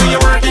the time when you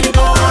work in the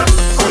board.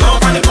 Go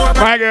down on the board.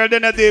 My girl,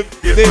 then a dip.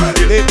 Spread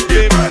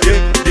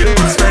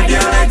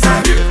your legs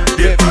and dip.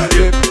 Go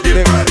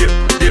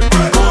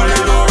a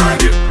little lower and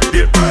dip.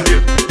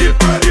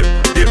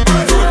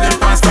 Roll them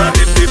faster.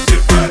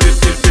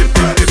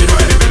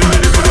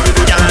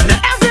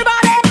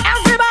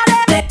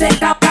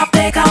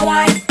 Take a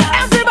wine.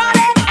 Everybody,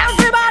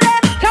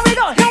 here we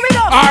go.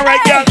 All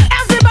right, girl.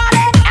 Everybody,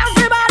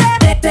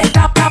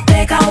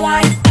 take a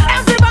wine.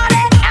 Everybody,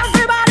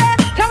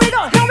 here we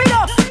go.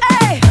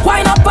 Hey,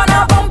 wine up on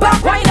a bumper,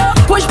 wine up,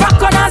 push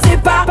back on a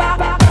zipper.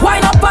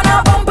 Wine up on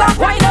a bumper,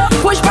 wine up,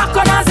 push back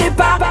on a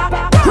zipper.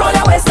 Roll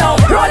your waist down,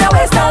 roll your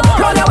waist down,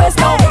 roll your waist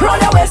down, roll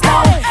your waist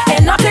down.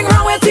 Ain't nothing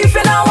wrong with you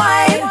feeling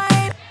wine.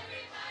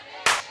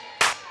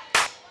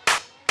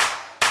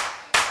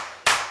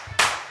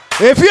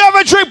 If you have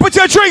a drink, put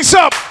your drinks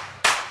up.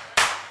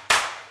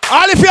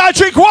 And if you have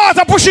drink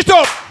water, push it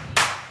up.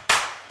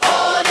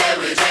 All day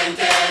we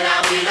drinking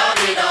and we don't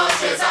need no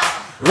chaser.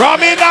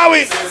 Rami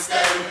Nawi.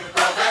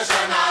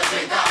 Professional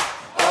drinker.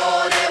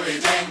 All day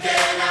we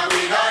drinking and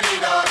we don't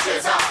need no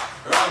chaser.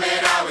 Rami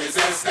Nawi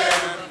system.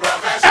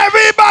 Professional.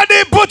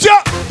 Everybody put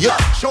your. Yeah.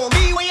 Show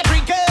me where you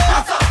drinking.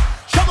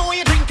 Show me where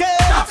you drinking.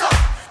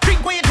 Drink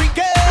where you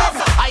drinking.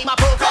 I'm a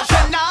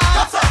professional.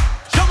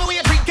 Show me where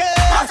you drinking.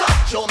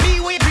 Show me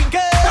where you drinking.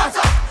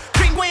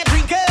 Drink where you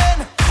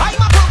drinking. I'm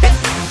a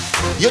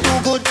professional. You do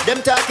good,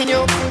 them talking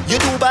you. You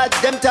do bad,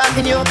 them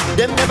talking you.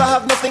 Them never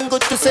have nothing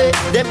good to say.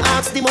 Them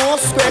ask the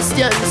most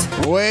questions.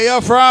 Where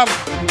you from?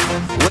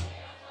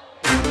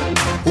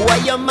 Who are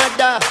your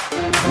mother?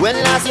 When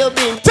last you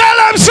been? Tell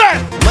them, sir.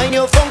 Mind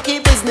your funky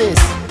business.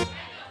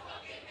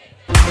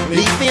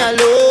 Leave me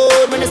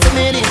alone. When you see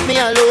me, leave me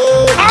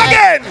alone.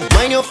 Again.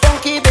 Mind your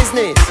funky business.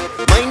 business.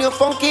 Mind your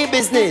funky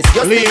business.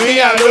 Just leave me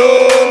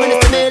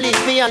alone.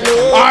 Leave me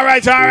alone.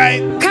 Alright,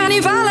 alright.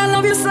 Carnival, I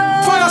love you so.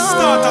 Fire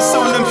starter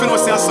sound them finna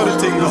say I saw the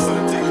thing now.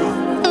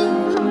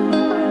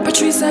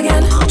 Patrice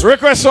again.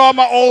 Request all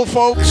my old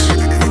folks.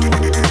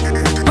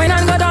 When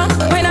I go down,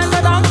 when I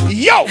go down.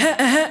 Yo!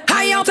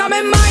 High out of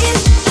my mind.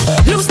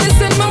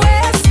 Looseness in my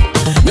waist.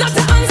 Not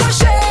the hands are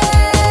shame.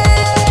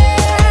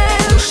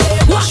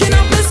 Washing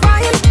up my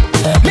spine.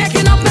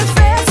 Making up my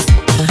face.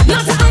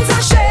 Not the hands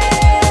are shame.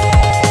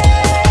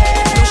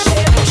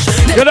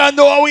 You don't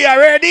know we are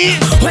ready?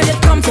 When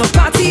it comes to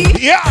party.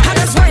 Yeah. I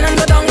just wine and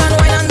go down and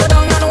wine and go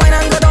down and wine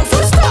and go down.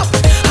 Full stop.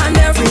 And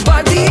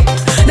everybody,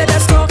 they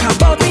just talk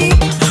about me.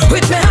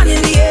 With my hand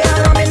in the air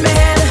and rubbing my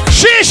head.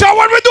 Shisha,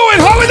 what we doing?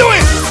 How we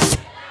doing?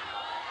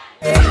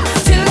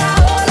 Till I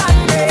hold on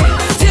me.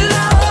 Till I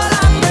hold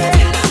on me.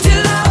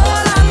 Till I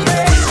hold on me.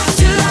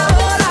 Till I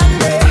hold on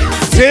me.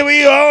 Till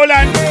we hold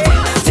on.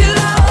 Till I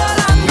hold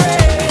on me.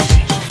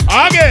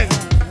 Again.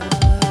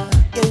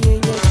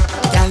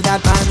 Girl, that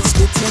band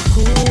spit you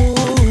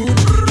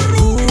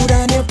good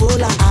and you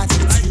full of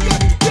attitude.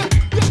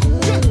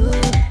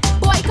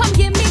 Boy, come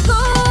give me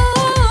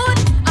good.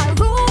 A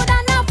rude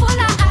and a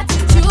full of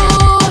attitude.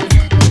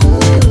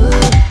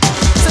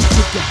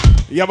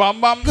 Yeah, bam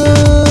bam.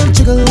 Good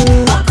jiggle.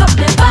 Walk up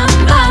the bam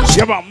bam.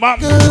 Yeah, bam bam.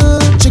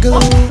 Good jiggle.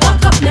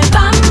 Walk up the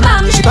bam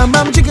bam. She bam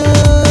bam jiggle,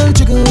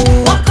 jiggle.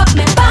 Walk up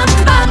the bam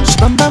bam. She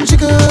bam bam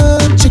jiggle,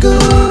 jiggle.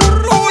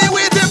 Oh, you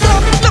waiting, bro?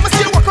 Let me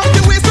see you walk up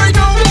your waist right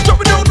now. Drop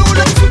it down, no,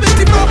 let's move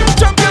it, bro.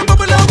 Champion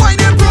bubble and wine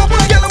and bro.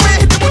 Yellow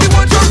way, hit the body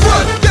one drop,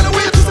 one. Yellow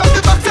way, just off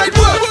the backside,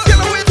 one.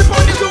 Yellow way, the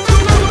body two.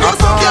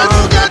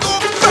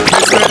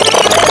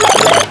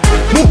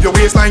 Move your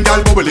waistline, girl,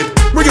 bubble it.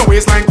 Bring your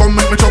waistline, come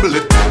make me trouble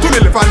it. To the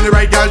left and the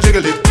right, girl,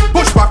 jiggle it.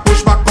 Push back,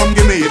 come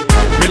give me it.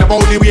 Me love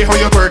all the way how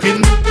you're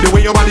working, the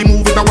way your body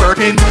move it a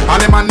working.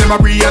 And them and them a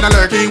breathe and a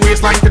lurking.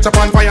 Waistline catch up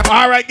on fire.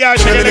 All right, girl,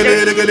 shake it,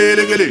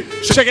 Shake it,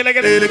 shake it,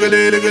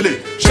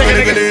 shake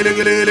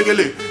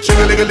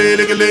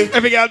it.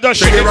 Every girl does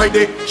shake it right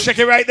there, shake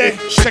it right there,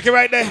 shake it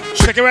right there,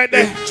 shake it right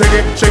there. Shake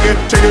it, shake it,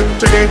 shake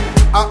it, shake it.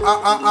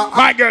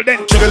 My girl, then.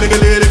 Shake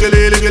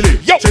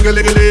it, Yo. shake it,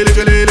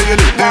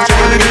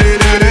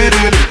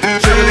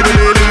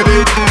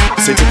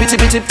 Say tippy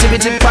tippy tip tippy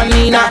tip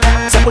panina.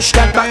 Say push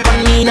that back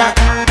on Nina.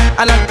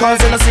 And I'm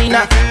causing a scene.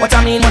 What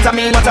I mean is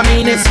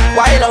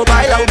wild out.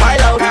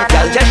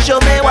 Girl, just show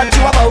me what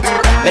you about.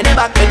 Bend it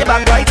back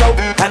right out.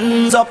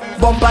 Hands up,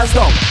 bumpers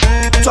down.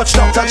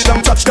 Touchdown. Hands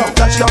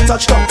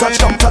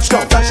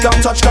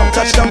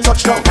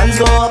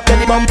go up, then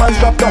the bumpers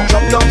drop down.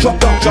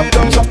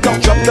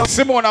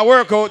 Simona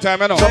workout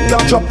time, I know. Drop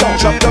down.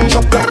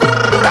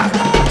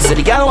 So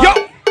the girl Yo.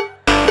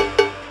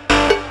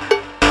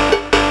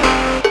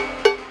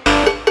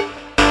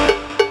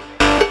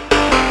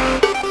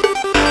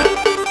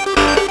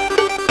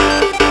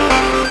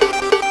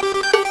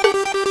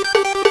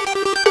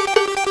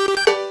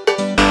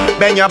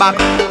 Bend your back,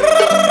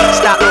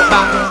 start look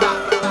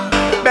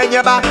back. Bend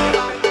your back,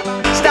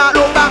 start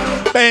look back.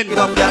 Bend.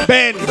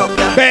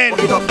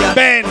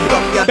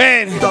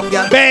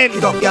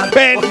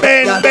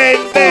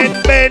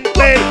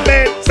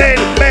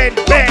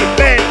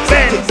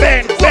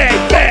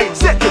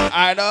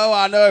 I don't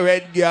want a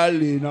red girl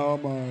in my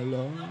life.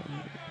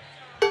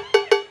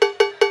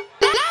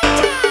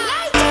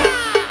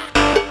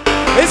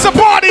 It's a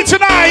party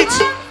tonight.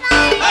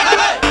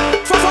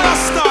 Fire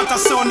starter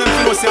sound them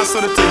finna say I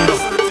saw the thing though.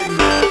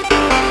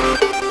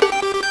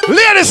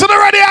 Ladies, are you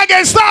ready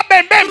again? Stop,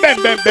 bend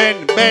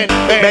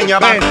your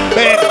back.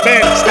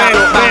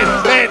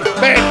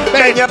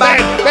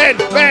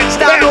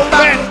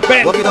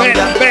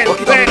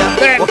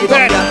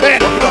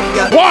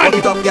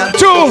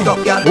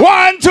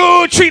 One,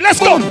 two, three, let's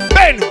go.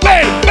 Bend.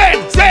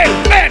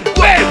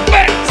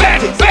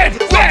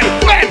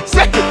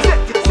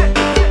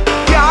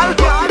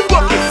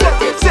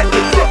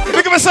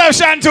 Look at myself,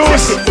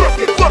 Shantus.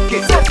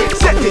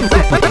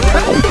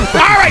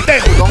 All right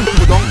then.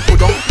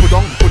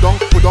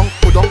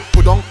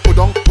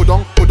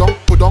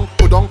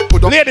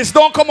 Ladies,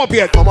 don't come up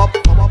yet.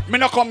 Me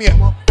not come yet.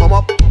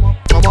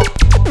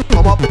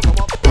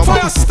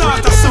 Fire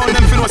starter sound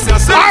them finna say I saw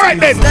the thing. All right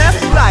then.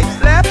 Left, right.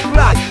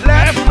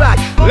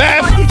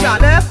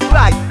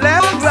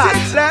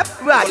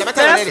 Let me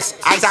tell you ladies,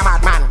 I's a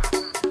madman.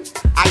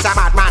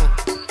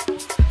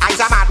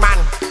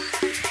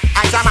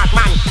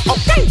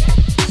 Okay.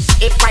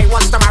 If I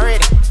was to marry,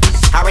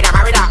 I would have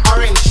married an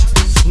orange.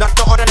 Not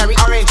the ordinary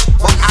orange,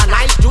 but a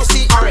nice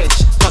juicy orange.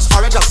 Cause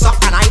orange will suck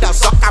and I will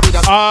suck and we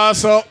just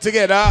so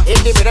together. in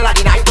the middle of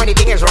the night when the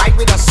thing is right,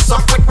 we just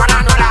suck with one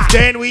another.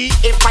 Then we.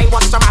 If I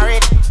was to marry,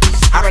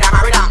 I would have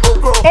married an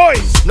okro.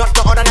 Oi. Not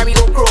the ordinary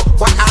okro,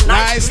 but a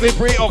nice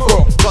slippery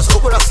okro. Cause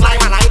okro the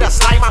slime and I the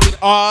slime and we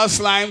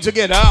slime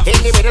together. in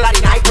the middle of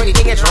the night when the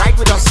thing is right,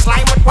 we just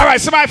slime with one. All right,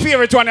 so my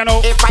favorite one, you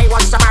know. If I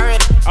was to marry,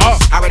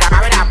 I would have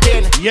married a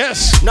pin.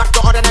 Yes. Not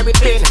the ordinary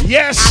pin.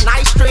 Yes. A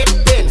nice straight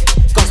pin.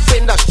 Cause pin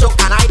thing just choke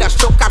and I just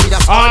choke and we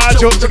just all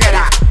choke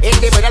together. In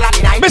the middle of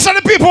the night. Miss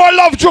the people who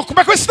love joke,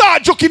 make we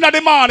start joking in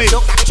the morning.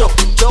 Choke, choke,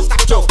 choke,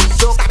 choke,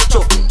 choke,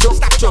 choke, choke,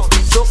 choke,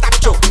 choke,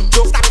 choke,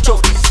 choke,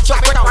 choke.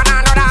 Choke with one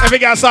another. Every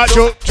guy start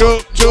choke,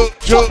 choke, choke,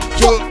 choke,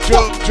 choke,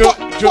 choke, choke,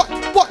 choke.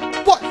 What?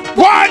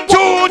 1,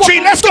 2,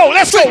 3, let's go.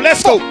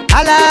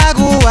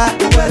 Alagua,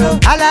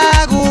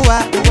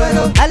 alagua,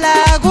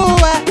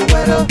 alagua,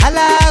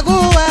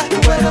 alagua,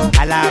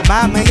 ala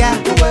mama ya.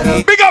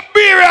 Big up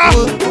Mira.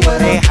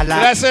 Did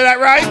I say that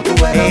right?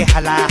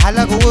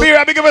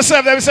 Mira, big up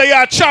yourself. Let me say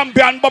you're a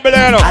champion,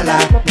 Babylon.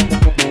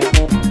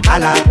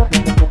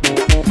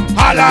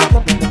 Holla.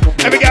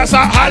 Every guy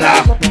start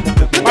holla.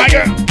 My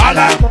girl,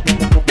 holla.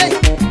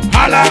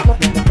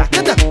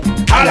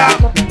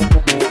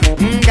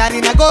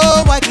 Gari na go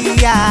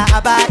wagia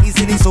aba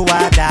isini so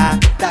wada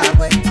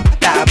tabwe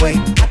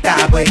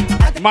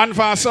man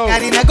for so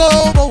gari na go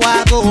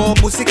wago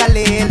musika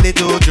lele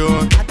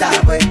dojo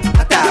tabwe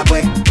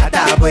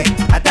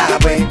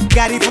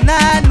gari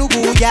funa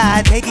nugu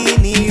ya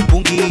tegini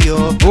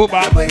bungiyo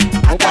tabwe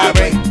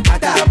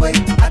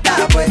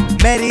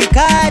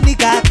Amerikani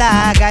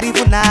kata gari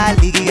funa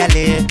ligi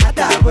yale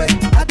tabwe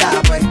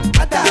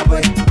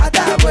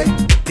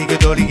tige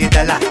doli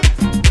gidala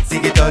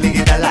sigue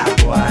toliguita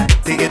boy.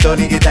 Sigue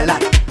toliguita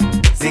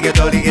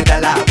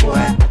boy.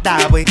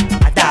 Adabwe.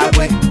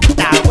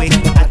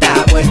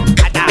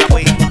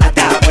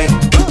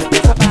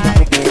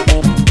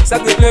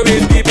 Stop the play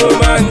with people,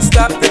 man.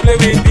 Stop the play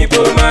with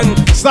people, man.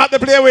 Stop the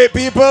play with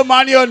people,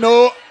 man. You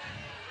know.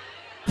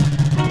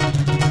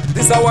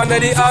 This is one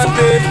of the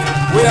anthem.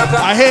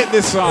 I hate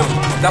this song.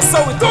 That's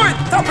how we do it.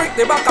 Stop bring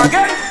the back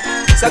again.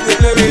 Stop the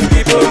play with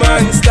people,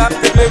 man. Stop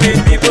the play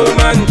with people,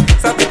 man.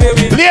 Stop the play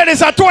with.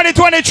 Ladies, at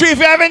 2023, if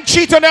you haven't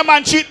cheated on them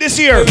man, cheat this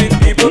year. Nothing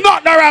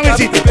wrong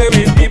with it. Stop the play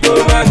with people,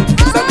 man.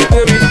 Stop the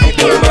play with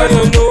people, man.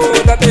 You know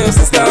that they're your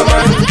sister,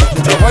 man.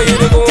 Now why you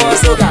go on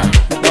so good?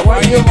 Now why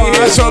you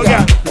behave so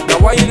good? Now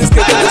why you just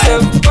get to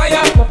yourself?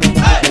 Fire!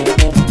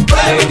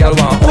 Hey, girl,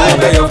 want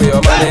over you for your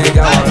man. Hey,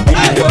 girl, want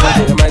beat you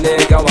for your man.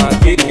 Hey, girl, want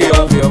kick you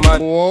for your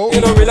man. You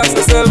know, relax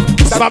yourself.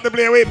 Stop the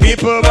play with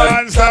people,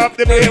 man. Stop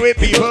the play with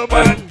people,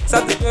 man.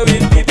 Stop the play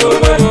with people,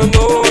 man. You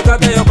know that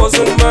they're your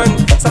cousin, man.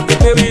 Stop the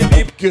play with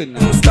people.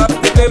 Stop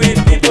the play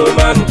with people,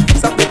 man.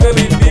 Stop the play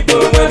with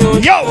people, man.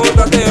 You know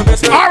that they're your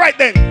best friend. All right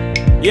then.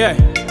 Yeah.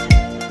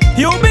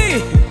 You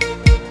me.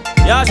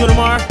 Yeah,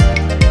 Junamar.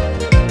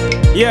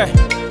 Yeah.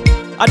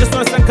 I just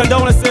want to send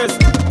condolences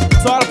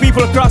to all the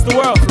people across the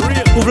world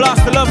who've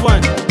lost a loved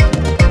one.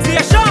 See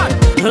a shot.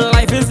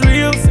 Life is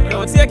real, so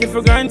don't take it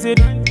for granted.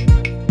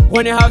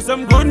 When you have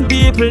some good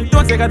people,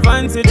 don't take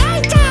advantage.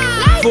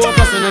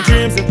 Focus on your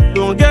dreams,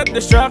 don't get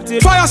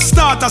distracted. Fire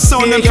starter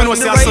sound them finna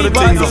see us on the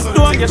thing.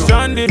 Don't get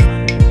stranded.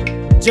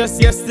 Just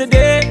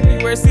yesterday,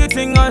 we were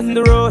sitting on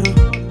the road,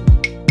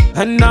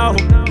 and now,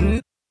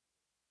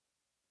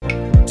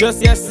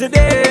 just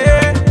yesterday,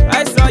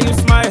 I saw you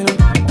smile,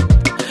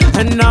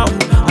 and now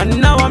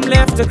I'm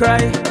left to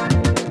cry.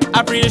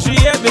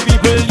 Appreciate the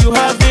people you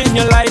have in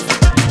your life.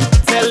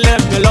 Tell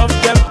them you love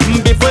them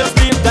before you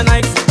sleep the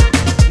night.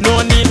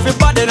 No need for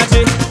bad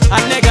energy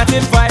and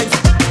negative vibes.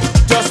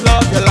 Just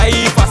love your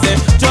life, I say,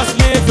 just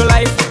live your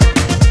life.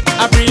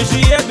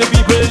 Appreciate the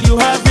people you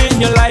have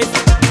in your life.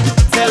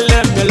 Tell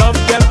them you love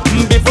them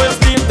before you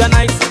sleep the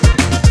night.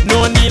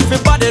 No need for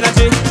bad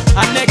energy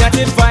and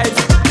negative vibes.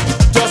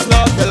 Just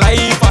love your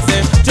life, I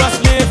say, just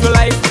live your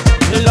life.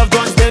 The loved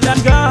ones dead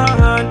and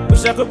gone,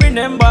 wish I could bring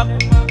them back.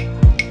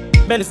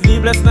 Many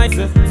sleepless nights,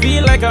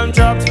 feel like I'm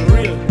trapped for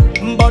real.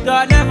 But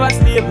I never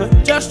sleep,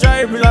 just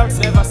try relax,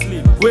 never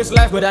sleep. Wish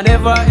life would I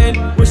never end,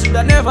 wish it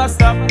I never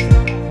stop.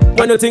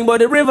 When you think about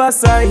the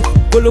riverside,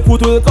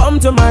 Bulletproof will come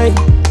to mind.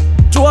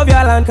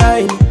 Jovial and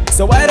kind,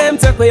 so why them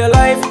take away your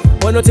life?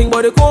 When you think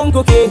about the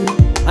Congo King,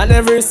 and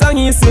every song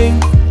he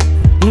sing.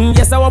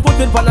 Yes, I want put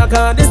it on a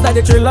card, this is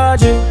the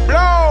trilogy.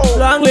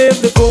 Long live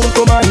the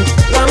Congo man,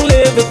 long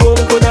live the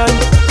Congo man.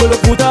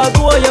 Bulletproof all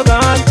go you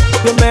gone,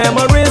 your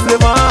memories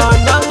live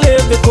on. Long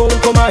live the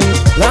Congo man,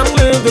 long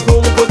live the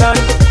Congo man.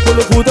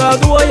 Bulletproof all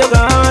go you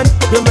gone,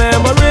 your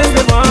memories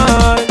live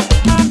on.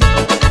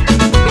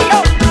 Yo,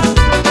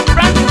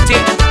 brand new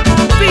thing,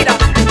 feed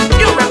up,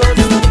 new rebels.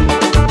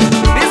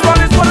 This one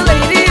is for the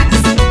ladies.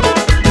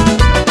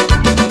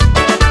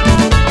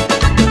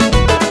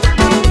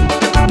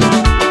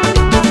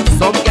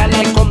 Some girl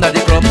like come to the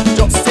club,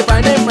 just to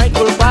find them right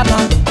full papa.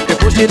 They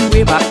push it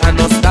way back and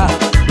no stop,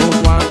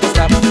 don't want to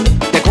stop.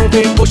 They come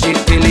and push it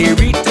till they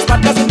reach the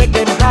spot, cause it make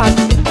them hard.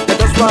 They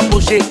just want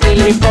push it till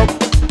they come.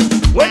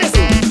 When they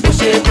say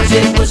push it, push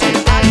it, push it,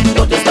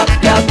 don't you stop,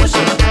 girl, push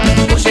it.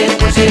 Push it,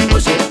 push it,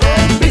 push it,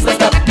 please don't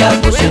stop, girl,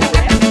 push it.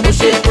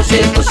 Push it, push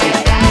it, push it,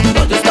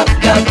 don't you stop,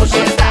 girl, push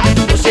it.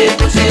 Push it,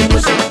 push it,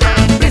 push it,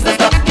 please don't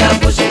stop, girl,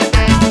 push it.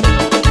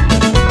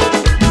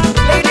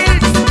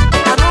 Ladies,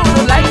 I know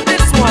you like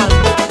this one.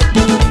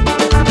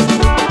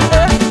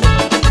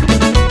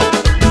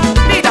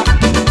 Leader,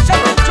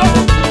 Sharon, Joe,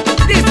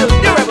 these are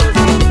the rebels.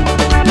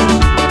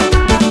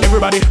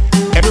 Everybody,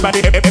 everybody,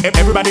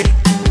 everybody,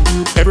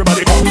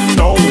 everybody, come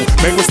now.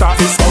 Make we start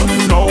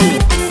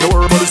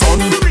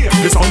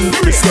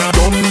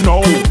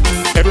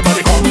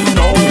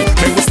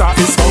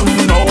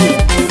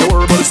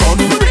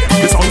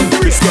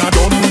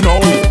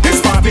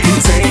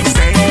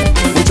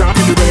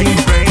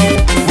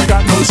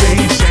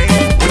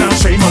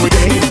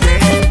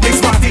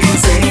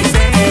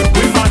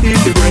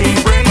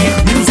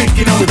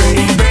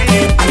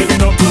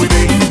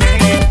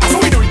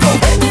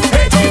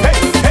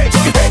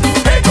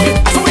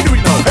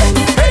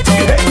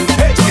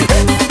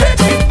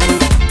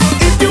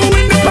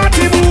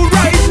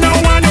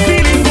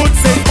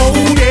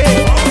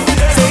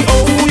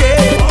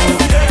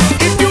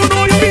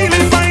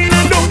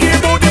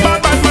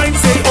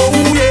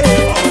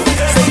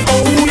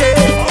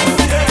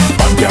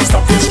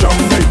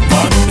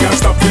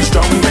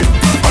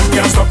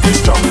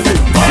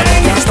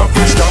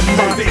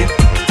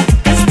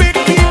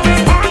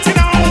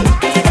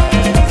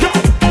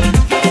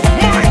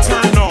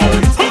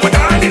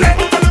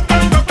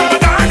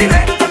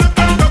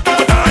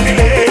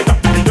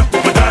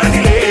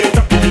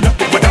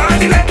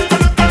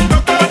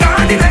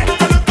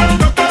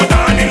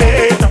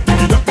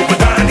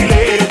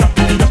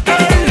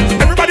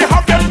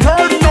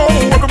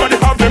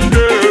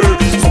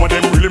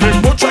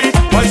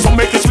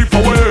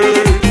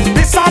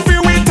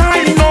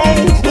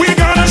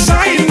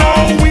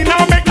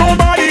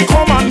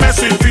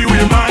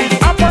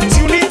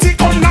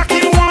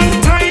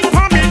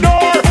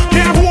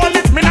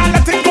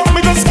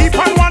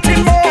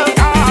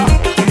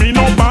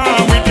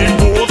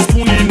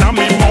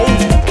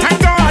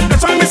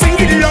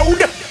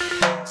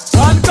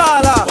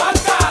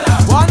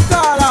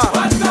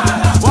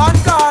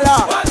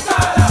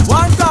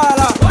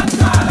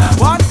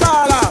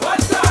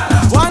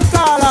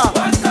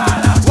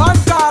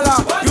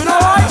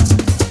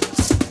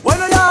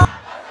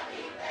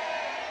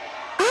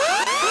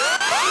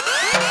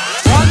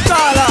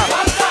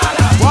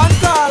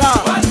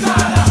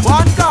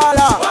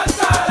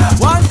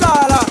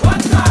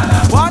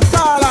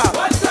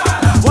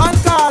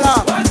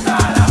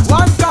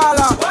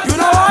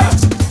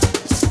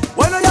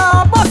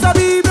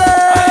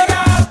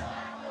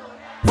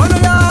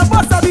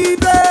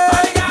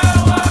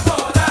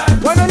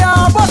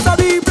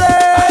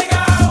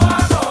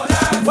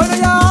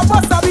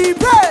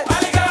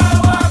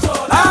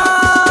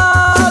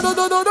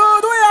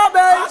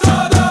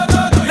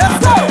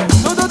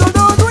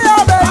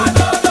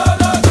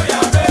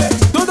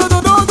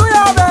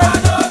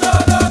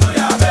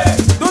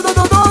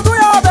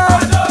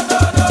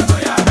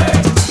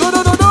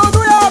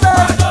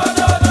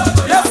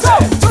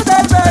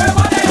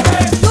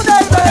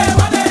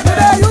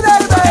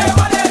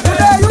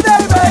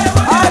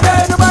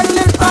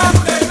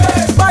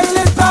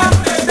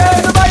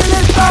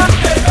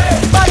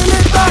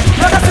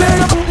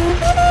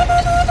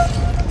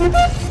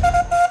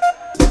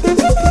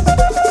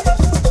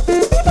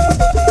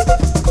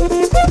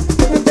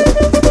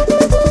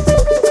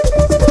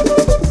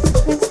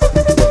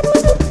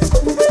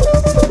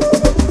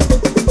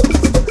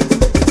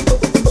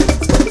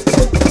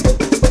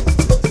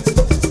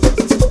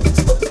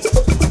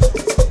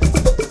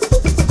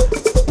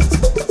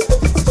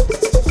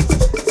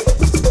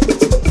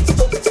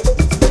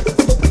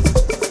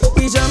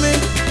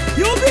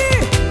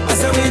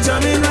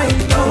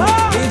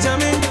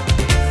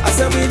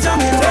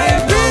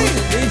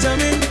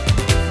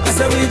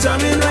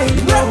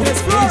right now. We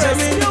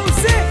jamming.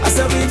 I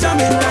said we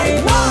jamming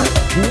right now.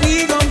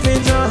 We gon' fi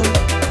jam.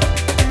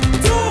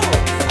 2,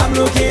 I'm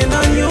looking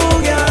on you,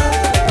 girl.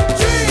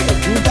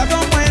 3, that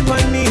gon' wine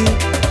for me.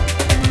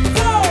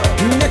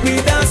 4, make me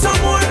dance some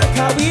more.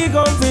 Cause we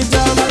gon' fi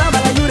jam. Bala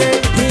bala you dey,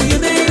 you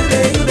dey, you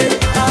dey, you dey.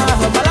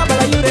 Ah, bala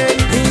bala you dey,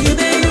 you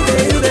dey, you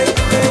dey, you dey.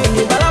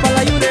 Bala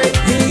bala you dey,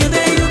 you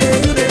dey, you dey,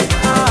 you dey.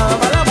 Ah,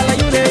 bala bala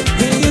you dey,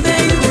 you dey,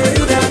 you dey,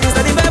 you dey.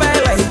 Steady bye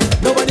bye bye.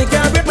 Nobody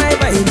can break my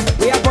vibe.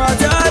 We are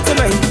party all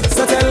tonight,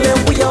 so tell them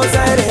we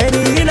outside.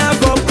 Any in a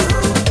cup,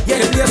 yeah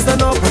the place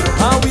turn up,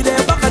 and we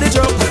there back of the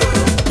truck.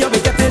 Yeah we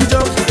getting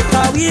drunk,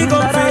 cause we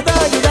gon' fi da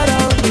da da da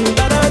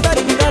da da da da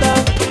da da da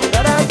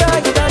da da da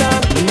da da da.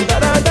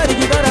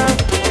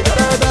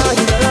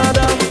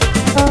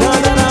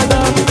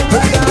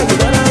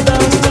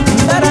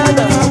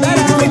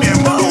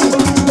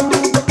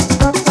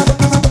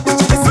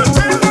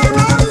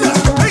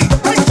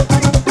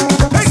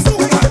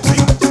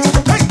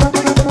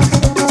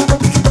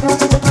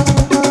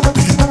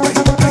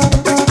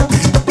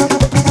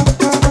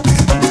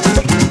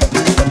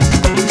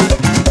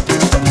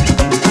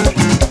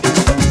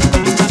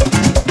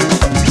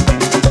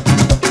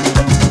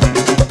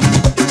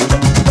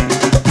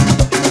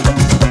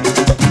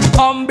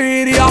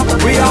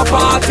 We are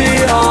party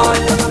hard.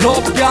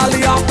 Love girl,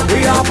 yeah,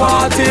 we are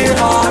party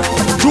hard.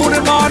 Through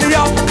the morning,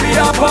 yeah, we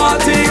are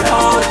party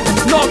hard.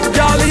 Love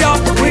girl, yeah,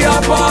 we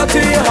are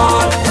party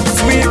hard.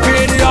 Sweet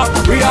baby, yeah,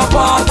 we are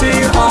party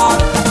hard.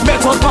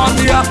 Metal man,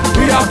 yeah,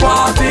 we are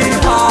party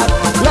hard.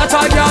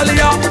 Latter girl,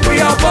 yeah, we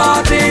are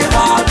party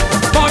hard.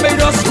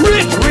 Barbados,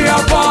 we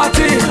are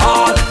party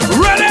hard.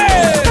 Ready?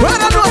 When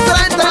I know the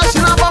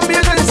international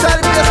Bambino inside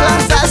the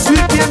baseline, that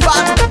sweet game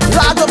back.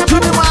 Lad up to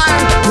the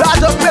mind,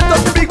 lad up, let up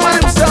the big man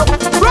himself.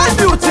 Brand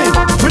new thing,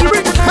 when you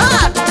bring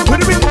hard, when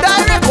you bring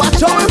direct,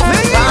 watch how we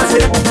play.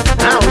 Party,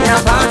 now we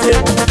are party,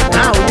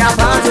 now we are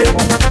party,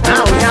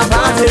 now we are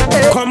party.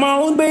 Come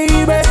on,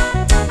 baby,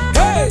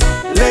 hey,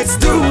 let's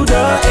do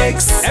the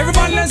X.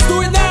 Everybody, let's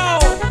do it now.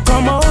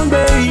 Come on,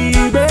 baby,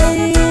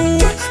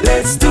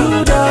 let's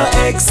do the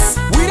X.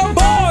 We the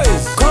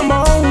boys. Come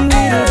on,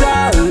 little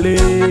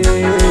darling,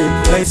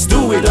 let's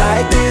do it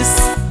like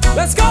this.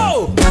 Let's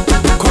go.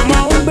 Come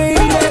on,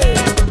 baby,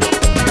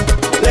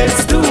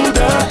 let's do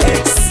the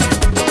X.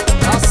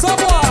 Now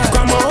someone.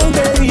 Come on,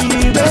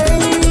 baby,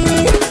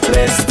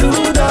 let's do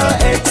the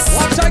X.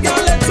 Watch I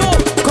got let's go.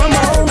 Come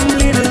on,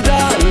 little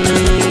darling,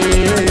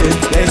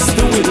 let's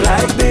do it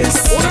like this.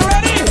 Are you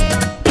ready?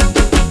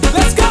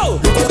 Let's go.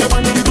 Go the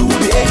one that you do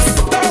the X.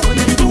 Go the one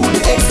that you do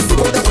the X.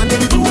 Go the one that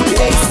you do the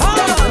X. Go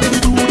the one that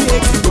you do the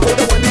X. Go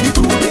the one that you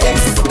do the X.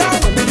 Go the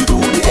one that you do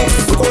the X.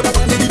 Go the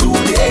one that you do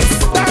the X.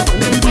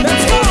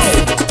 Let's go.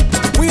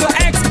 We the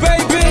X,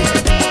 baby.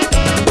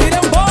 We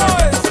them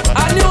boys.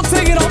 I knew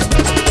taking up.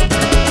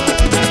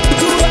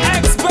 Do the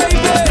X,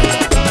 baby.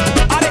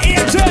 Are the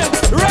agents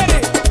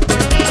ready?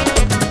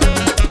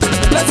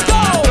 Let's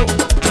go.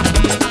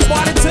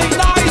 Party thing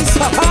nice.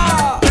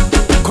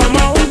 Come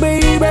on,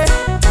 baby.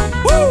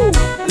 Woo.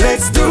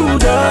 Let's do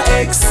the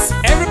X.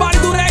 Everybody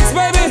do the X,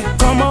 baby.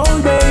 Come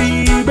on,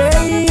 baby.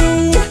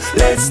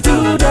 Let's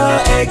do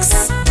the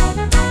X.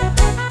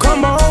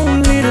 Come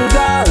on, little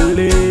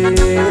darling,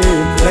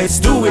 let's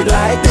do it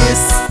like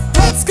this.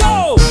 Let's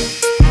go.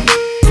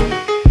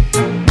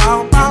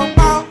 Bow, bow,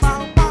 bow,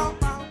 bow, bow,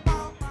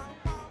 bow.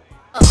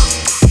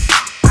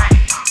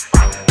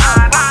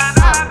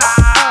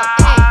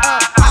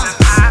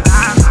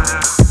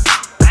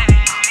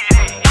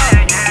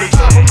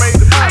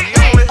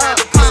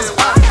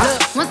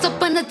 Once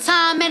upon a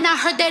time, and I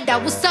heard that I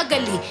was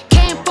ugly.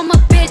 Came from a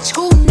bitch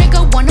who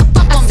nigga wanna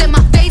fuck on me. I said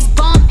my face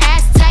bomb,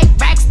 ass tight,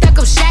 rack stuck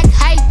on shack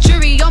height,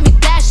 jury on me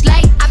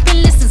flashlight. I've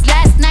been listening since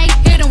last night.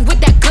 Hit him with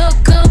that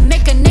good,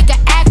 make a nigga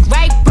act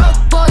right. Broke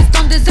boys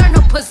don't deserve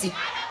no pussy.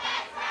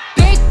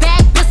 Big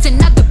bag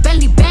bustin' out the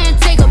belly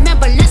band. Take a man,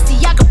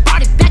 Balenciaga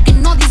brought it back,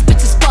 and all these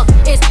bitches fuck.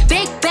 It's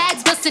big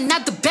bags bustin'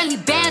 out the belly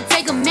band.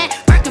 Take a man,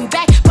 working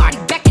back, body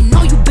back, and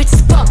all you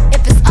bitches fuck.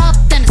 If it's up,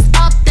 then it's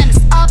up, then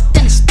it's up,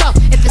 then it's stuff.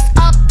 If it's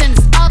up, then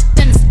it's up,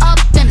 then it's up,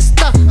 then it's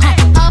stuff.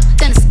 Up,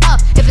 then it's up.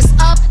 If it's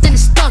up, then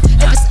it's stuff.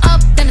 If it's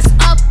up, then it's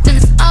up, then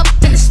it's up,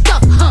 then it's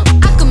stuff.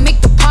 I can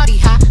make the party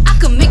hot, I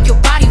can make your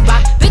body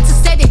rock. Bitches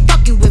say they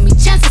fucking with me,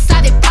 chances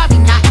are they probably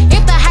not.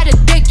 If I had a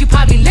dick, you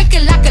probably lick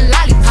it like a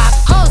lollipop.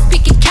 Hoes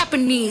speaking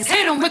Japanese,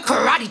 hit 'em with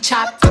karate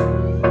chop.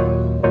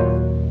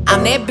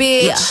 I'm that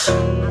bitch.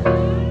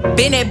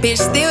 Been that bitch,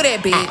 still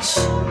that bitch.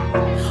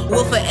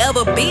 Will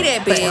forever be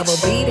that bitch. Forever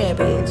be that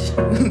bitch.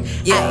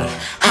 Yeah,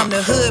 I'm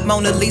the hood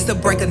Mona Lisa.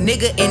 Break a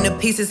nigga into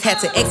pieces. Had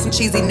to X some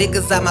cheesy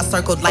niggas out my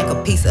circle like a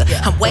pizza.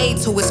 I'm way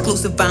too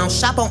exclusive. I don't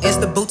shop on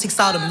Insta boutiques.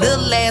 All them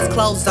little ass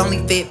clothes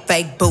only fit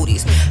fake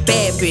booties.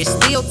 Bad bitch,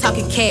 still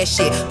talking cash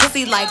shit.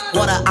 Pussy like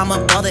water, I'm a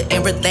mother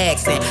and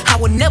relaxing. I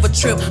would never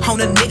trip on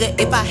a nigga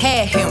if I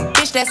had him.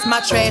 Bitch, that's my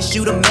trash,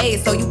 you the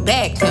maid, so you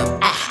bagged him.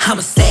 I'm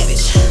a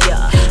savage,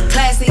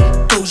 classy,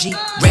 bougie,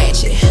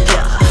 ratchet,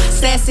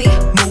 sassy,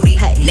 moody,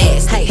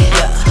 nasty,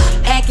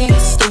 acting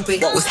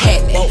stupid, what's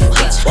happening?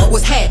 Bitch,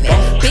 What's happening?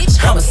 Bitch,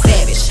 I'm a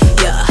savage.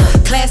 Yeah,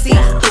 classy,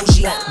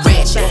 bougie,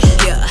 ratchet.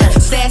 Yeah,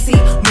 sassy,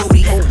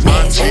 moody,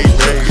 nasty.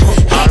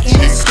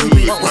 Hacking,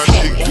 stupid. What's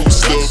happening?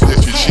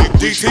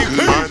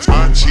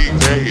 My chick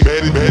name,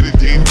 Betty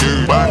Dean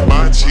Dude.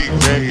 My chick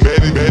name,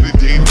 Betty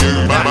Dean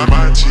Dude.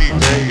 My chick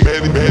name,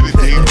 Betty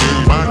Dean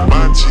Dude.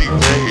 My chick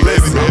name,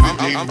 Betty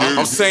Dean Dude.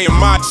 I'm saying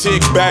my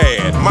chick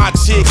bad, my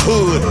chick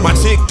hood, my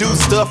chick do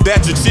stuff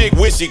that your chick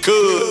wish she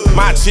could.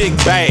 My chick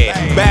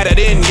bad, badder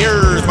than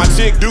yours. My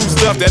chick do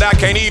stuff that I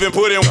can't even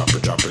put in.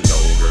 Drop it low,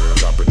 girl.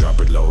 Drop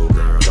it low,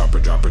 girl.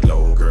 Drop it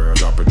low, girl.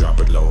 Drop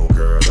it low,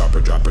 girl. Drop it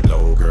low, girl. Drop it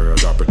low, girl.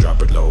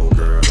 Drop it low,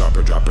 girl. Drop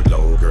it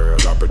low, girl.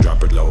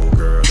 Drop it low,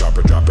 girl. Drop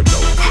it low, girl. Drop it low,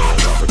 girl.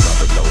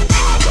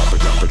 Drop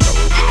it low,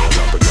 girl.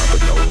 Drop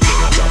it low,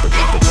 girl. Drop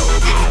it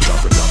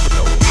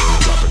low,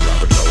 girl.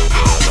 Drop it low,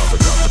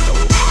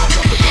 girl.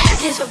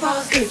 This for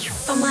boss bitch,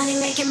 for money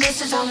making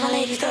bitches. All my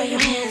ladies, throw your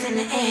hands in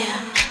the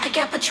air. I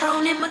got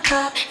Patron in my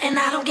cup, and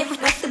I don't give a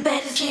fuck. The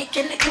baddest chick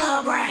in the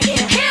club right here.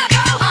 Here go.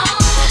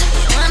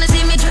 You wanna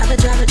see me drop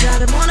it?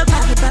 Wanna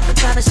pop it,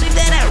 sweep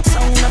that ass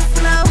on the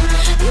floor.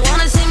 You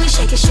wanna see me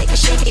shake it?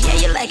 Yeah,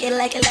 you like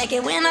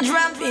it when I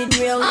drop it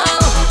real low.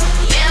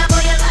 Yeah,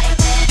 boy, you like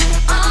that.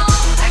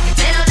 I can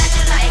tell that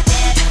you like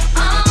that.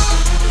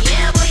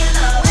 Yeah, boy, you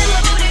love when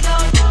your booty go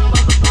boom,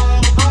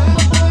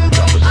 boom, boom, boom,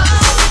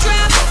 boom,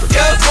 boom.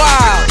 Yo,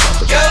 wild.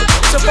 Yo,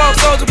 it's your phone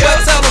soldier, boy,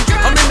 tell them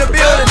I'm in the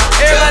building.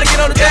 Everybody get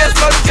on the dance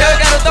floor. The girl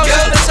gotta throw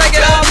something to shake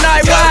it all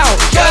night. Wow.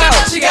 She got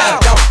it. She got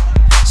it.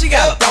 She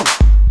got it.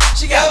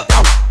 She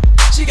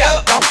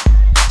got it.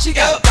 She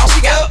go,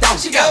 she go,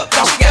 she go, she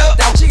go,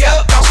 she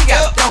go, she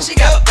go,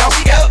 she go,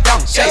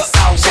 she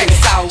go, shake it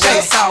out, shake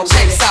it out,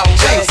 shake it out,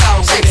 shake it out,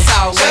 shake it out, shake it out,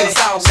 shake it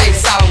out, shake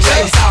it out, shake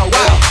it out,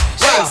 well,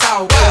 shake it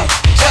out, well,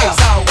 shake it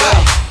out,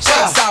 well,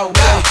 shake it out,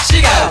 well, she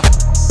go.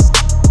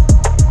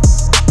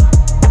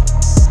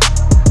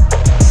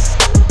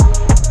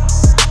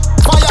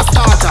 Fire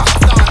starter.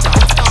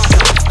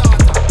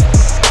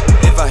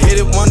 If I hit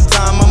it one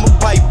time, I'm a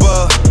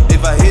piper.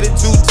 If I hit it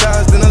two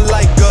times, then I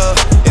like her.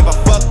 If I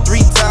fuck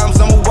three times,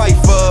 I'm a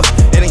wifer.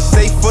 It ain't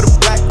safe for the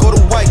black or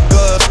the white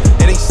girl.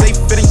 It ain't safe,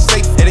 it ain't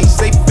safe, it ain't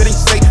safe, it ain't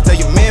safe. Tell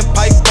your man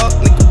pipe up,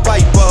 nigga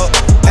pipe up.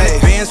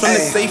 Hey, bands from the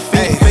safe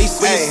in your face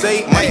when you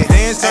say, my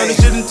dance turn this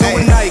shit into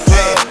a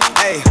nightclub.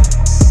 Hey,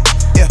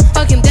 yeah.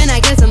 Fuck him, then I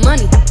get some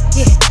money.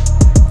 Yeah.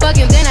 Fuck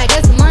him, then I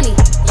get some money.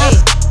 Yeah.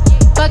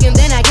 Fuck him,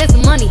 then I get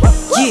some money.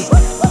 Yeah.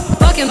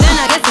 Fuck him, then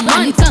I get some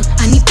money.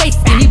 I need face,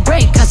 I need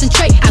brain,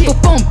 concentrate. I go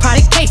phone,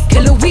 product case,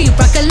 killer weed,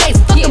 rock a lace.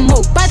 Fuck the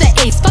move, buy the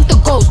ace, fuck the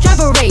ghost, drive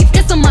a rave,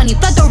 get some money,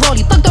 fuck the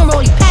rollie,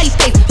 patty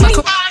face.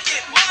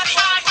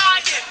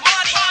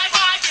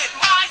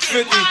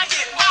 50.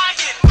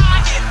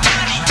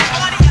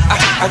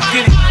 I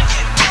get it.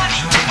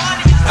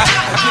 I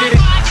get it.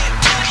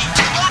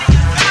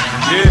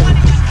 Yeah.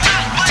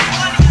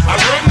 I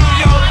run New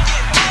York.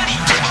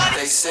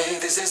 They say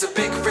this is a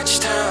big rich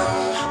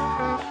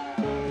town.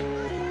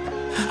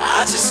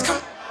 I just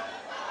come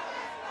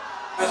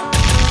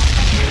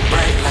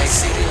bright like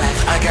city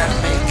life. I gotta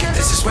make it.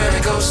 This is where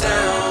it goes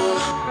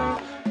down.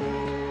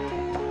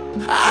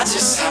 I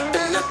just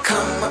happen to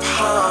come up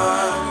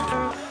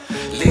hard.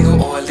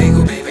 Legal or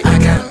illegal, baby. I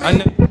gotta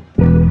make it.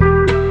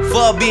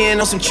 Fuck being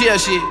on some chill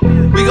shit.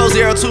 We go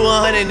 0 to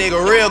 100,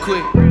 nigga, real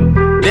quick.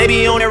 They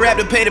be on that rap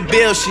to pay the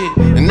bill shit.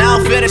 And I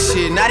don't feel that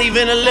shit, not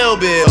even a little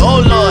bit.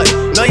 Oh Lord,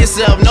 know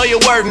yourself, know your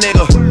worth,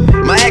 nigga.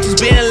 My actions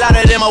being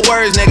louder than my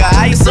words, nigga.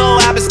 How you so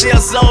high but still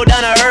slow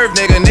down to earth,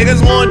 nigga.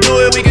 Niggas wanna do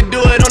it, we can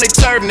do it on the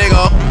turf,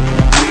 nigga.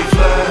 We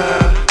fly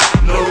high,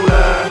 no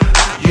lie,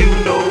 you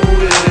know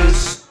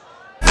this.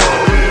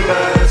 Foreign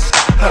rides,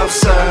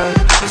 outside,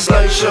 it's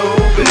like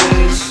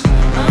showbiz.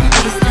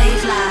 We stay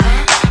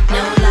fly,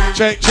 no lie.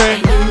 Check.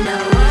 And you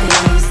know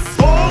this.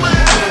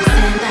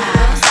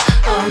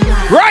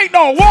 Right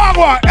now,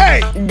 walk,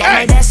 hey,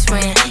 That my best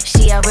friend,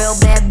 she a real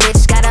bad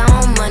bitch, got her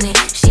own money.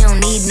 She don't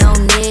need no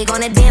nigga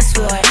on the dance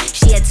floor.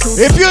 She had two.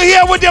 If you're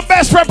here with your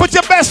best friend, put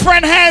your best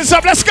friend hands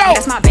up. Let's go.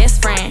 That's my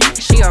best friend.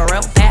 She a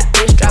real bad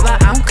bitch, drive her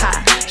own car.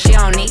 She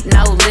don't need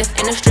no lift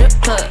in a strip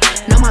club.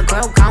 No, my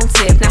girl gon'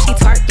 tip. Now she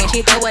twerking,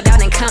 she throw it down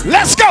and come.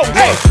 Let's go.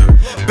 Hey,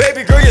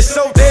 baby girl, you're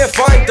so damn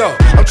fine though.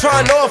 I'm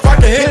trying to know if I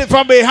can hit it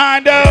from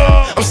behind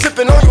though. I'm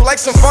sipping on you like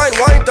some fine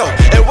wine though.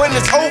 And when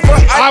it's over,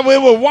 I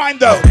will rewind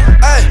though.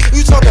 Hey,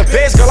 you talking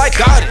bands, girl, I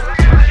got it.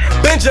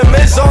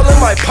 Benjamin's all in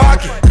my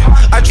pocket.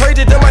 I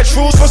traded in my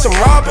trues for some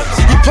robins.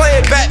 You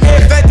playing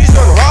Batman, Fenty's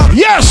gonna rob.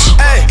 Yes.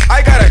 Hey,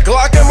 I got a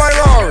Glock in my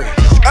Rari.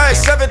 Hey,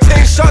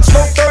 17 shots,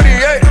 no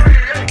 38.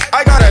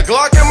 I got a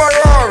Glock in my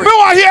Rari. We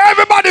want to hear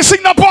everybody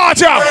sing the part,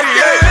 y'all.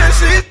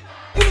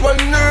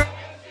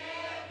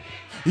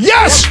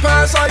 Yes.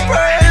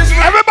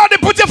 Everybody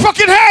put your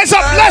fucking hands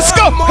up. Let's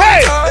go.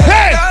 Hey,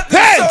 hey,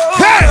 hey,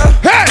 hey,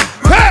 hey,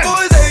 hey.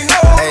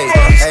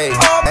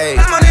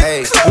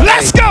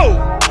 Let's go.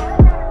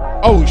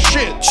 Oh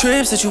shit.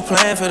 Trips that you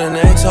plan for the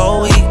next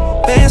whole week.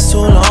 Bands too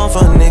long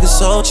for niggas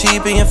so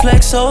cheap and your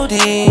flex so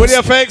deep. With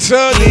your flex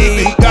so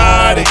deep, you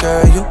got it.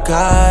 Girl, you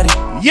got it.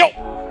 Yo.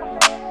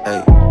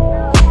 Hey.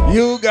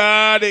 You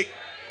got it.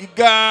 You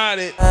got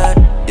it.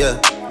 Yeah.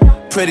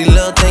 Pretty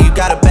little thing, you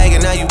got a bag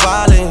and now you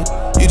wildin'.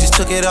 You just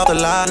took it off the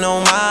line,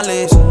 no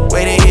mileage.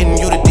 Way they hitting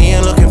you, the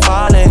DM looking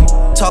falling.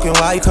 Talking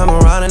while you come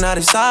around and now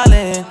they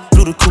silent.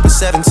 Through the coupe at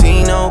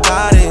 17, no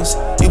guidance.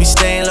 You be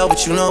staying low,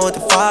 but you know what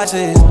the fight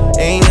is.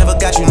 Ain't never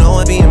got you know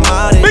it being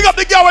modest. Big up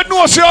the girl with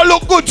no she all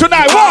look good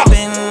tonight. What?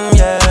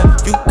 Yeah,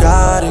 you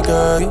got it,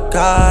 girl, you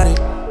got it.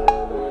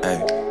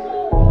 Hey.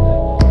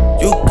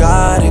 You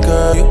got it,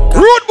 girl, you got it.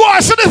 Rude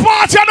boys to this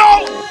party, you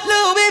know.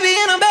 Little baby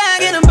in a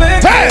bag in a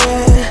birthday.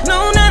 Hey.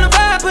 No 9 to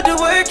 5, put the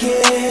work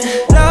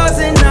in. Lost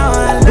and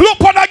all.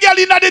 Look on a girl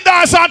in the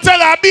dance and tell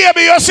her,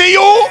 baby, you see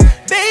you?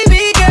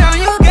 Baby girl,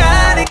 you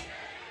got it.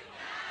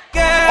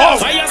 Girl. Oh,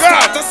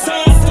 God.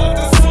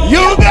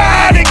 You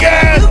got it,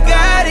 girl. You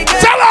got it,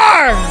 girl. Tell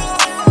her.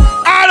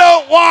 I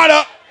don't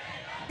wanna.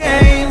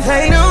 Games,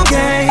 ain't no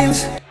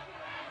games.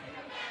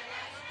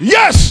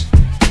 Yes.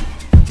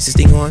 Is this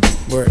thing on?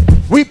 Word.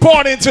 We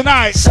partying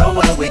tonight. So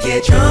when we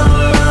get drunk,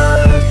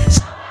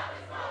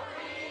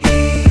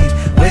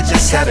 we're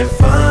just having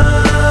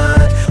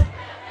fun.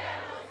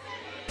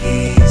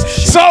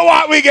 So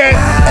what we get?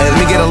 Hey, let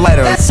me get a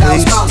lighter,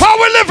 please. How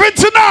we living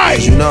tonight?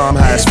 You know I'm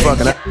high as fuck.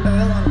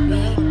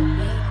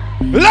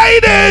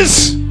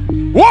 Ladies,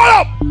 what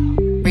up?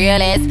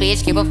 Real ass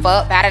bitch, give a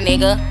fuck about a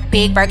nigga.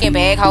 Big Birkin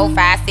bag, hold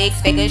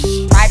 5-6 figures.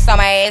 Stripes on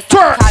my ass,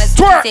 twerk, call it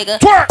twerk, nigga.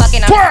 twerk,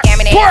 Fucking I'm twerk,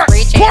 scamming twerk, ass,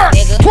 rich twerk, ass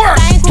nigga. twerk,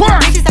 twerk.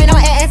 Bitches ain't no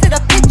ass to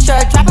the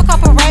picture. Drop a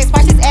couple racks,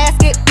 watch his ass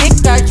get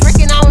bigger.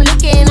 Drinking, I'm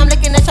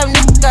looking at your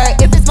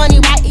nigga. If it's money,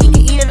 right, he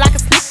can eat it like a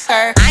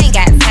snicker. I ain't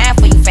got time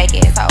for you fake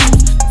ass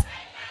hoes.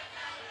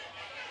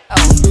 Oh,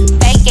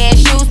 fake ass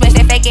shoes, match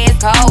that fake ass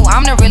coat.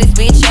 I'm the realest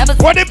bitch ever.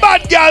 What the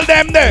bad girl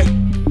them there?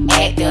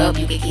 Act up,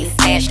 you could get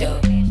snatched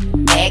up.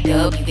 Act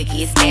up, you could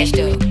get snatched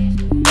up.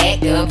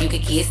 Act up, you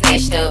could get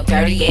snatched up.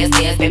 Dirty ass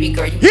ass, baby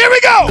girl. Here we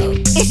go.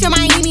 It's your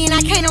Miami and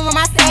I can't run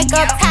my stack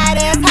up. Tired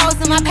ass hoes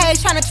in my page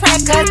tryna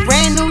track us.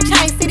 Brand new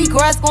chain city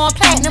girls going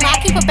platinum. I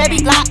keep a baby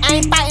Glock, I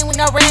ain't fighting with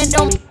no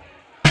random.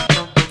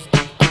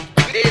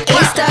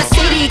 It's the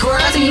city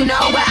girls and you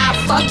know where I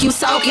fuck you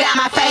so get out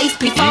my face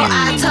before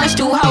I touch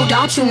you, ho,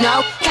 don't you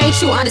know? Can't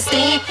you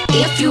understand?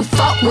 If you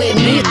fuck with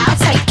me, I'll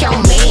take your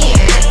man.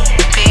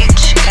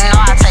 Bitch, you know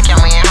I'll take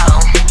your man,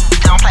 ho.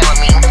 Don't play with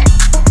me.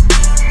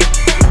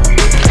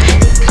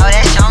 Oh,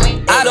 that show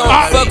me. I don't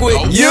fuck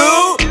with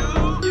you.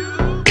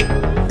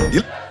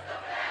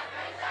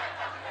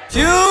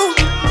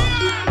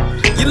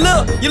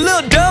 You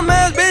little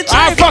dumbass bitch.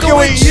 I'm fucking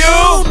with you.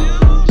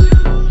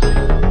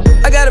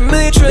 I got a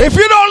million trips. If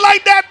you don't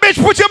like that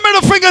bitch, put your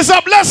middle fingers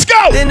up. Let's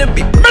go.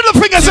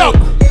 Middle fingers up.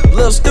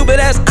 Little stupid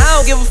ass. I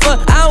don't give a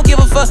fuck. I don't give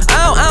a fuck.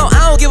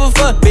 I don't give a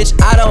fuck, bitch.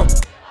 I don't.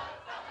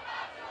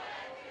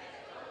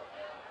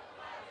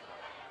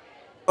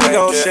 We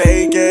gon'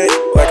 shake it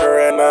like a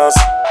red nose,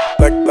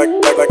 like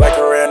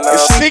a red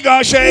nose. She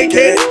gon' shake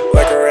it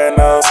like a red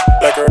nose,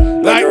 like a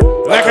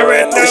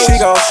red nose. She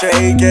gon'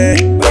 shake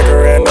it like a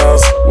red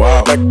nose,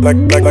 wow, like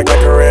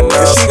a red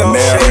nose. She gon'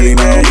 shake it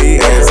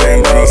like a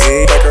red nose,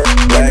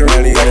 like a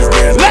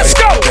red nose. Let's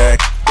go.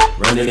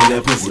 Running in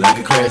that pussy like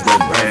a crash that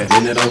brand.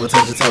 Bend it over,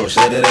 touch your toe,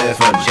 shut that ass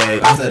for the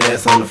shade. Bounce that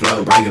ass on the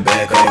floor, bring it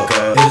back up.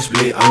 Hit a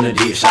split on the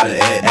dick, shot it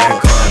at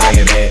Erica. Bring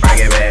it back, bring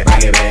it back,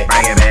 bring it back,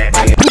 bring it back,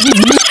 bring it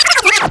back.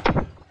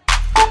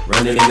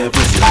 Running in that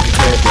pussy like a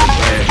crash that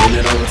brand. Bend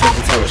it over, touch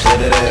your toe, shut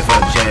that ass for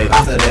the shade.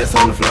 Bounce that ass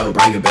on the floor,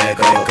 bring it back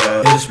up.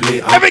 Hit a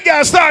split on. Every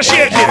guy start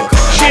shaking.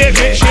 Shake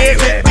it,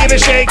 shake it, baby,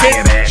 shake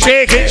it.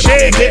 Shake it,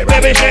 shake it,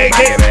 baby, shake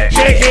it.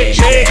 Shake it,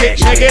 shake it,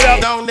 shake it up.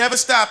 Don't never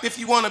stop if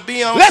you wanna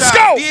be on Let's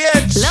top. go.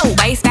 Low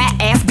waist, fat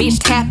ass bitch,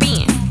 tap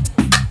in.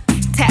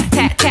 Tap,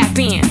 tap, tap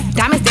in.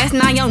 Diamonds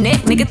dancing on your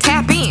neck, nigga,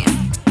 tap in.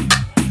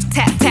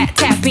 Tap, tap,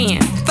 tap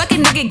in.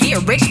 Fucking nigga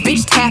get rich,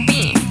 bitch, tap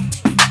in.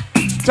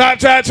 Tap,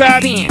 tap,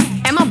 tap in.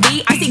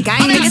 MLB, RC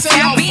gang, niggas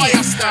tap in.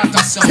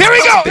 Here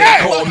we go.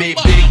 Hey. Call me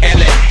Big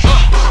L.A.,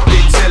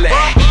 Big Tilly,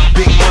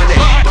 Big Money,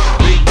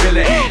 Big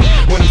Billy.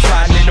 When I'm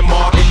sliding in the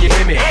mark and you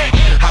hear me,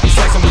 I be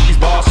slicing with these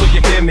bars so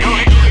you feel me.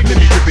 Let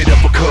me rip it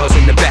up for cuz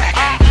in the back.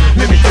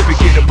 Let me rip it,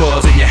 get a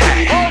buzz in your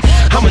hat.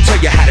 I'ma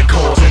tell you how to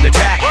cause an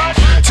attack.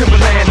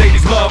 Timberland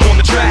ladies love on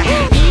the track.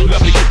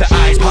 Love to get the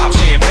ice pop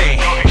champagne.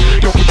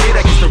 Don't forget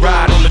I used to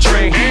ride on the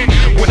train.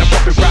 When I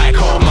pop it right,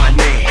 call my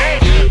name.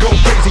 Go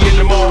crazy in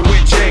the mall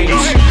with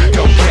James.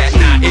 Don't cat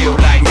not ill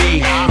like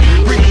me.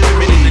 Bring the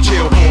women in the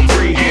jail for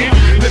free.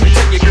 Let me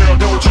tell you, girl,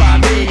 don't try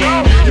me.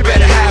 You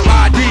better have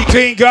ID.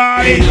 Think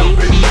on it.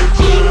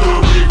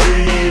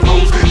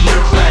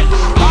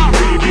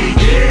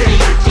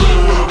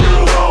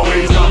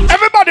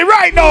 Everybody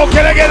right now,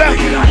 can I get a?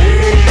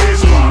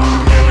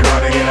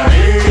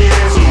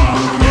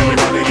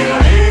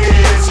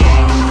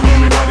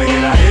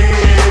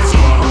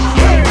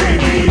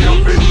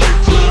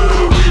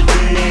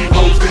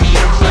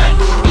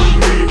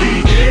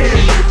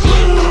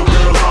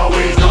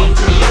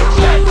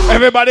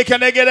 Everybody, can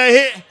they get a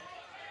hit?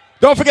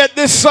 Don't forget,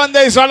 this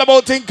Sunday is all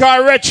about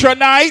Think-Car Retro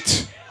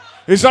Night.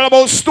 It's all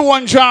about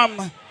Stone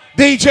Jam.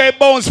 DJ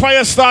Bones,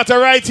 Fire Starter,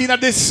 right in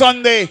this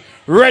Sunday.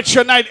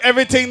 Retro night,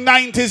 everything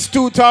 90s,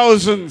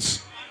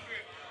 2000s.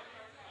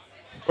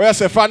 Where I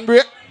say fan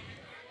break?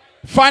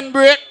 Fan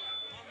break.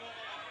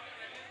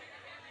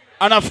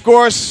 And of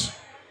course,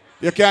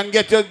 you can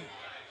get your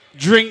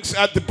drinks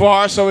at the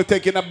bar, so we're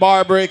taking a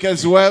bar break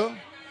as well.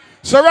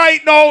 So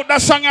right now,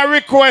 that song a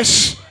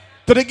request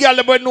to the girl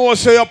that know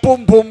say your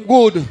pum pum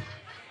good.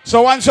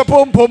 So once your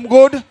pum pum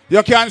good,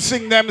 you can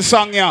sing them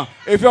song here.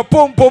 If your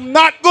pum pum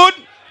not good,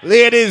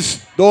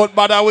 ladies, don't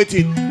bother with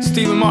it.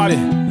 Stephen Marty,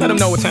 let them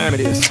know what time it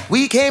is.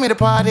 We came here to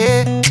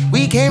party,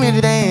 we came here to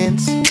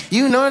dance.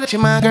 You know that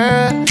you're my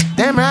girl,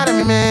 damn right of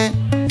me,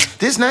 man.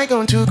 This night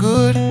going too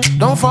good,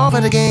 don't fall for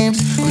the games.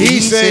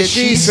 He said,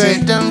 she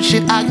said, dumb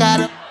shit, I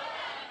got it.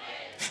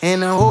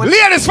 And the whole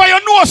ladies, for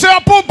your nose, say your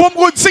pum pum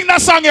good, sing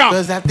that song here.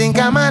 Cause I think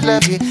I might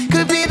love you.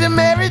 Could be the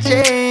Mary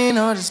Jane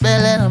or the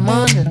spell that I'm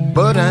under.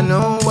 But I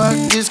know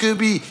what this could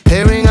be,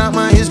 airing out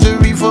my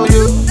history for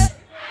you.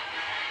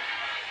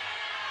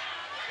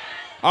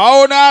 I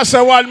wanna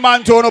say one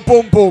man to a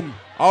pum pum.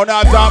 I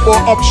wanna talk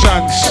about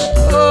options.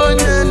 Oh,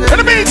 no, no, in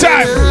the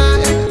meantime,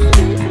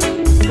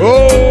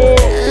 all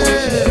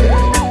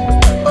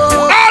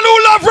who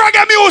love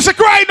reggae music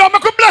right now, I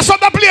could bless up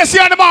the place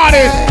here in the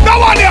morning.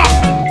 Go on here.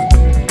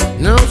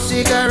 No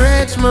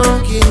cigarette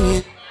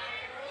smoking.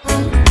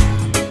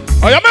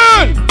 Oh, you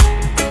man?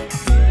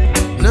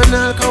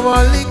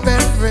 Non-alcoholic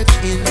beverage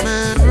in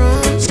my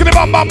room. Skinny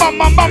bam bam bam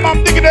bam bam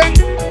bam, dig it in.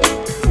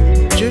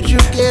 Juju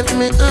gave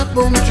me a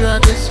boom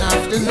drop this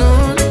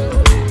afternoon.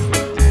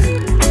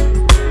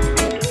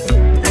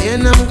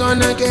 And I'm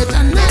gonna get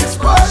a next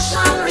portion.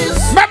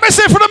 Remember,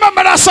 see if you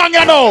remember that song,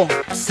 you know.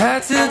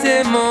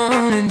 Saturday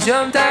morning,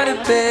 jumped out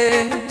of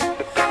bed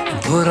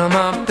and put on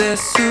my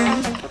best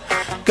suit.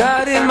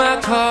 Got in my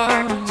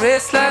car,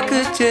 raced like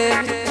a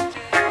jet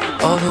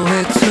all the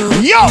way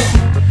to yo.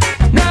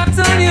 Knocked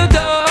on your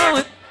door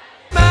with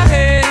my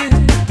head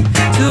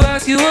to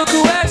ask you a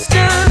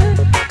question.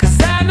 Cause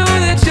I know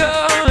that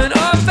you're an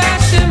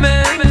old-fashioned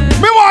man.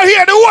 Me want to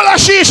hear the whole of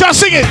Shisha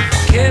singing.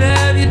 Can I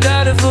have your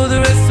daughter for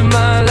the rest of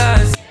my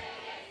life?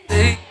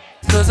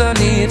 Cause I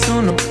need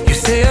to know. You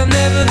say I'll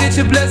never get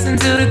your blessing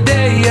till the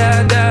day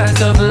I die.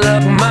 Tough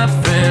luck, my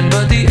friend,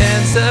 but the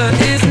answer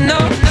is no.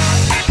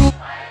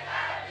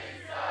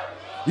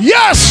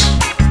 Yes!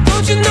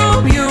 Don't you know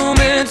I'm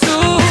human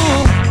too?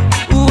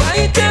 Why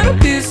you gotta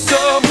be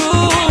so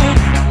rude?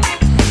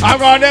 I'm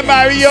gonna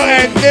marry you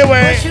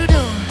anyway. What you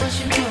doing? What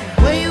you doing?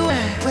 Where you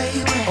at? Where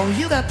you at? Oh,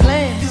 you got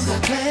plans. You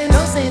got plans.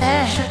 Don't say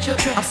that. Shut your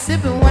trap. I'm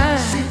sipping wine.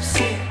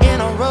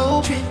 In a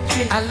robe.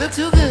 I look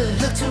too good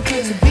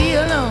to be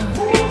alone.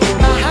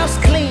 My house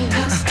clean.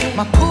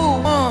 My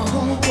pool warm.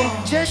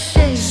 Just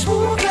shake.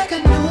 Smooth like a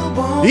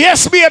newborn.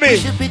 Yes, baby. You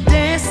should be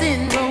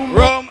dancing.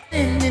 Rum.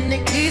 In the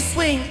key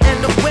swing.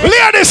 And the way.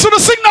 Ladies, to the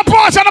sing the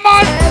part of the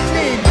man.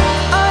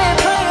 I ain't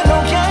playing no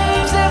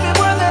games. Every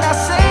word that I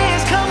say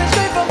is coming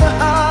straight from the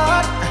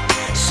heart.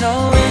 So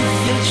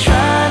if you're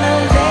trying to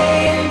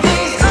lay in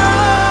these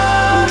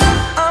arms,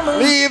 I'ma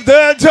leave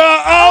the door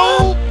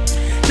open.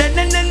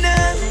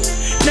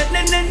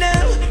 No,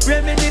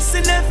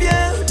 reminiscing of you.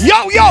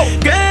 Yo, yo.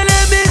 Girl,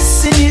 I'm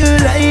missing you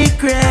like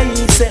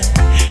crazy.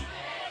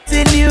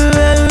 Missing you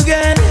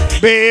again.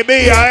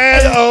 Baby,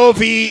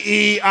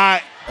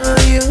 L-O-V-E-I.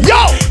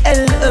 Yo!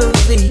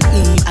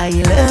 L-O-V-E, I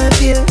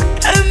love you.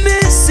 I'm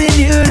missing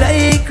you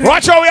like crazy.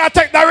 Watch how we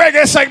attack the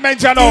reggae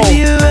segment, you know.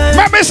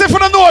 Remember, if you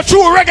don't know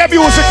true reggae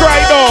music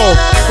right now.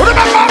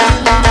 Remember?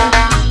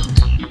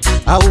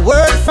 A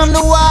word from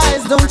the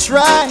wise, don't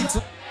try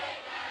to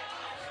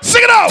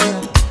sing it out.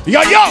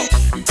 Yo, yo.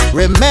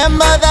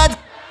 Remember that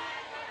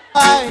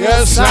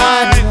yes,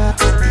 I.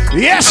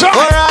 Yes, sir.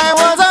 For I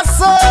was a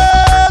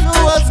soul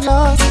who was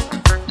lost,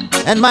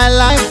 and my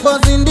life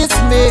was in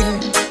dismay.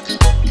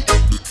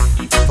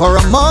 For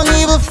among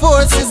evil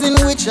forces in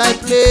which I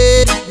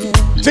played,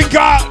 think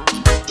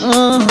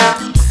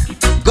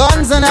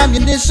guns and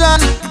ammunition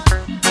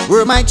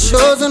were my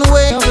chosen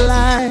way of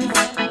life.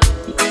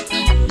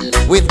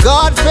 With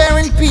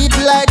God-fearing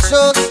people I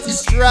chose to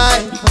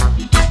strive.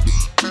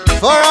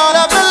 For all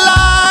of the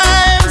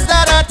lives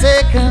that are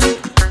taken,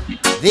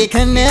 they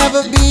can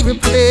never be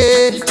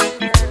replaced.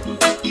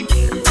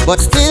 But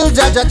still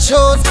Jaja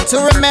chose to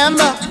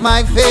remember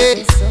my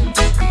face.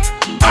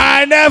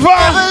 I never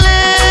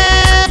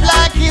lived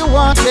like he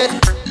wanted.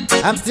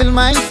 I'm still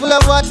mindful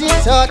of what he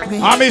taught me.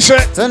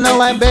 So now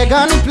I beg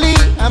and plead,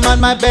 I'm on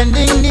my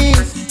bending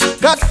knees.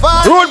 Got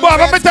far. Rude boy,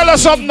 let me tell you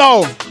something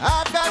now.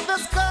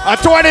 At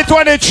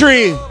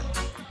 2023,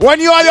 when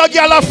you and your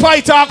girl a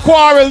fight or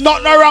quarrel,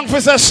 nothing wrong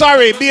for say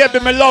sorry, baby,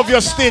 me love you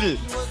still.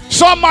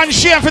 Some man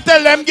shame for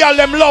tell them girl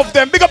them love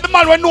them. Big up the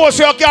man when knows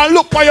you can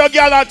look for your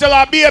girl and tell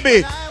her,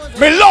 baby,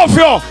 me love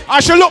you.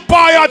 And she look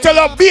for you and tell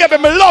her, baby,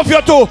 me love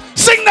you too.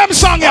 Sing them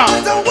song, yeah.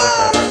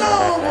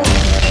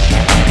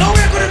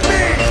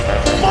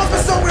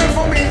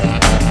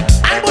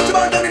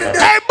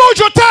 Hey,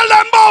 Buju, tell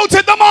them about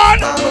it, the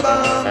man.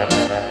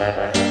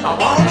 I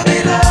wanna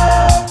be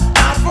loved.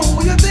 Ask for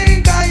who you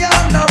think I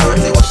am. Now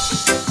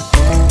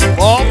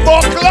Bombo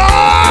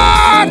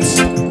clots.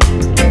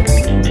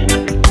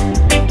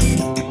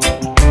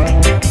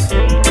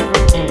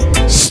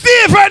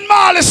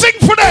 Carly, sing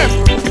for them.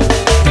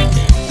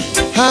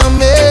 How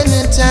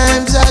many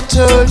times I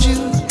told you?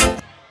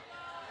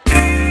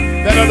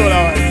 They don't know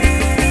that one.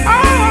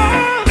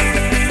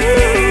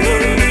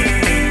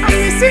 I'm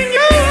missing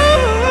you.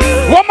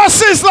 What my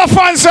sister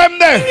fans them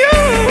there?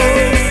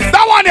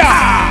 That one,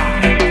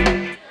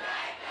 yeah.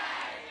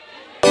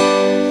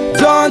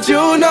 Don't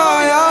you know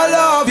I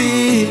love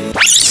you?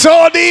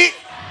 So the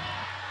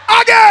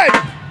again.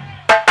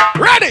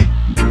 Ready?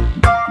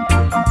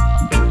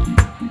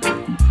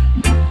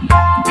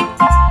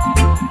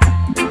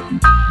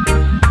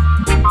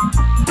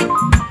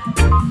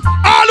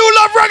 All who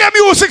love reggae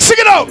music, sing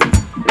it out.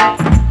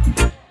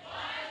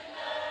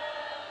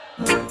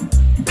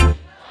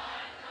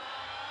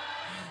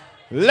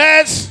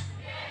 Let's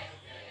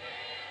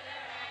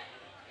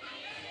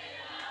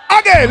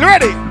again,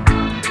 ready?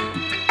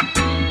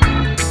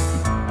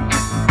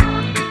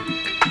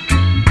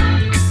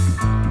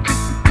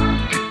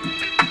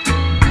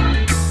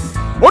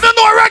 Who don't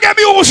know reggae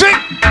music?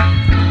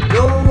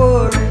 Don't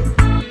worry.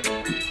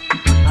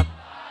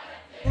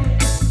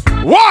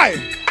 Why?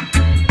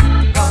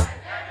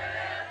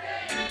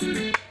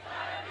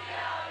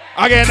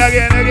 Again.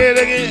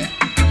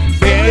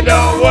 Say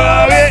don't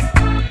worry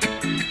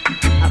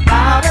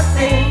about a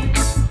thing.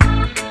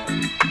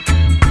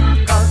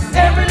 'Cause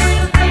every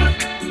little thing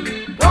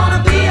gonna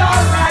be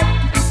alright.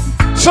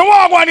 So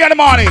what one in the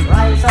morning?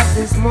 Rise up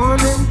this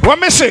morning. What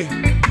me see?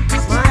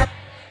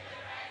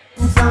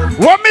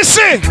 What me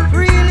see?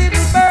 Three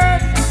little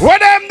birds. What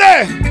them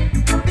there?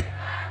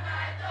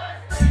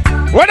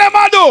 What them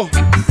I do?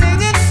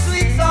 Singing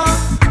sweet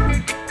songs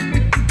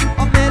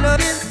of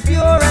melodies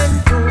pure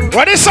and true.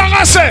 What this song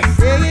I say?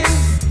 Saying,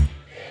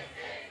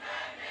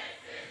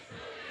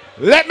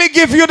 let me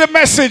give you the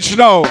message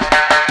now.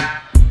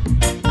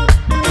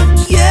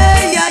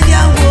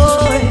 yeah,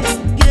 boy.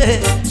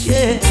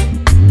 Yeah.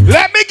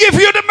 Let me give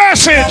you the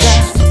message.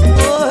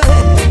 Boy,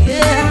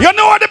 yeah. You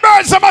know what the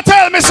birds are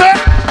tell me, sir?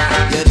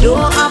 You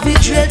don't have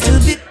it dread to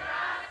be.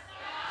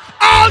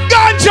 All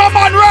ganja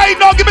man right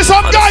now. Give me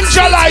some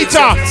ganja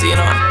lighter.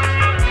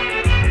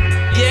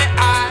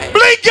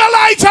 Blink your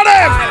lighter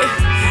them.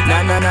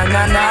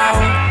 No.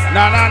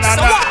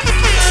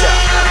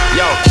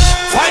 Yo,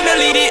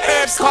 finally the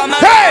herbs come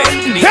around.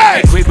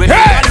 Hey.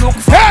 Look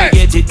for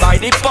get it by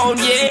the pound,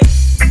 yeah.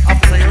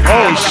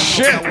 Oh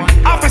shit.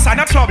 Officer,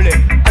 no trouble.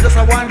 I just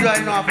have one guy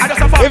now.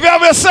 If you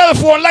have your cell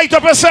phone, light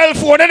up your cell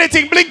phone,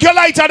 anything, blink your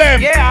lighter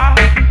them. Yeah.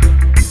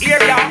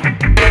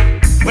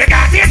 We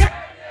got it.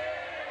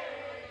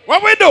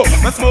 What we do?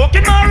 We're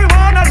smoking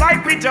marijuana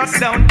like we just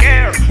don't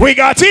care. We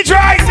got it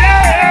right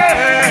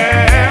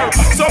there.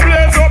 So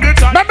blaze up the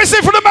time. Let me see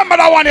if you remember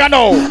that one you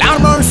know.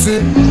 Down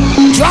mercy.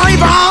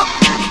 Driver.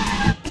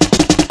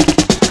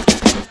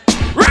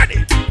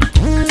 Ready.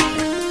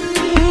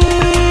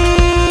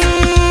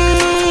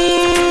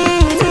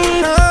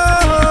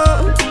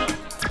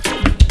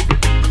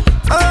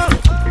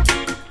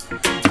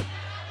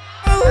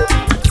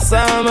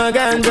 Summer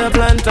ganja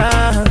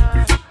planter.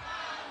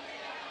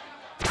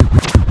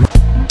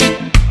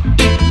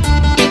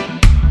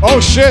 Oh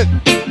shit.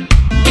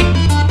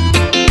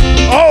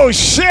 Oh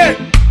shit.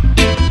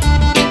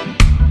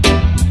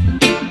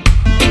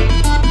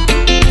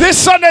 This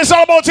Sunday is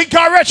all about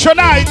Incarretio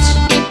Night.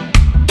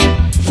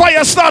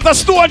 FYAH, STATAH,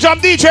 Stone Jam,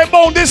 DJ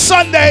Bone this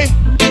Sunday.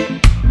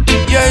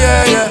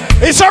 Yeah.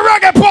 It's a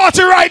reggae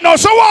party right now,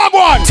 so walk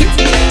one. So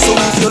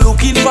if you're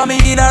looking for me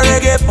in a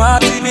reggae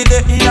party, me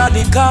there in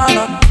the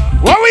corner.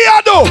 What we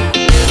are do?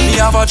 Me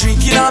have a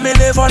drink in a me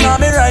left and a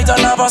me right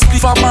and have a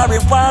spliff of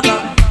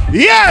marijuana.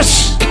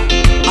 Yes.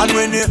 And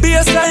when the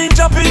bassline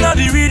jumping on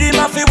the rhythm,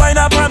 I feel wine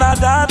up and a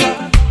dance.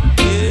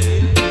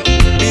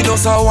 Yeah. Me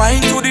just a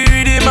wine to the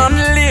rhythm and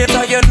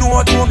later you know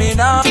what coming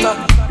after.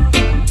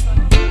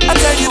 I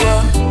tell you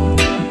what,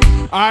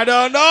 I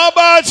don't know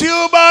about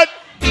you, but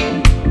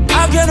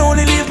I can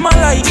only live my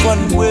life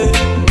one way.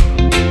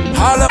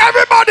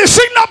 Everybody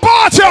sing the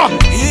part, yeah.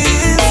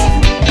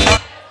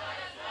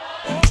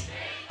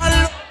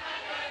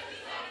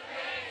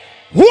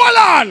 Hold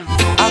on.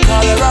 I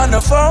call her on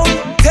the phone,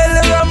 tell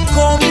her I'm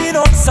coming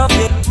up, so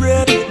get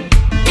ready.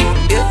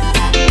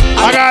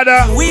 I got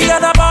we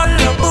got a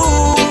bottle of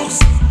booze.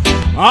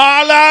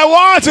 All I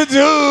want to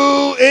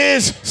do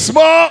is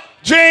smoke,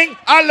 drink.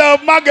 I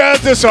love my girl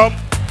to some.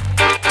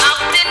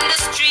 Out in the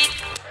street.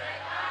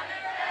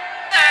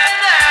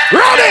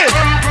 Ready?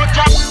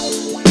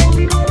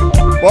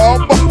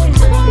 Bomb.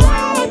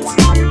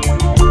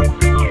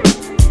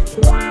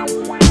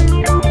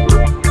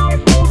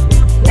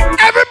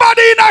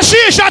 Everybody in a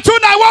shisha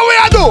tonight, what we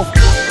are do?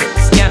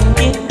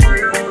 Skanking,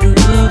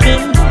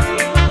 grooving,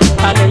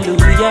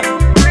 hallelujah.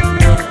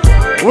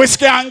 We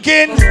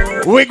skanking,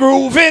 we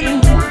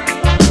grooving.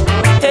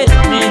 Hey,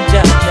 me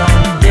ja,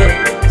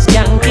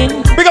 skanking.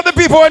 Because the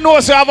people who know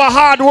so have a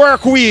hard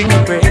work week.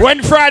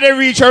 When Friday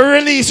reach, you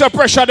release your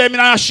pressure them in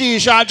a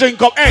shisha and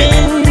drink up. Hey,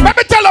 let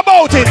me tell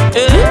about it.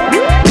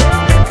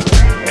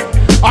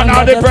 And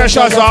all the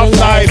pressures of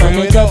life.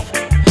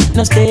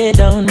 No stay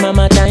down,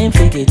 mama, time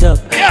pick it up.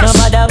 Yes. No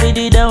matter with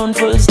the down,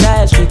 full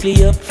style,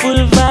 strictly up,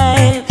 full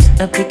vibes.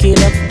 fi kill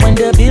up when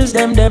the bills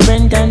them, the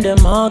rent and the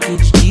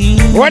mortgage.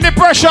 When the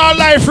pressure of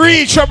life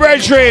reach your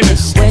brethren,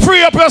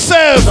 free up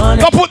yourself.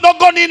 Don't put no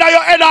gun in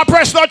your head and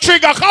press no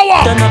trigger. Come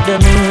on. Turn up the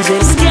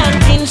music.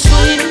 Skanking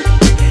sweet.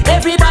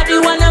 Everybody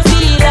wanna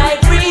feel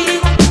like free.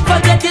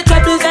 Forget your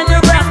troubles and you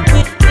rock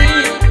with me.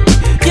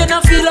 You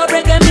know feel a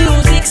reggae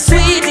music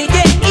sweet.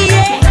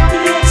 Yeah.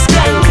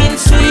 Skanking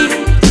sweet.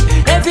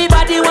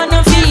 Everybody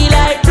wanna feel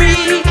like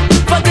free.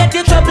 Forget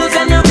your troubles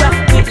and you rock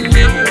with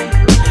me.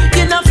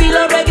 You know feel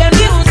a reggae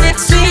music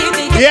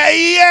sweet.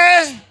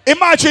 Yeah.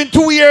 Imagine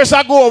 2 years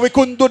ago we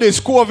couldn't do this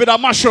COVID a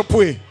mash up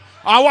way.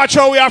 And watch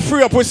how we are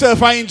free up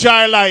ourselves and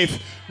enjoy life.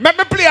 Let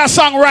me play a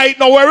song right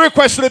now. We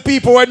request to the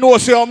people who know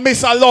say you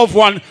miss a loved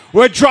one.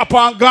 We drop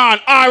and gone.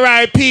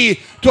 R.I.P.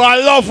 to a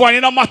loved one.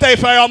 It no matter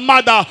if you're your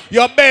mother,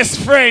 your best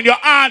friend, your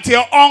auntie,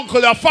 your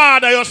uncle, your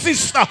father, your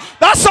sister.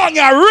 That song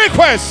you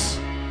request.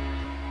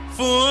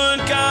 Phone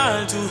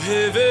call to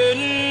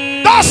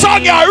heaven. That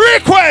song you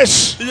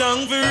request.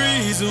 Long for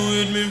reason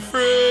with me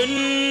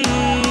friend.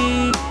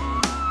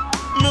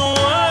 No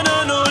one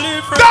and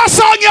only friend. That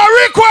song you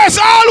request.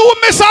 All who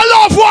miss a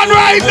loved one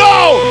right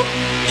now.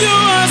 You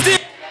are the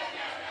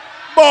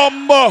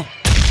Bumbo.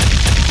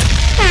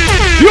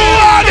 You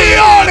are the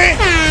only.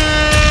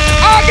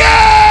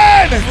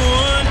 Again.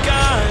 Phone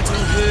call to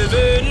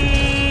heaven.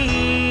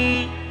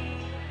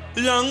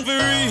 Long for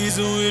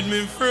reason with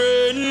me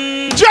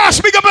friend.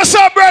 Josh, big up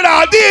yourself,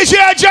 brother.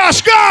 DJ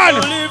Josh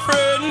gone.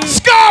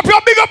 Scorpio,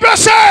 big up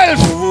yourself.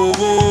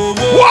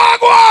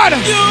 Walk one.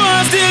 You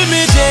are still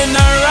me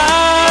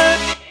general.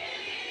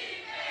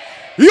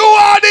 You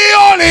are the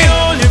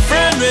only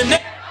friend with me.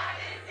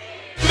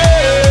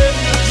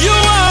 You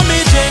are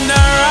me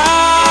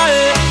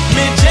general.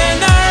 Me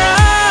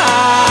general.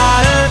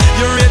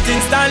 Your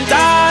rating stand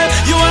tall.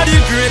 You are the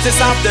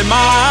greatest of them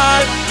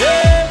all.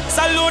 Yeah.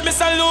 Salute me,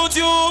 salute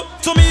you.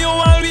 To me you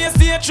always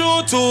stay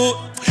true to.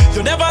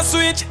 You never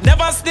switch,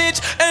 never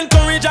snitch.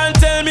 Encourage and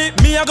tell me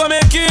I go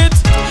make it.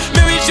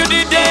 Me wish you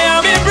the day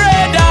of me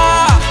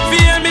brother.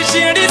 Feel me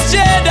share this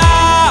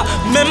cheddar.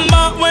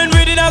 Remember when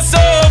we did a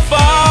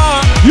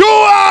sofa. You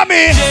are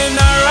me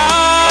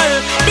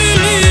general.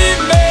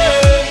 Believe me.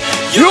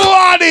 You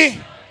are the.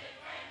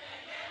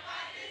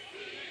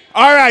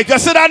 Alright, you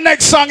see that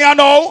next song you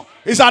know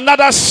is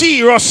another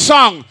serious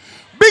song.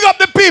 Big up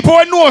the people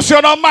who know so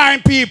you don't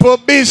mind people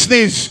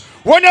business.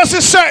 When you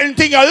see certain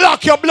thing, you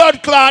lock your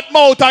blood clot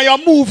mouth and you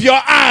move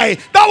your eye.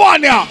 That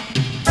one, yeah.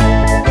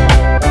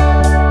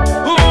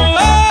 Oh,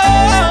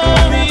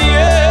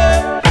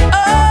 yeah.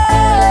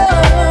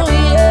 Oh,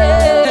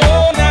 yeah.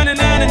 Oh, na, na,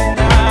 na, na.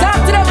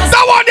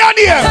 That one down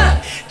here.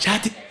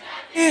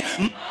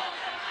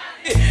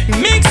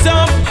 Mix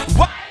up.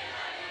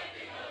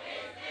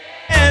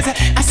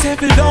 I said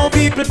below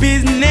people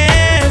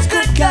business.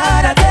 Good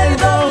God, I tell you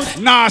about.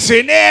 Nah,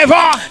 say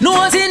never. No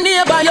one's in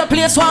nearby your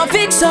place one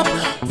fix up.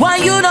 Why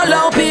you don't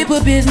allow people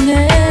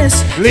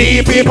business?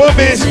 Leave people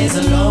business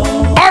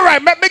alone.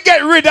 Alright, let me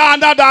get rid of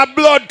another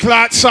blood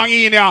clot song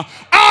in here.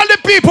 All the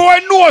people who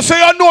know so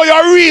you know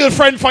your real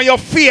friend from your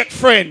fake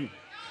friend.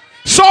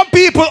 Some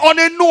people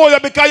only know you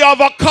because you have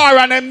a car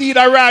and them need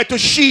a ride to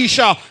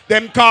Shisha.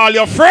 Them call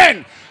your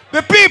friend.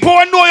 The people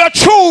who know your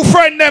true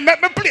friend, them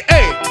let me play.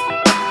 Hey.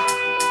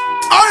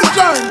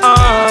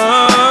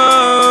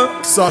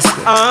 Some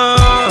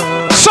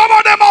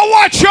of them are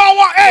watch you.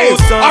 Hey,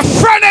 a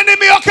friend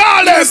enemy you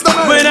call them.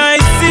 When I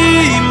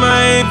see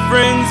my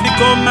friends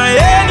become my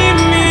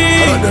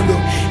enemy,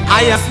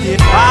 I have to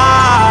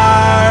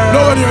far. No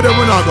one of them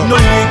will not go. No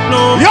link,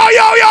 no. Yo.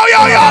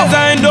 Cause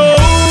I know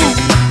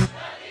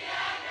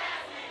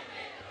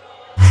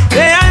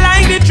they are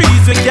like the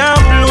trees we can't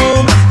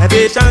bloom. A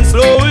patient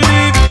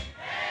slowly.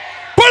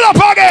 Pull up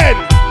again.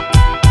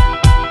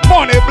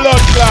 Money,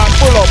 blood clot,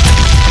 pull up.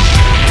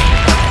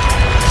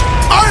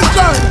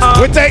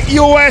 We take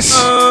US.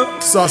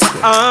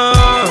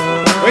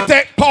 We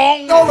take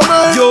pound.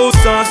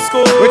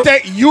 We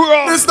take euro.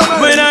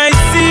 When I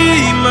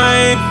see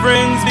my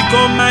friends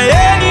become my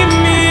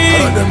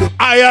enemy,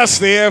 I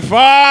stay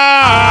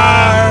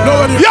far.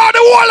 You're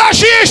the wall of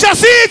Shisha,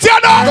 see it, you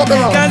know.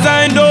 Cause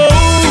I know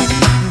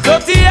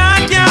dirty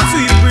heart can't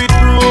sweep with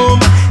broom.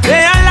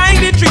 They are like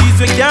the trees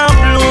we can't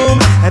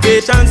bloom. A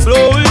patient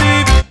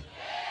slowly.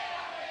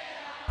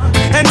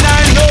 And I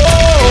know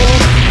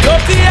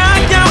dirty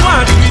heart can't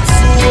wash with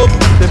soap.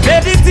 The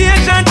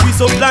meditation we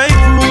supply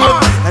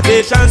food. A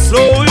patient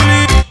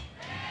slowly.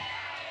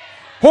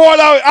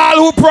 All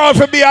who proud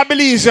for be a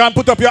Belizean,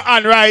 put up your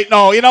hand right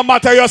now. It no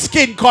matter your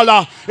skin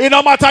color. It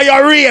no matter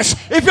your race.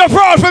 If you're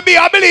proud for be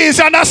a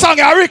Belizean, that song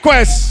a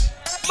request.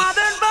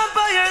 Modern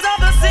vampires of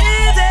the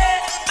city.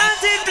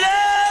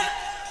 Anti-blood.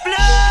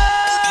 Blood.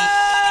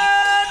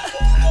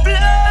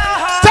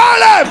 Tell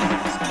them.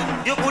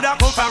 You could have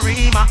come from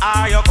Rima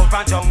or you come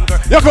from jungle.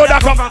 You could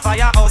have come from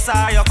Firehouse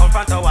or you come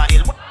from Tower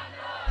Hill.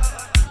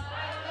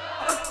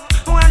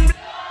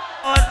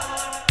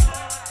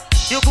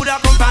 You could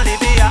have come from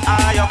Libya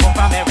or you come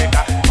from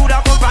America. Could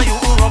have come from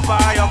Europe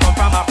or you come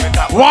from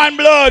Africa. One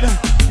blood.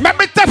 Make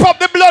me tap up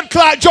the blood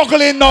clot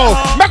juggling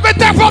now. Make me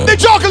tap up the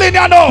juggling,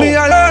 you know. Me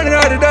alone in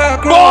the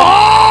dark room.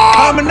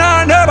 I'm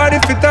not nobody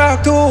to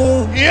talk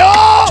to. Yo!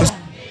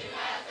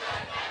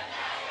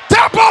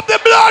 Tap up the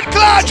blood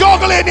clot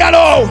juggling, you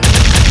know.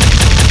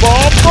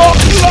 Bumbo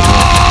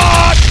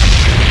clot.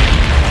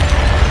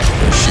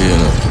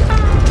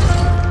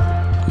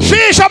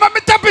 Shisha, make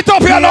me tap it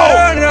up, you know. Me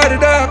alone in the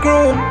dark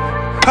room.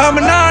 I'm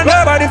not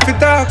nobody to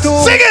talk to.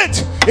 Sing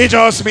it. It's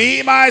just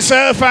me,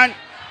 myself, and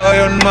I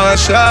on my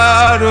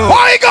shadow.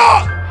 Why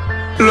go?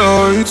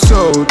 Lights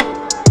out.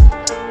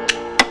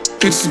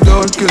 It's the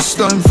darkest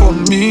time for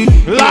me.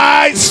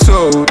 Lights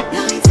out.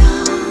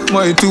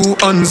 My two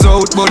hands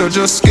out, but I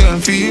just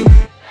can't feel.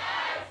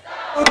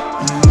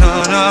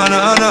 Na na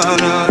na na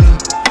na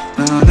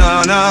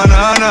na na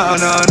na na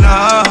na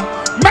na.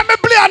 Let me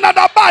play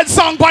another bad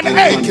song on the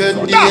eight.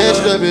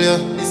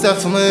 It's up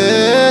for my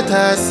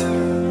haters.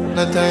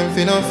 No time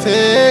for no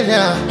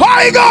failure.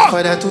 Why go?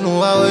 For that to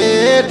know how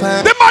it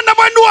pan. The man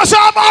never knows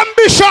have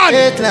ambition.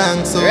 It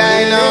long, so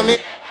right now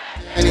me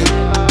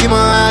give my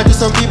heart to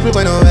some people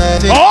when I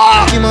have it.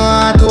 Give my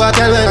heart to a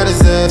girl when I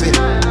deserve it.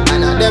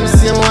 And them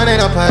same one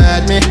end up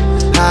at me.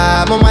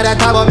 My mother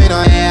talk about me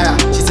no hair.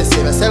 She said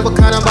save yourself, what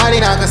kind of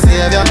body not can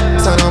save you.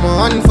 So no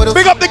more hunting for the.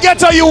 Big up the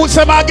ghetto youths,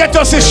 and I get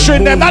us a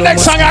string them. The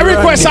next song I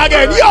request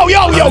again. Yo.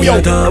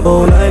 Talk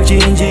about life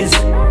changes.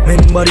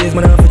 Men bodies,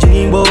 man, for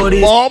dream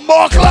bodies.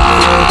 More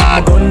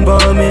clap. Gun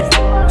bomb it.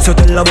 So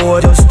tell a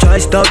boy just try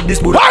stop this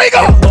bull. There we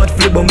go. But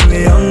flip on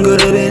me younger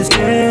than this.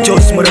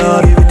 Just my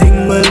dog,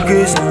 everything well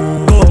grace.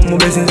 Come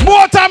blessings.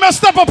 More time you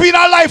step up in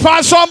our life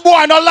and some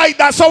boy not like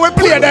that, so we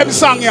play them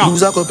song, yeah.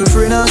 Lose a couple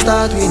friends and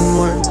start with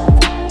more.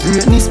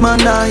 Greatness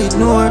man I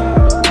ignore.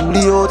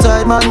 The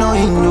outside man no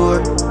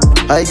ignore.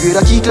 I grade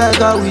a kick like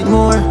a weed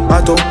more.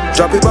 I don't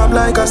drop it bomb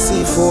like a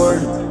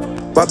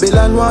C4.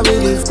 Babylon want me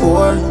live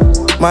poor.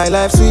 My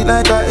life sweet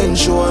like a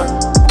ensure.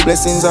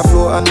 Blessings are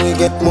flow and we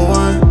get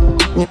more.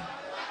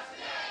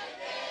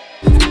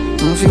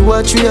 If you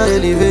watch we are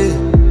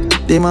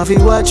elevate. They ma fi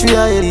watch we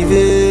are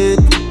elevate.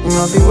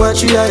 Ma fi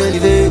watch we are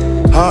elevate.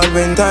 All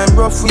when time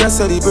rough we are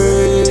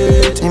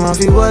celebrate. They ma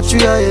fi watch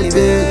we are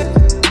elevate.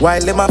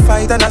 While them a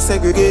fight and a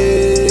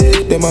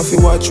segregate. They ma fi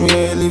watch we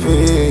are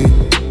elevate.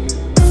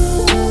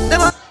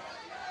 Them a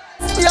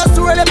we are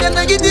to them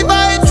negative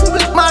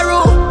vibes. My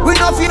room we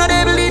no feel no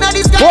devil in a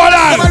disguise.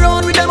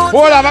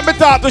 Hold on, let me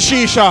talk to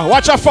Shisha.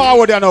 Watch her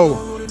forward, you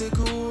know.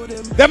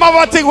 Them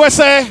have a thing we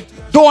say,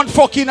 don't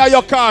fuck in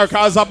your car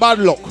cause of bad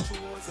luck.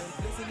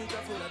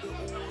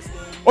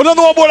 You don't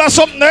know about that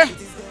something, eh?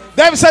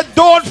 Them said,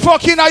 don't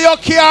fuck in your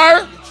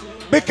car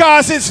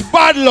because it's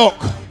bad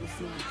luck.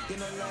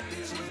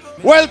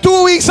 Well,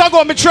 2 weeks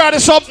ago, me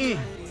tried something.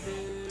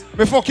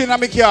 Me fucking in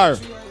my car.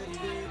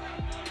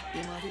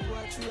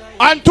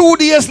 And 2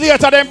 days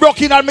later, them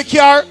broke in my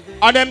car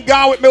and them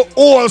gone with my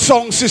whole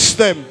sound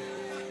system.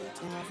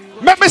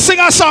 Let me sing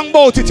a song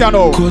about it, you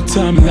know. Good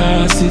time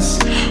losses,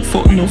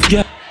 fuck enough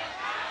girl.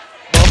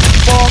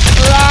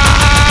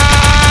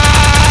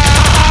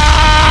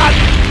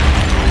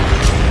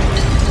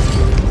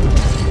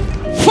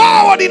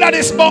 Forward in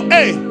this book,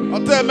 hey,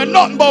 don't tell me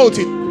nothing about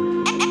it.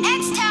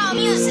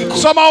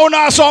 Somehow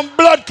now some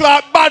blood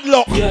clot bad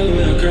luck.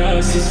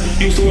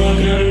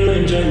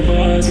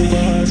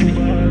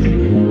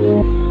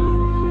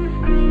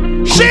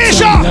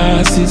 Shisha!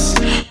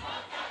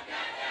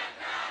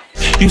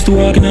 Used to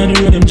walk in on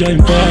the road, them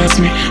driving past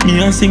me.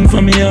 Me and sing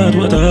from me heart,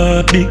 what a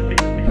heartbeat.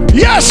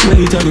 Yes!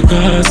 Wait till it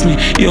cost me.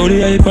 Yo,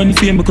 the hype and the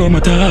fame become a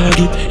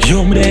target.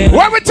 Yo, me there.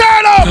 When we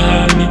turn up!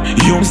 Call me.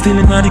 Yo, I'm still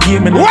in the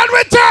game. And when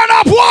we turn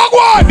up, walk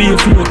one! Be a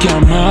flow,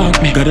 can't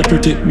mark me. Gotta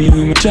protect me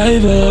with my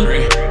driver.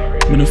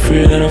 I'm not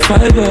afraid of a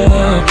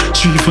fiber.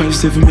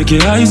 357 make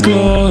your eyes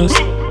close.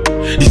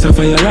 This a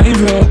fire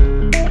rival.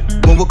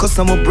 When we cuss,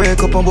 I'ma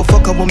break up and we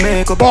fuck up, we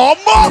make up.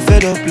 I'm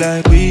fed up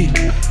like we.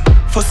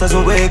 First as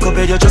we wake up,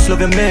 you just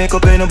love your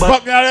makeup. Ain't nobody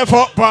fuck me out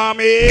fuck for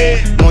me.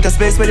 Mount a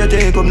space where you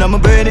take up, now my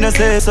brain in a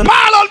station.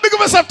 Marlon, big of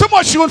myself too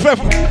much shoot for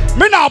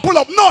me now pull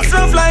up none.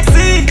 Stuff like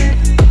sea.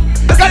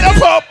 Got your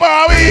fuck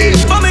for me.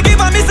 For me give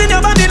a miss in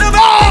your body, love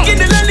it.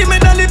 In the lolly,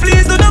 medally,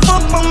 please do not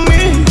fuck for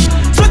me.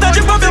 Sweat that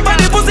you pop your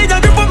body, pussy,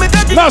 you grip on me.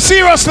 Now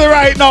seriously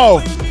right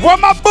now, where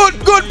my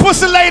good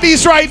pussy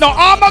ladies right now,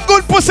 all my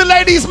good pussy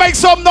ladies make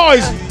some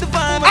noise.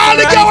 All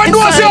the girls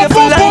know say your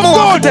boom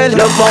boom good.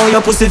 Love how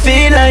your pussy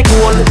feel like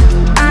gold.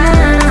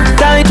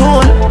 Tight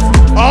hole.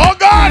 Oh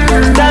God.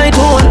 Tight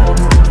hole.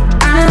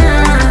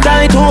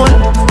 Tight hole.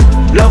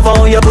 Love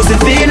how your pussy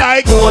feel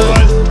like gold.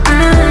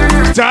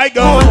 Tight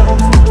gold.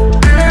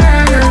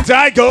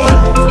 Tight gold.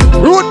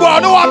 Rude boy,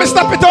 no want me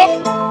step it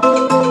up.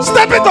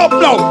 Step it up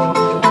now.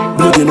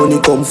 Bloody money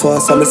come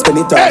fast, I'ma spend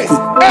it all quick.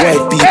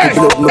 White people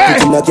blood, no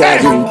put in a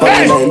garden.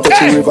 Panama touch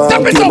the river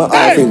and pay my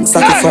all-in.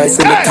 Sacrifice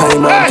in the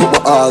time and put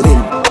my all in.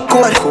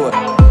 Cold.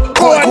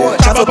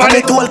 Travel on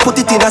the toll, put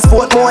it in a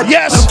sport mode.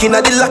 Yes. Looking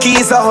at the lucky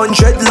is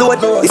 100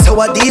 load. It's how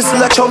a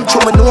diesel a chum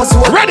my nose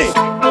one. Ready.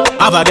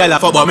 Have a girl a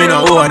fuck but me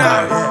no own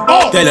her.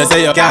 Tell her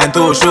say you can't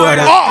too sure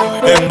that.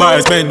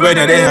 Embarrassment when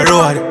you're there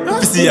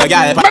road. See a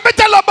girl. Let me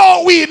tell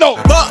about we know.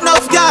 Fuck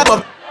enough girl,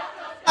 but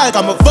like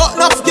I'm a fuck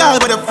enough girl,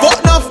 but a fuck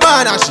enough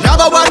man. And she have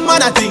a one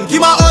man, I think he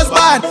my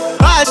husband.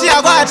 And she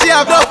have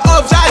enough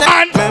option.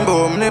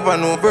 Remember, I'm never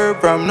no verb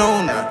from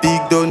known.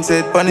 Big don't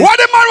set punish. What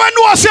the man when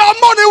know say our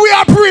money we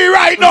are free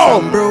right now?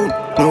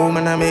 No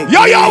man I make.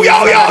 Yo.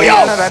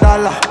 Another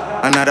dollar.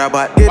 Another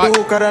bat. Get the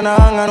hook and a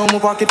hang and no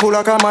pocket full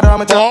of camera.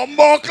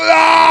 Bumbo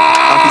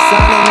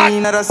class.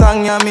 Another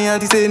song ya me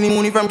and say any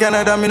money from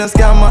Canada me no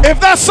scammer. If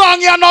that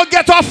song you not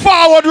get a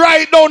forward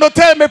right now, no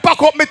tell me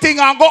pack up me thing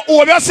and go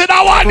home. You see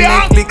that one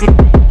yeah?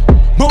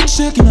 Bone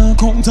shaking and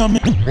count on me.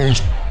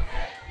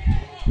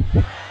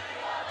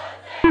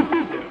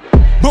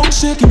 Bone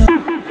shaking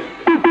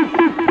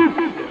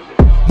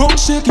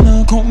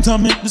and count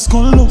on me. The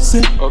skull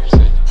upset.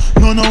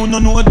 No,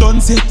 I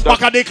done set.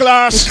 Back at the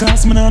class.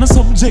 Class me on a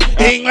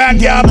subject.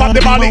 England, yeah, pop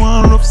the money.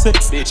 Rough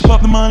sex. Bitch,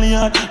 pop the money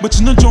hard, but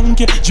you no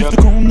junkie. Drift the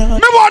crown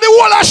hard. Me want the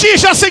whole of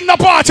Shisha sing the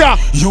party.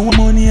 Yo,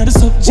 money on the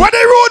subject. What the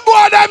rude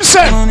boy them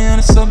say? Money on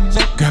the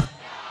subject. Grab.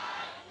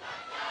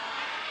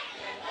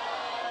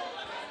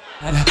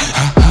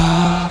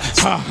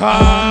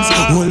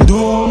 Hold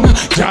on.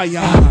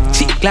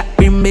 Chick like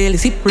brim belly,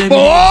 sip brim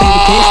belly. Baby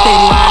taste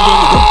steady, one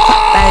jelly. Go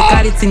fat like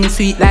carrot, sing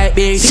sweet like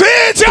berry.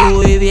 Sweet ya.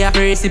 So if you have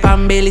a sip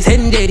and belly,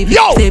 send jelly.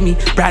 Yo. Say me,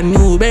 brand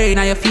new berry.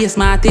 Now your face,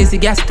 my taste.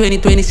 Gas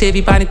 2020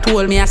 Chevy, pan it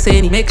told me I say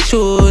it. Make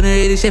sure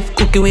the chef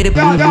cooking with the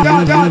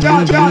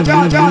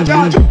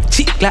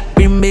chick like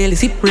brim belly,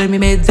 sip brim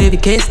belly. Baby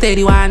taste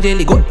steady, one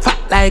jelly. Go fat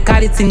like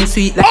carrot, sing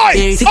sweet like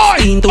berry.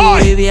 16 to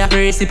if you have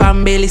a sip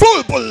and belly.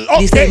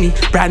 Okay. Say me,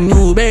 brand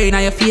new berry. Now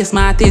your face,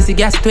 my taste.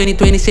 Gas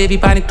 2020 Chevy,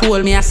 pan it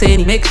told me I say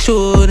it. Make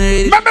sure.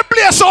 Let me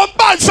play some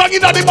bad song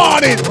in the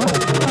morning.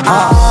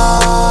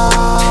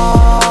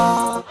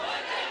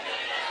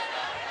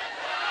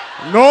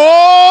 No.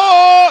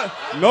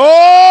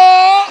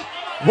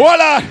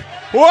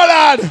 Hold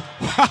on.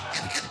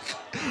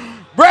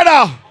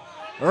 Brother,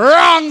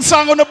 wrong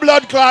song on the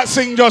blood clot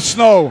sing just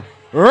now.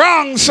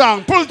 Wrong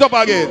song. Pull it up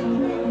again.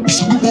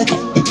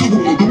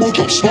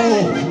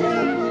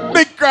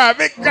 Big cry.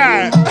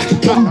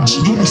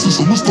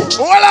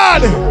 Hold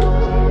on.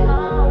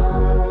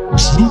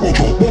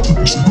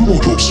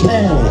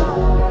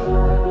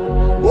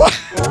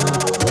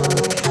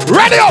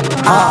 Ready up!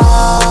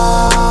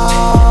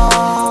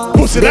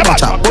 Pussy never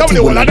chop,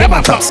 W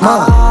never chop.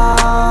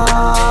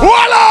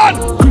 Hold on!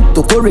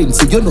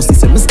 Cryptocurrency, you know,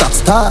 see, me stop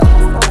start.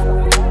 I'm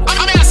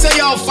gonna say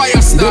your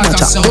fire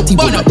starter, so The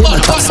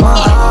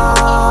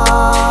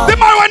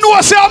man when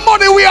know say our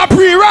money we are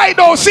pre right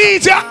now, see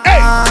it ya? Hey!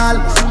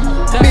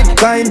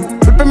 Bitcoin,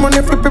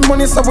 flipping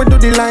money, so we do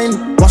the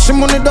line. Washing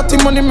money, dirty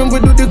money, man, we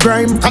do the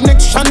grime.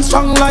 Connection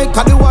strong like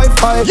the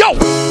Wi-Fi. Yo!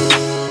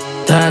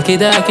 Darky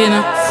no,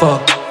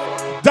 fuck.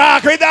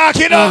 Darky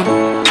no.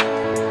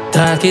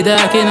 Darky no.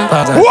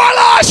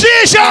 Voila,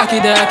 Shisha!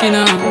 Darky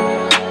no.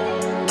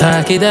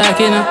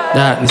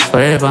 Darkness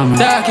forever, man.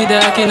 Darky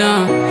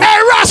no. Hey,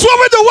 Ross, what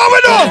we do?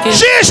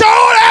 Shisha,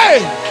 all hey!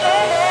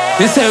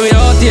 You say we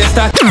out here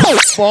start.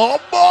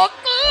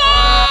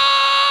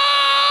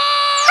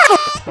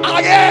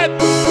 Again!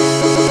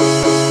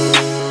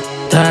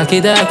 Darky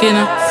no,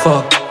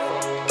 fuck.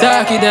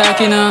 Darky no.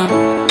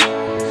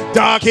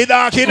 Darky no.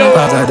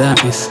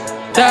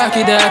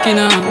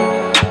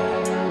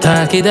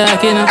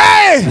 Darky no.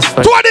 Hey!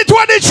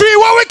 2023,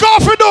 what we call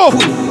for do?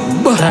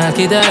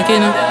 Darky no.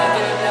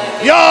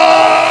 Yo!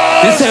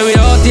 You say we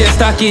out here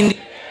stacking.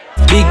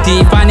 Big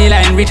T, funny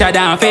line, richer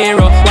than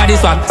Pharaoh. What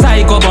is what?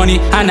 Psycho Bunny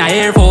and a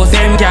Air Force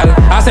M gal.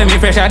 I say me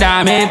fresher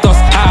than Mentos.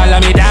 All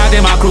of me dog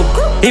them a crook.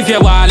 If you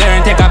want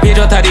learn, take a page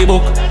out of the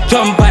book.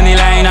 Jump on the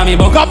line of me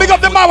book. Come big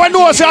up the man when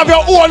knows you have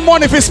your own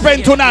money to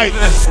spend tonight.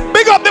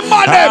 Big up the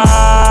man them.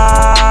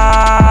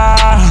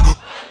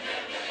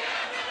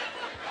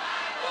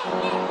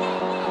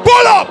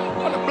 Pull up!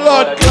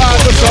 Blood clot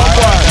to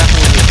someone.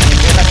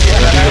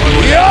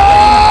 Yo!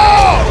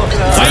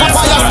 Fire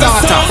starter.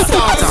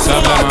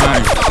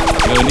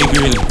 Yo,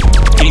 Negril,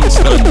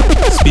 Kingston,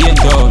 Spain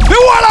down. The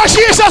one of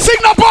Shisha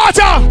sing the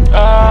party.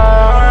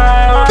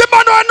 The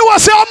man who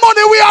knows our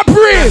money we are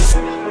praise.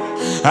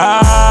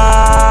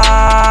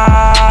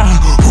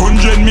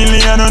 100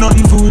 million or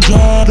nothing for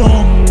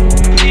Jordan.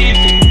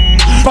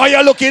 But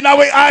you looking at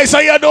our eyes so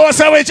you don't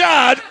say we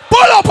Jad.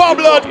 Pull up a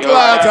blood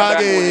clot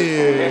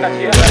again.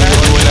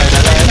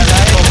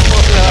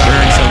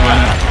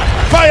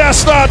 Fire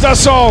starter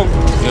song.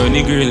 Yo,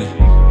 Negril,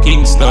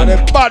 Kingston. The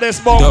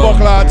baddest bumbo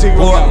clot thing.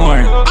 What more?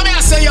 I'm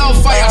gonna say your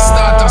fire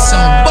starter, so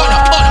burn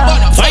up.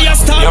 Fire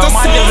starter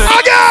song.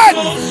 Again!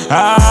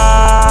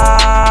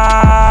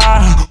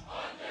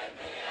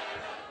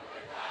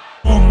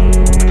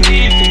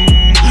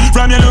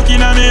 From you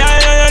looking at me,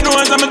 I know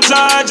I'm a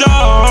charger.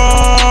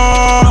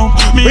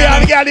 We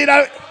have got it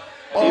out.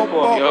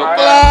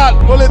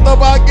 Clot, pull it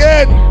up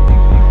again.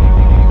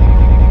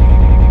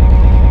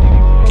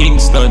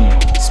 Kingston,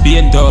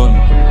 Spain down.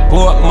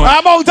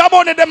 Amount of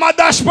money them a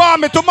dash for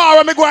me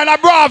tomorrow. Me going to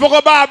Bravo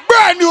go buy a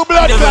brand new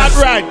blood clot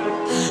right.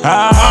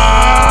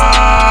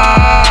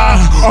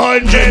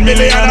 100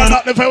 million and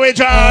nothing for which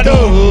I do.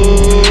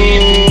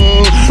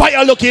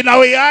 Fire looking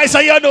our eyes, so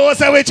you know,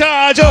 so we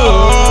charge you.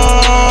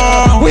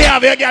 We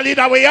have your girl in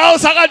our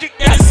house, I got you.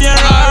 We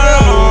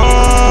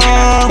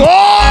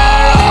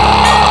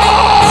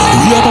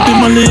are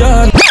popping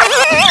Malian.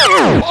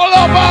 Hold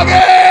up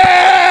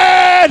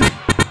again.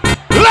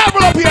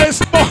 Level up here,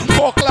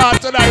 smoke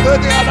cloud tonight.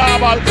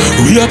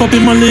 We are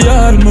popping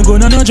Malian. Me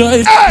gonna no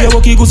drive. We are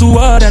walking go so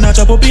hard and I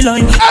chop up the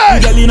line. We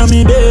got in on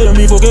me bed and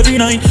me fuck every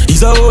night.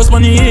 He's a host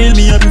man, he hail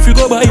me happy if you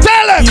go by.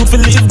 Tell him. You feel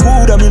live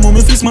good and me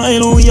mommy feel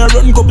smile. We are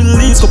run couple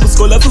leaves, couple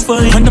scholar to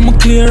find. And I'm a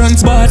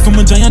clearance bad from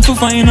a giant to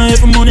find. I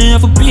have money, I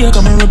have a pay,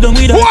 come and rub down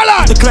with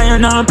that. The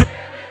client now.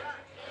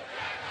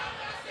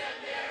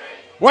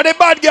 What the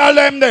bad girl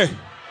them there?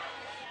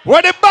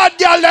 What the bad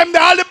girl them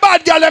there? All the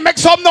bad girl them make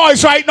some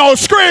noise right now.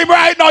 Scream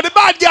right now. The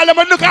bad girl them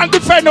look and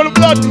defend all the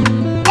blood.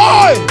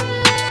 Oi!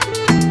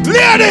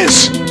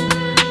 Ladies!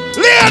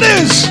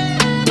 Ladies!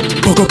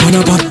 Poke up on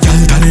a bad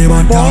girl,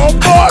 Taliban.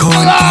 Come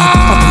on, a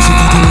pussy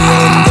fat in the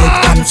end, dead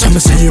can. Some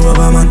say you have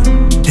a man,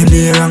 him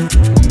be wrong.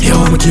 You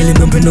want me kill him,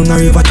 dumping on a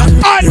river ton.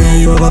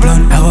 You have a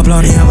plan, have a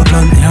plan, have a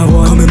plan, have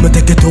one. Come in, me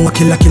take it to a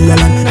killer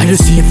land. And you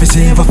see if it's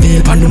ever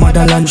feel pan the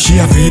motherland. She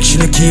a fake, she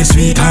the case,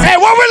 sweet hand. Hey,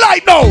 what we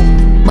like now?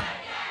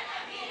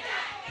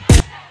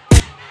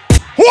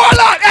 Hold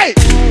on, hey!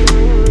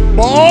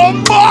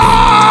 Bomba!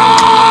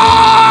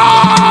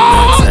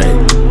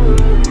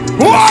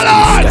 Hold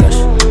on!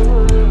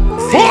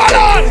 Hold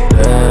on!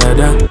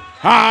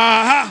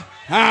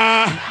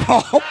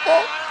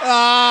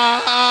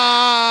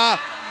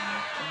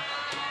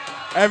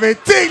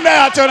 Everything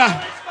there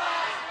tonight.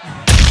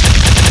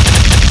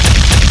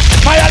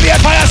 Fire late,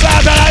 fire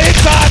start, and I hit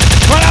start.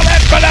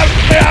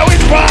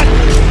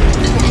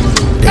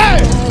 Hey,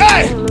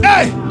 hey,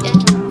 hey!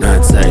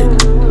 Not side.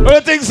 All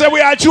the things that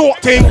we are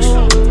joking.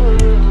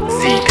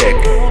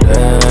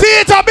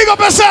 Theater, big up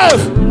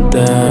yourself.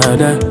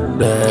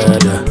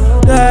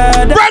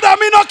 Brother,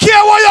 me no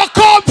care where you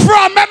come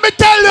from. Let me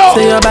tell you.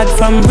 Say you're bad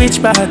from which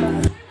part?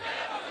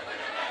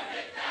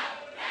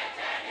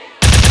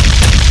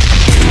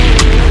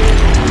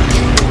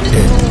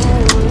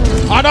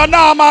 On a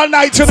normal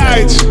night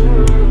tonight.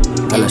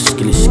 Kalash,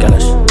 kilish,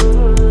 kalash.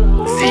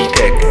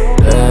 C-Tech.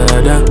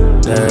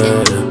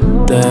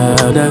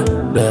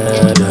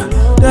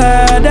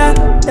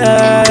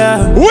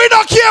 We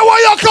don't care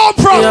where you come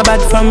from. You're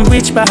bad from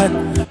which part?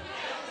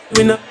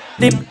 We no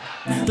dip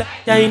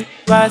like giant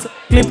was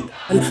clip.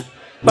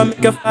 But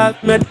make a fall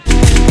med.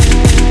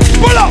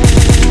 Pull up.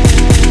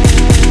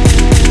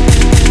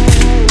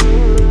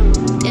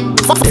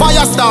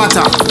 Fire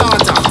starter.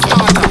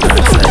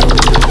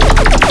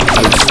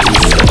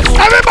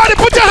 Everybody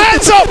put your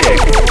hands up.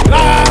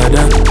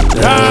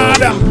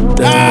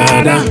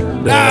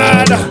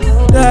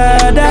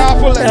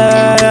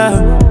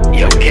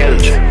 You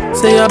killed.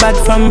 Say you're bad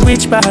from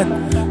which part?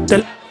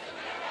 Tell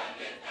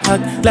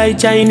like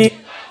Chinese.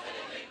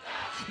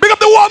 Big up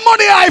the one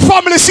money high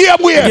family, same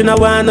way. You know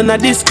one on a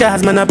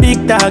discard, man a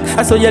big dog.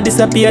 I saw you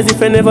disappear as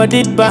if I never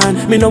did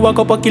ban. Me no walk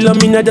up a kilo,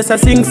 me no just a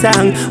sing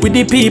song. With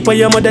the people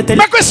your mother tell.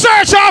 Make me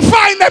search and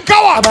find them,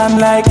 go up. I'm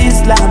like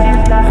Islam.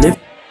 And if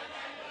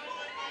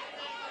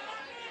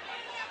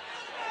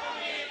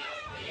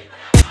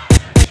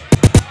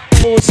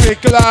Pussy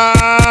clad.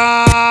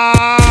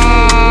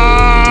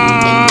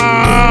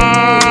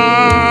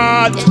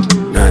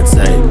 Not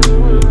side.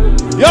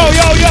 Yo,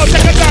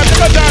 take a time.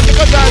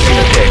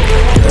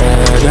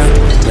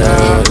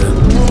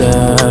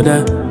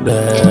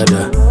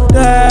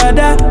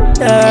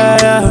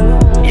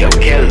 You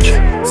killed.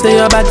 Say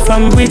you're bad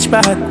from which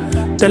part?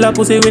 Tell a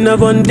pussy we no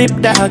gun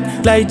dip dog.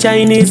 Like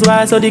Chinese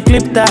war so the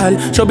clip tall.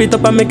 Show it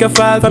up and make a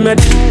fall from your.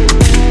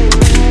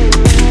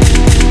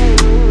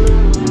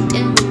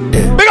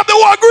 Big up the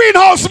one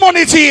greenhouse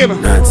money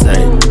team. Not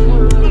side.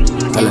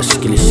 Kalash,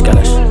 kilish,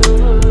 kalash.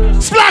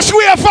 Splash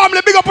Wave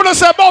family, big up on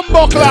us a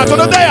bumbo clock on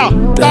the there.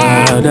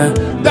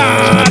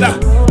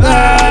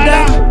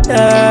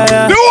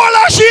 The whole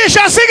of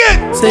Shisha, sing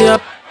it. Say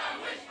up.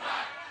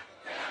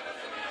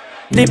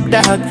 Dip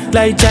dog,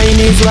 like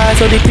Chinese war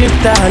so the clip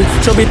tall.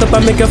 Show it up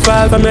and make a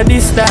fall from your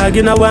disc dog.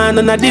 You know one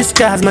on a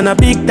discard, man a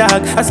big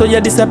dog. I saw you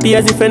disappear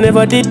as if I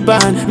never did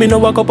ban. Me no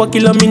walk up a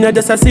kilo, me no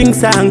just a sing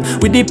song.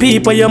 With the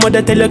people your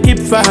mother tell you keep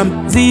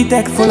from.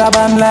 Z-Tech full of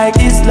bomb like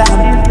Islam.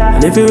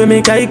 And if you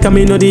make I come,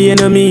 me know the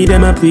enemy,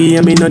 them a pray.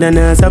 And me know the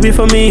answer be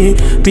for me.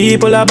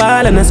 People are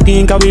ball and a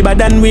skin, cause we bad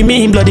than we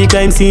mean. Bloody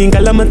crime scene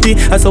calamity.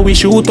 I saw we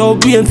shoot out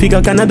green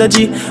figure Canada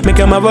G. Make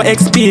them have a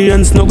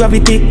experience, no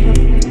gravity.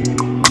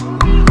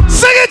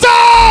 Sing it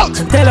out!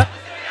 Tell her.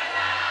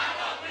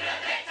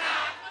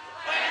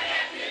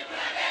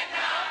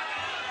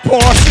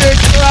 Pussy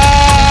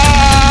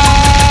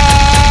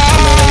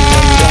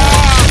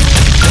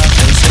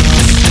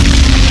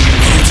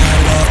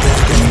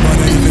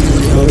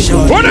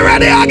When you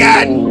ready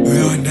again?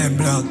 We on them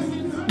block.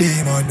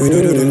 Demon, we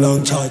do the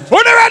long charge.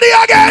 When you ready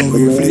again?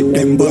 We flip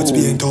them butts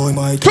being toy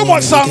my. Too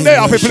much song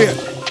there, if you play.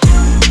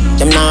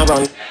 Them now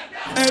run.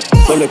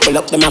 When we pull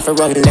up, them have to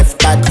run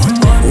left back.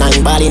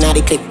 9 ball inna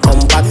the click, come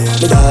back.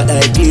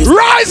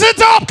 Rise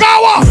it up,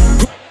 Kawa!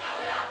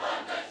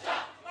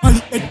 Mali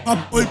head pop,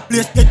 whole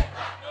place dead.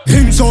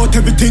 Hands out,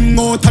 everything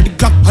out of the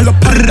Glock. All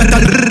up on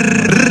that.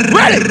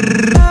 Ready?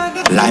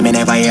 Lie me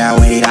never hear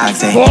what the dog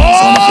say. So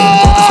my film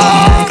focus on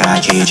me like a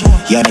change.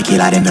 Yeah, the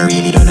killer them they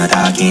really done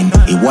attacking.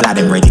 The whole of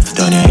them ready to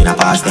turn you in a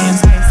past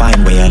tense.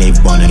 Find where you live,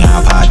 born in your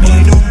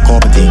apartment.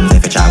 Couple things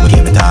if you try with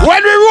give it up.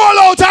 When we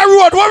roll out a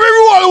road, what we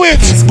roll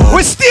with?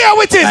 We stay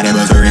with it. And them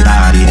was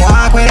retarded.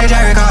 Walk with the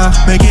Jericho,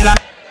 make it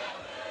like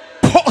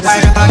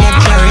a target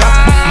chariot.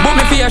 Book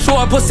me for your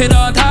show, pussy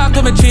don't talk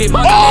to me cheap.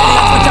 Man, go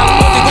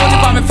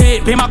on my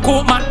feet. Pay my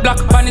coat, matte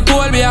black. Pan the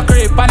toll, we a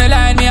creep. Pan the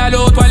line, me a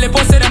load while the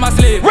pussy them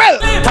asleep. Well,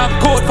 top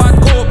coat, fat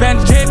coat,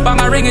 bench cheap.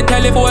 Bang a ring it,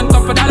 telephone,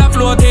 $2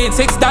 floating. $6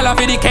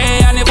 for the K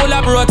and it full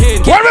of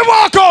protein. When we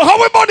walk out, how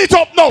we burn it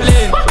up now?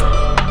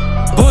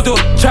 Voodoo,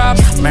 chop,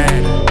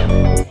 man.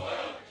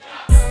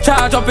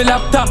 Charge up your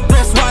laptop,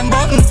 press one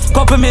button.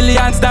 Couple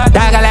millions that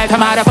dagger like a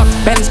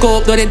motherfucker. Pen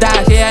scope to the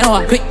dash, yeah, no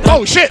quick.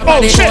 Oh shit,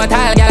 oh shit.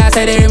 Tall gal, I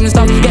say the rim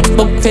stuff. Get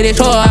booked for the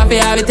show, I feel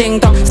everything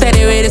tough.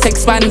 Steady with the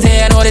 6 pants,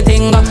 yeah, know the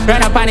thing go.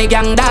 Run up on the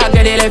gang dog,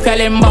 get the left your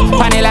limbo.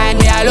 Funny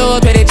line, me a load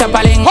with the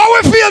chopperling. How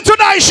we feel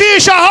tonight,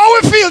 Shisha? How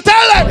we feel?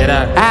 Tell them.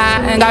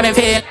 Got me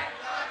feel.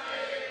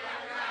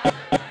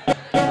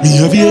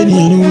 Me have any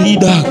and we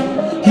dog.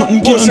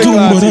 Nothing can do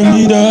but I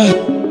need that.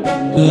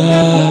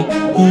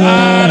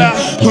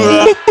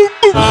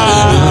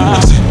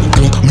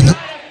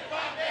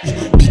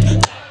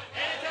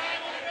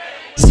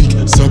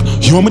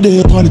 Yo, I'm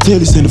there upon the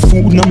telly, send the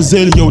food and I'm a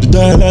zelly, yo, the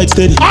dial light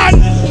steady.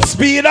 And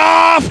speed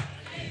off.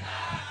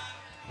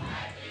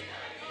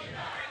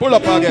 Pull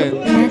up again.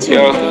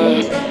 Yo,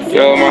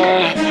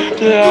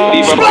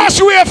 man. Splash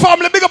away,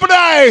 family, big up and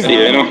die. Yeah,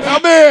 you know.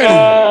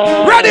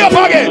 Amen. Ready up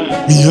again.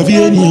 Me have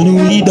any and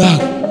we dog.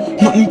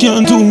 Nothing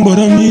can do but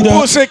I need that.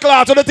 Pussy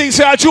clout on the things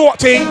say a joke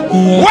thing.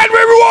 When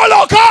we roll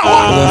out,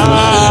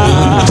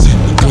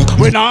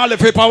 we not live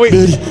paper with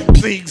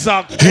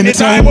zigzag.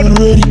 Anytime I'm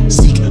ready,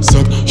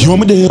 zigzag. Yo,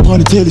 I'm there upon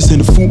the telly,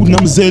 send the food and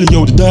I'm a zelly,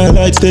 yo, the dial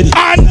light steady.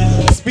 And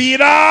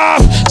speed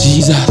up.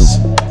 Jesus,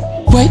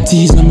 white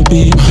tees, I'm a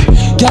baby.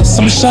 Got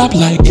some shop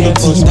like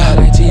empty.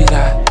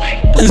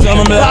 And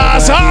some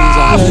blast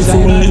off.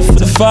 Live for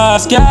the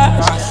fast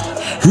guys.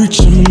 Rich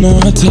and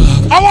not talk.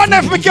 I wonder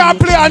if we can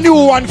play a new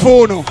one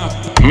for you.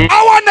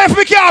 I wonder if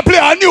we can play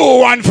a new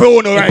one for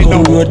you right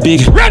now. Ready?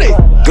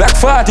 Glock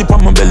 40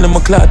 on my belly, my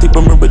clot tip,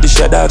 I'm ready,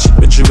 shut out, shit,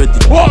 but you ready.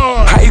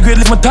 Whoa. High grade,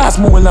 lift my task,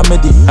 more while I'm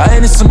ready. I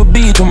ain't some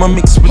beat on my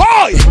mix with.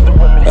 Hi!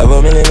 Have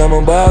a million on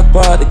my back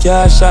part, the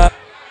cash shot.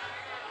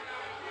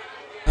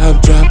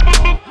 I've dropped.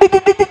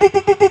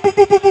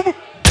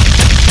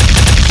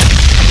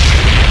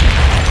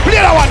 Play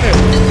that one there.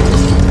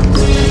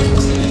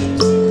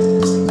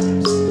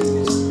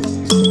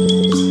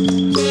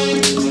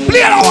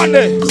 Play that one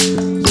there.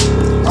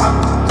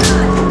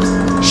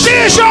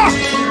 Shisha.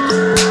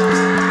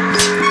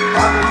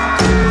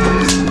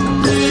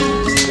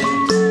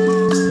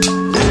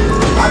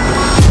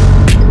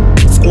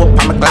 Scope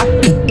on my Glock.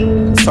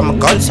 Some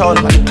guns out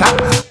on the clock.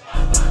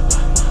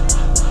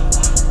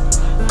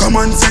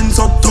 Common sense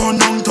up, turn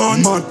down,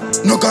 turn man.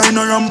 No kind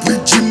of ramp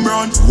with Jim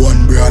Brown.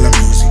 One brawl of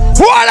music.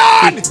 Hold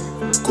on.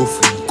 Go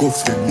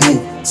for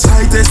move.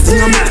 Slightest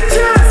thing I'm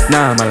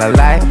Nah, man, I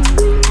lie.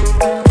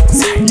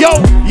 Yo.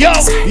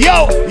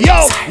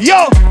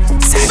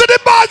 See the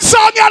bad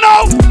song, you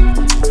know.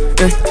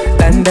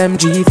 Then them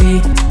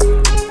G.V.O.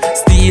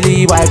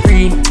 Steely white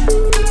free.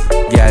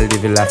 Girl,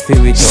 live a life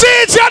with you. See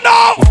it, you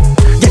know.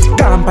 Get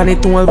company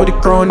tool with the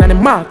crown and the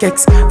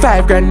markets.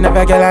 5 grand of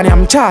a girl and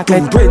I'm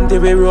chocolate. 20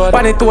 we roll.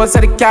 Pan it tools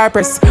at the car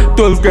press.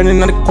 12 grand in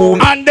the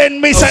cool. And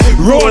then me say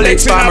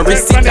Rolex for my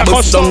wrist and the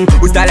custom.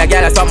 We style a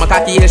girl, I saw my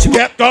cocky and she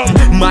get go.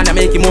 Man, I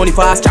make money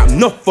fast, chop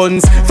no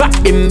funds.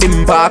 Fat bim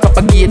park up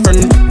a gate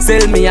front.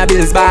 Sell me a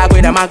bills bag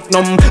with a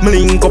magnum. Me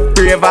link up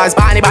ravers,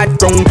 bunny bad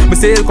drunk. Me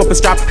silk up a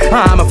strap,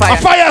 I'm a fire. A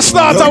fire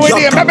starter with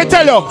him, let me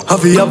tell you.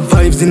 Have you have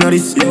vibes in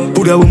this?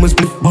 Put a woman's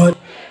split butt.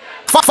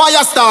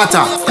 Fire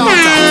starter.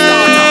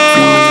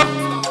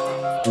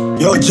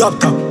 Yo, job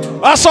top.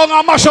 That song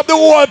I mash up the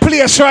whole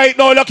place right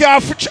now. Look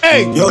at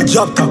hey. Yo,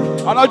 job top.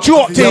 And a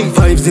joke thing. Have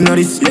vibes in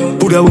this.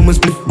 Put a woman's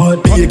split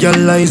butt. Be a girl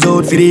lies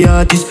out for the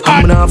artist.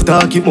 I'm gonna have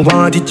to keep my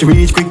want it to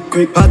reach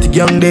quick. Party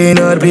young day in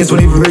the place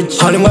when live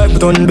rich. All them wife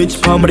put on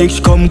bitch, palm dick,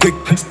 she come quick.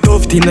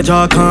 Stuffed in the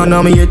jar, can't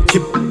on me head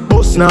chip.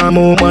 Boss now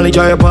more money,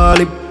 try a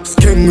poly.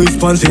 King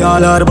response for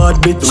all of the bad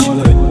bitch.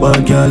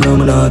 Bad girl,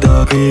 I'm not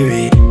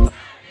talking.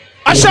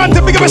 I shan't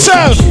pick up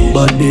myself.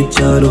 But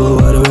bitch, I know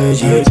how to wear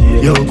shit.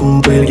 Yo,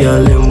 cool,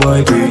 girl, them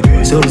white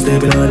creek. So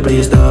stepping out of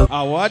place, stop.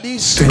 What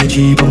is? 20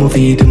 cheap on my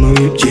feet and my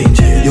rib change.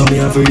 Yo, me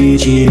have to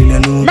reach in, I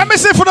know. Let me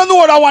see if you don't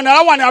know that one.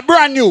 That one is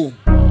brand new.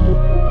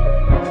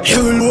 You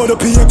will load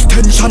up your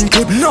extension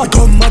clip. Not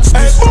come match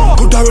this.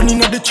 Could I run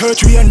in at the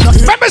church, we are not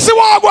here. Let me see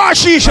what I want,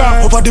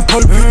 Shisha. Over the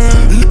pulpit.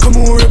 Look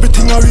more,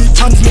 everything I reach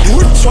and me.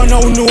 Which one I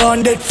know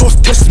one dead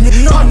first test me.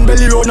 Man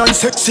belly round and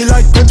sexy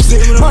like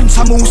Pepsi. Man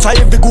Samusa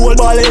every goal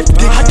ball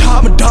empty. I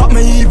thought me dark,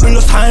 me evil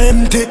is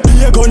empty.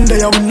 Be a gun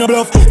there, I win a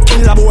bluff.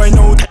 Kill a boy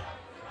now.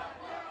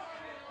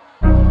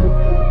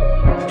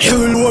 You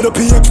will load up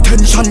the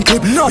extension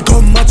clip, not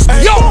come match.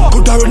 Yo!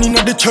 Could I run in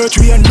the church,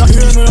 we are not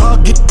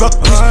target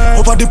practice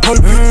over the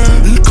pulpit.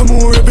 Look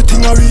more,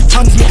 everything I reach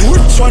and me.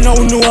 Which one I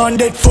know one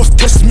dead first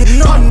test me.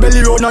 Man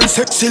belly round and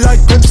sexy like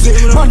Pepsi.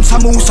 Man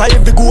some moose, I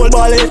have the gold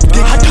ball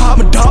empty. I thought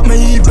me dark, me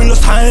evil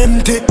just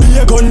empty. Be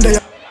a gun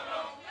there.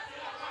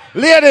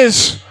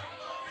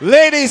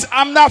 Ladies,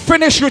 I'm not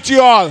finished with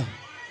you all.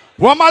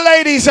 One my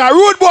ladies are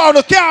rude boy,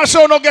 no can't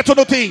show no get to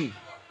the thing.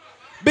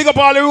 Big up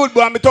all the rude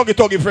boy, I'm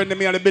talking friend to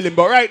me on the building.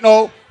 But right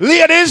now,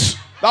 ladies,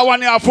 that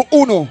one here for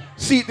Uno.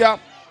 See it there.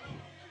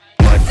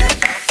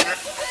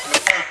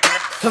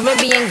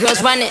 Caribbean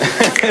girls run it.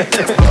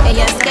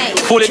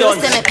 Fully done.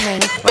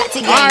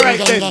 Alright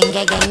then.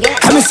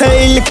 I'm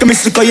say, look at me,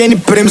 sick of any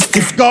prim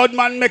stiff. God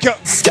man make you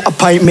get a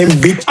pint, man,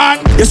 bitch.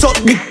 And you so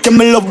big, you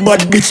me love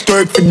bad bitch.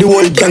 Twerk for the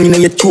whole gang, you know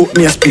you choke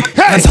me a spit.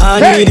 That's how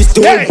I need this,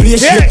 the whole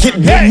place, shake it,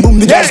 boom, boom,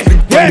 the dance split.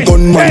 When the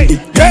gun man dick.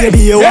 Baby,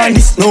 you want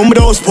this, no me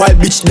don't spoil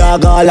bitch,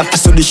 dog. All after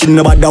so this shit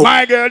never doubt.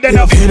 My girl, then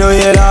up. You know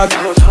you dog,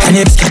 and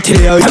it's got to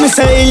you. I'm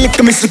say, look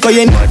at me, sick of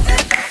any.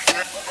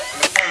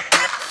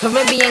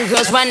 Caribbean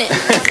girls run it.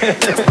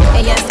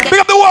 Big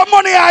up the whole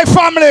Money High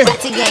family.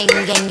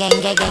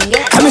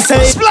 I'm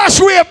say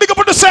Splash Wave, big up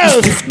on the cell.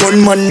 If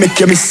gunman make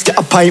you miss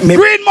a pipe, me.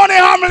 Green Money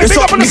family, big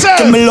up on the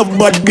cell. Me love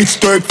bad bitch,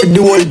 twerk for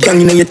the whole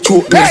gang, you know you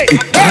choke me.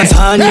 Dance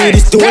on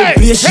this, the whole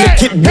place,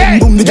 shake it, boom,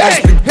 boom, the dance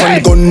split. When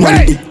the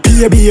gunman dick.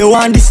 Baby, you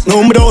want this,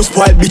 no me don't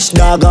spoil bitch,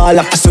 dog. All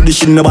after so this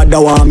shit nobody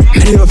want me.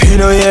 Me live up here,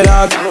 no yeah,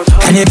 dog.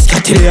 And it's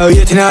got to the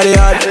waiting on the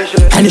yard.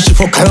 And if she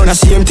fuck around, the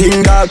same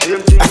thing, dog.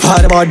 I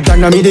thought about that,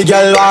 now me the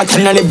girl walk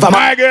and I live for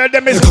my girl,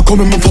 them is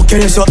come in, fuck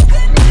your ass up.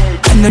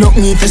 And I don't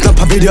need to snap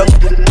a video.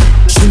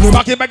 She know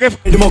back it,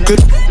 the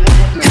muckle.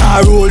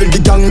 Car roll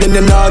the gang, then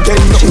them not get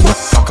nothing.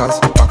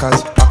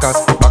 Backers.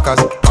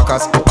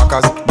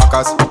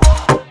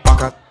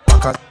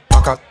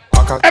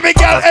 Every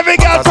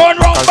girl turn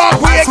round back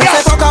way again.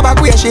 Say fuck her back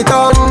where she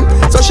tongue.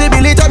 So she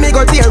believe me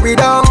go tear it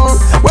down.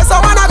 When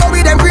someone I go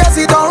with them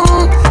crazy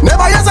tongue.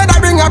 Never you said I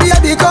bring a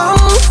baby come.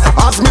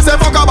 Ask me say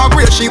fuck her back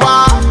where she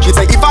was. She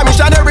say if I'm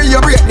missionary you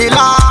break the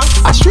law.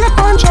 A straight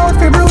punch out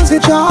for bruise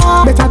it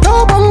jaw. Better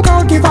don't bunk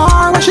out give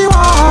her what she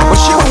want. What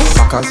she want.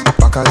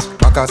 Backers.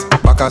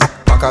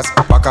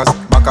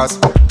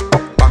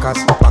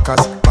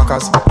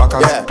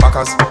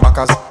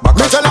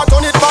 Me tell her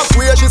turn it back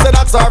way, she said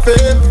that's her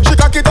fave. She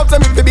cock it up to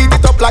me to beat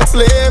it up like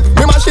slave.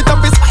 Me mash it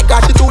up his spike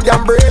cause she too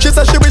damn brave. She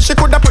said she wish she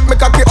coulda put me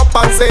cocky up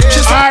and say. She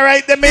said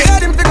alright then me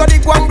let him figure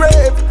dig one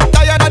grave.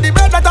 Tired of the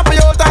bed that for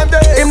your time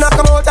day. Him not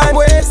come out time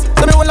waste.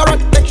 So me wanna run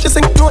make she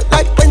sing note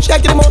like when she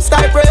get the most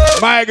type praise.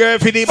 My girl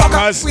for the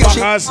backers.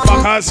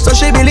 So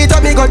she believe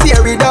me go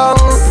tear it down.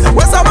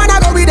 When someone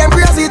I go with them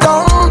crazy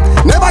tongue.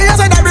 Never you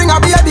said I bring a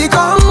baby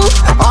come.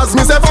 Ask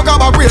me say fuck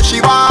about where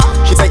she was.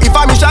 She say if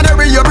I'm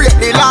missionary you break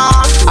the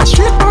law. A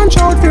straight punch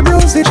out for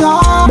bruise it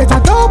jaw. Better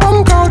don't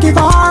bunk out give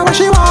her what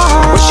she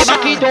want.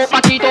 Back it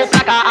up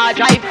like a hard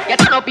drive. Get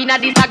turn up in a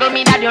this taggle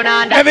me that you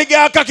know. Every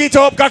girl cock it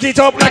up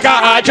like a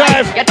hard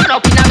drive. Get turn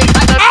up in a this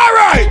taggle.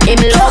 Alright.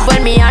 Him love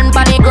when me hand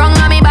pan the ground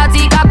and me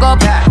body cock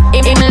up.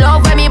 Him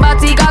love when me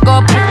body cock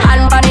up.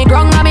 Hand pan the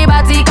ground and me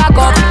body cock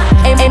up.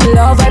 Him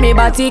love when me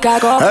body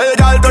cock up. Hey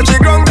girl touch the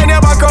ground then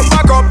you back up.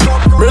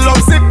 Me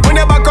love sick when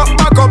you back up.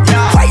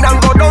 Fine and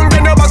go down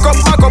then you back up.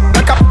 Back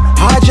up.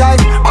 Hard drive,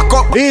 back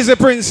up. He's a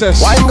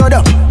princess. Wine go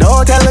down,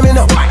 don't tell me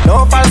no.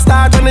 No false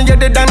start when you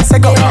the dance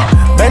go.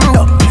 Bend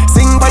up,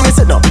 sing when you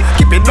sit up.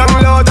 Keep it down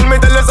low till me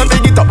tell you so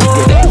big it up.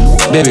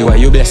 Baby, why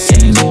you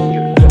blessing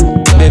me?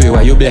 Baby,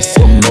 why you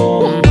blessing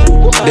me?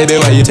 Baby,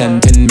 why you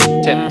tempting me?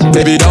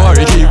 Baby, don't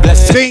worry, keep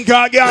blessing. Think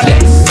again.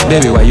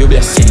 Baby, why you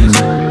blessing me?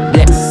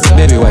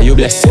 Baby, why you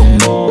blessing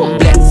me?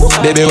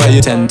 Baby, why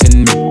you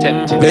tempting me?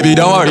 Baby,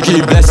 don't worry,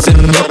 keep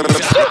blessing me.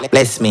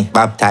 Bless me,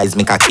 baptize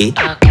me cocky.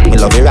 Me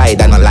love you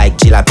ride and I like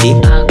jalopy.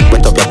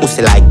 Wet up your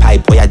pussy like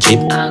pipe or your jeep.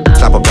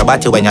 Slap up your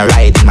body when you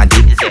ride in my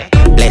deep.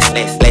 Bless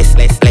me.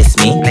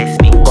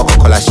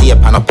 Coca-Cola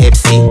shape and a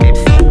Pepsi.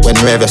 When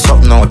you have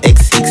something out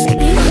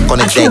X6.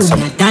 Connect X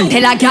some.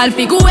 Tell a girl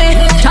fi go away.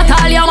 Chat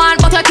all you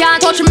want but you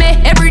can't touch me.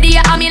 Every day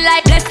I me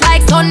like blessed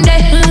like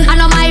Sunday. I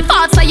know my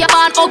faults so you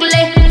born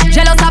ugly.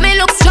 Jealous of me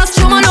looks just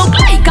you me look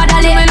like a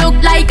dolly. Me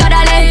look like a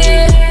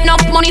dolly.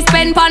 Enough money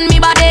spent on me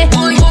body.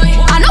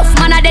 Enough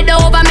man a dead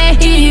over me.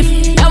 If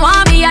you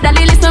want me a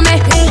dolly listen me.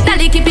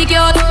 Dolly keep it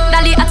cute.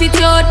 Dolly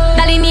attitude.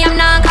 Dolly name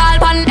now call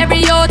pan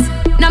every youth.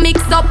 No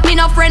mix up, me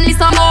no friendly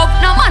some up.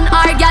 No man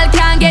or girl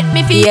can't get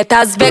me feet.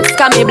 Haters vex,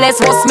 can me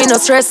bless, must me no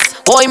stress.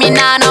 Boy, me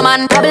nah no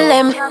man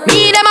problem.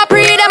 Me them a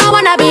pre, them a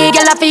wanna be.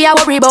 Girl a fear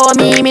worry about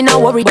me no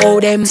worry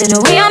about them. Say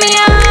no way on me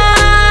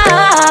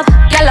up.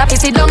 Girl a fi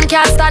sit down,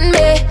 can't stand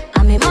me.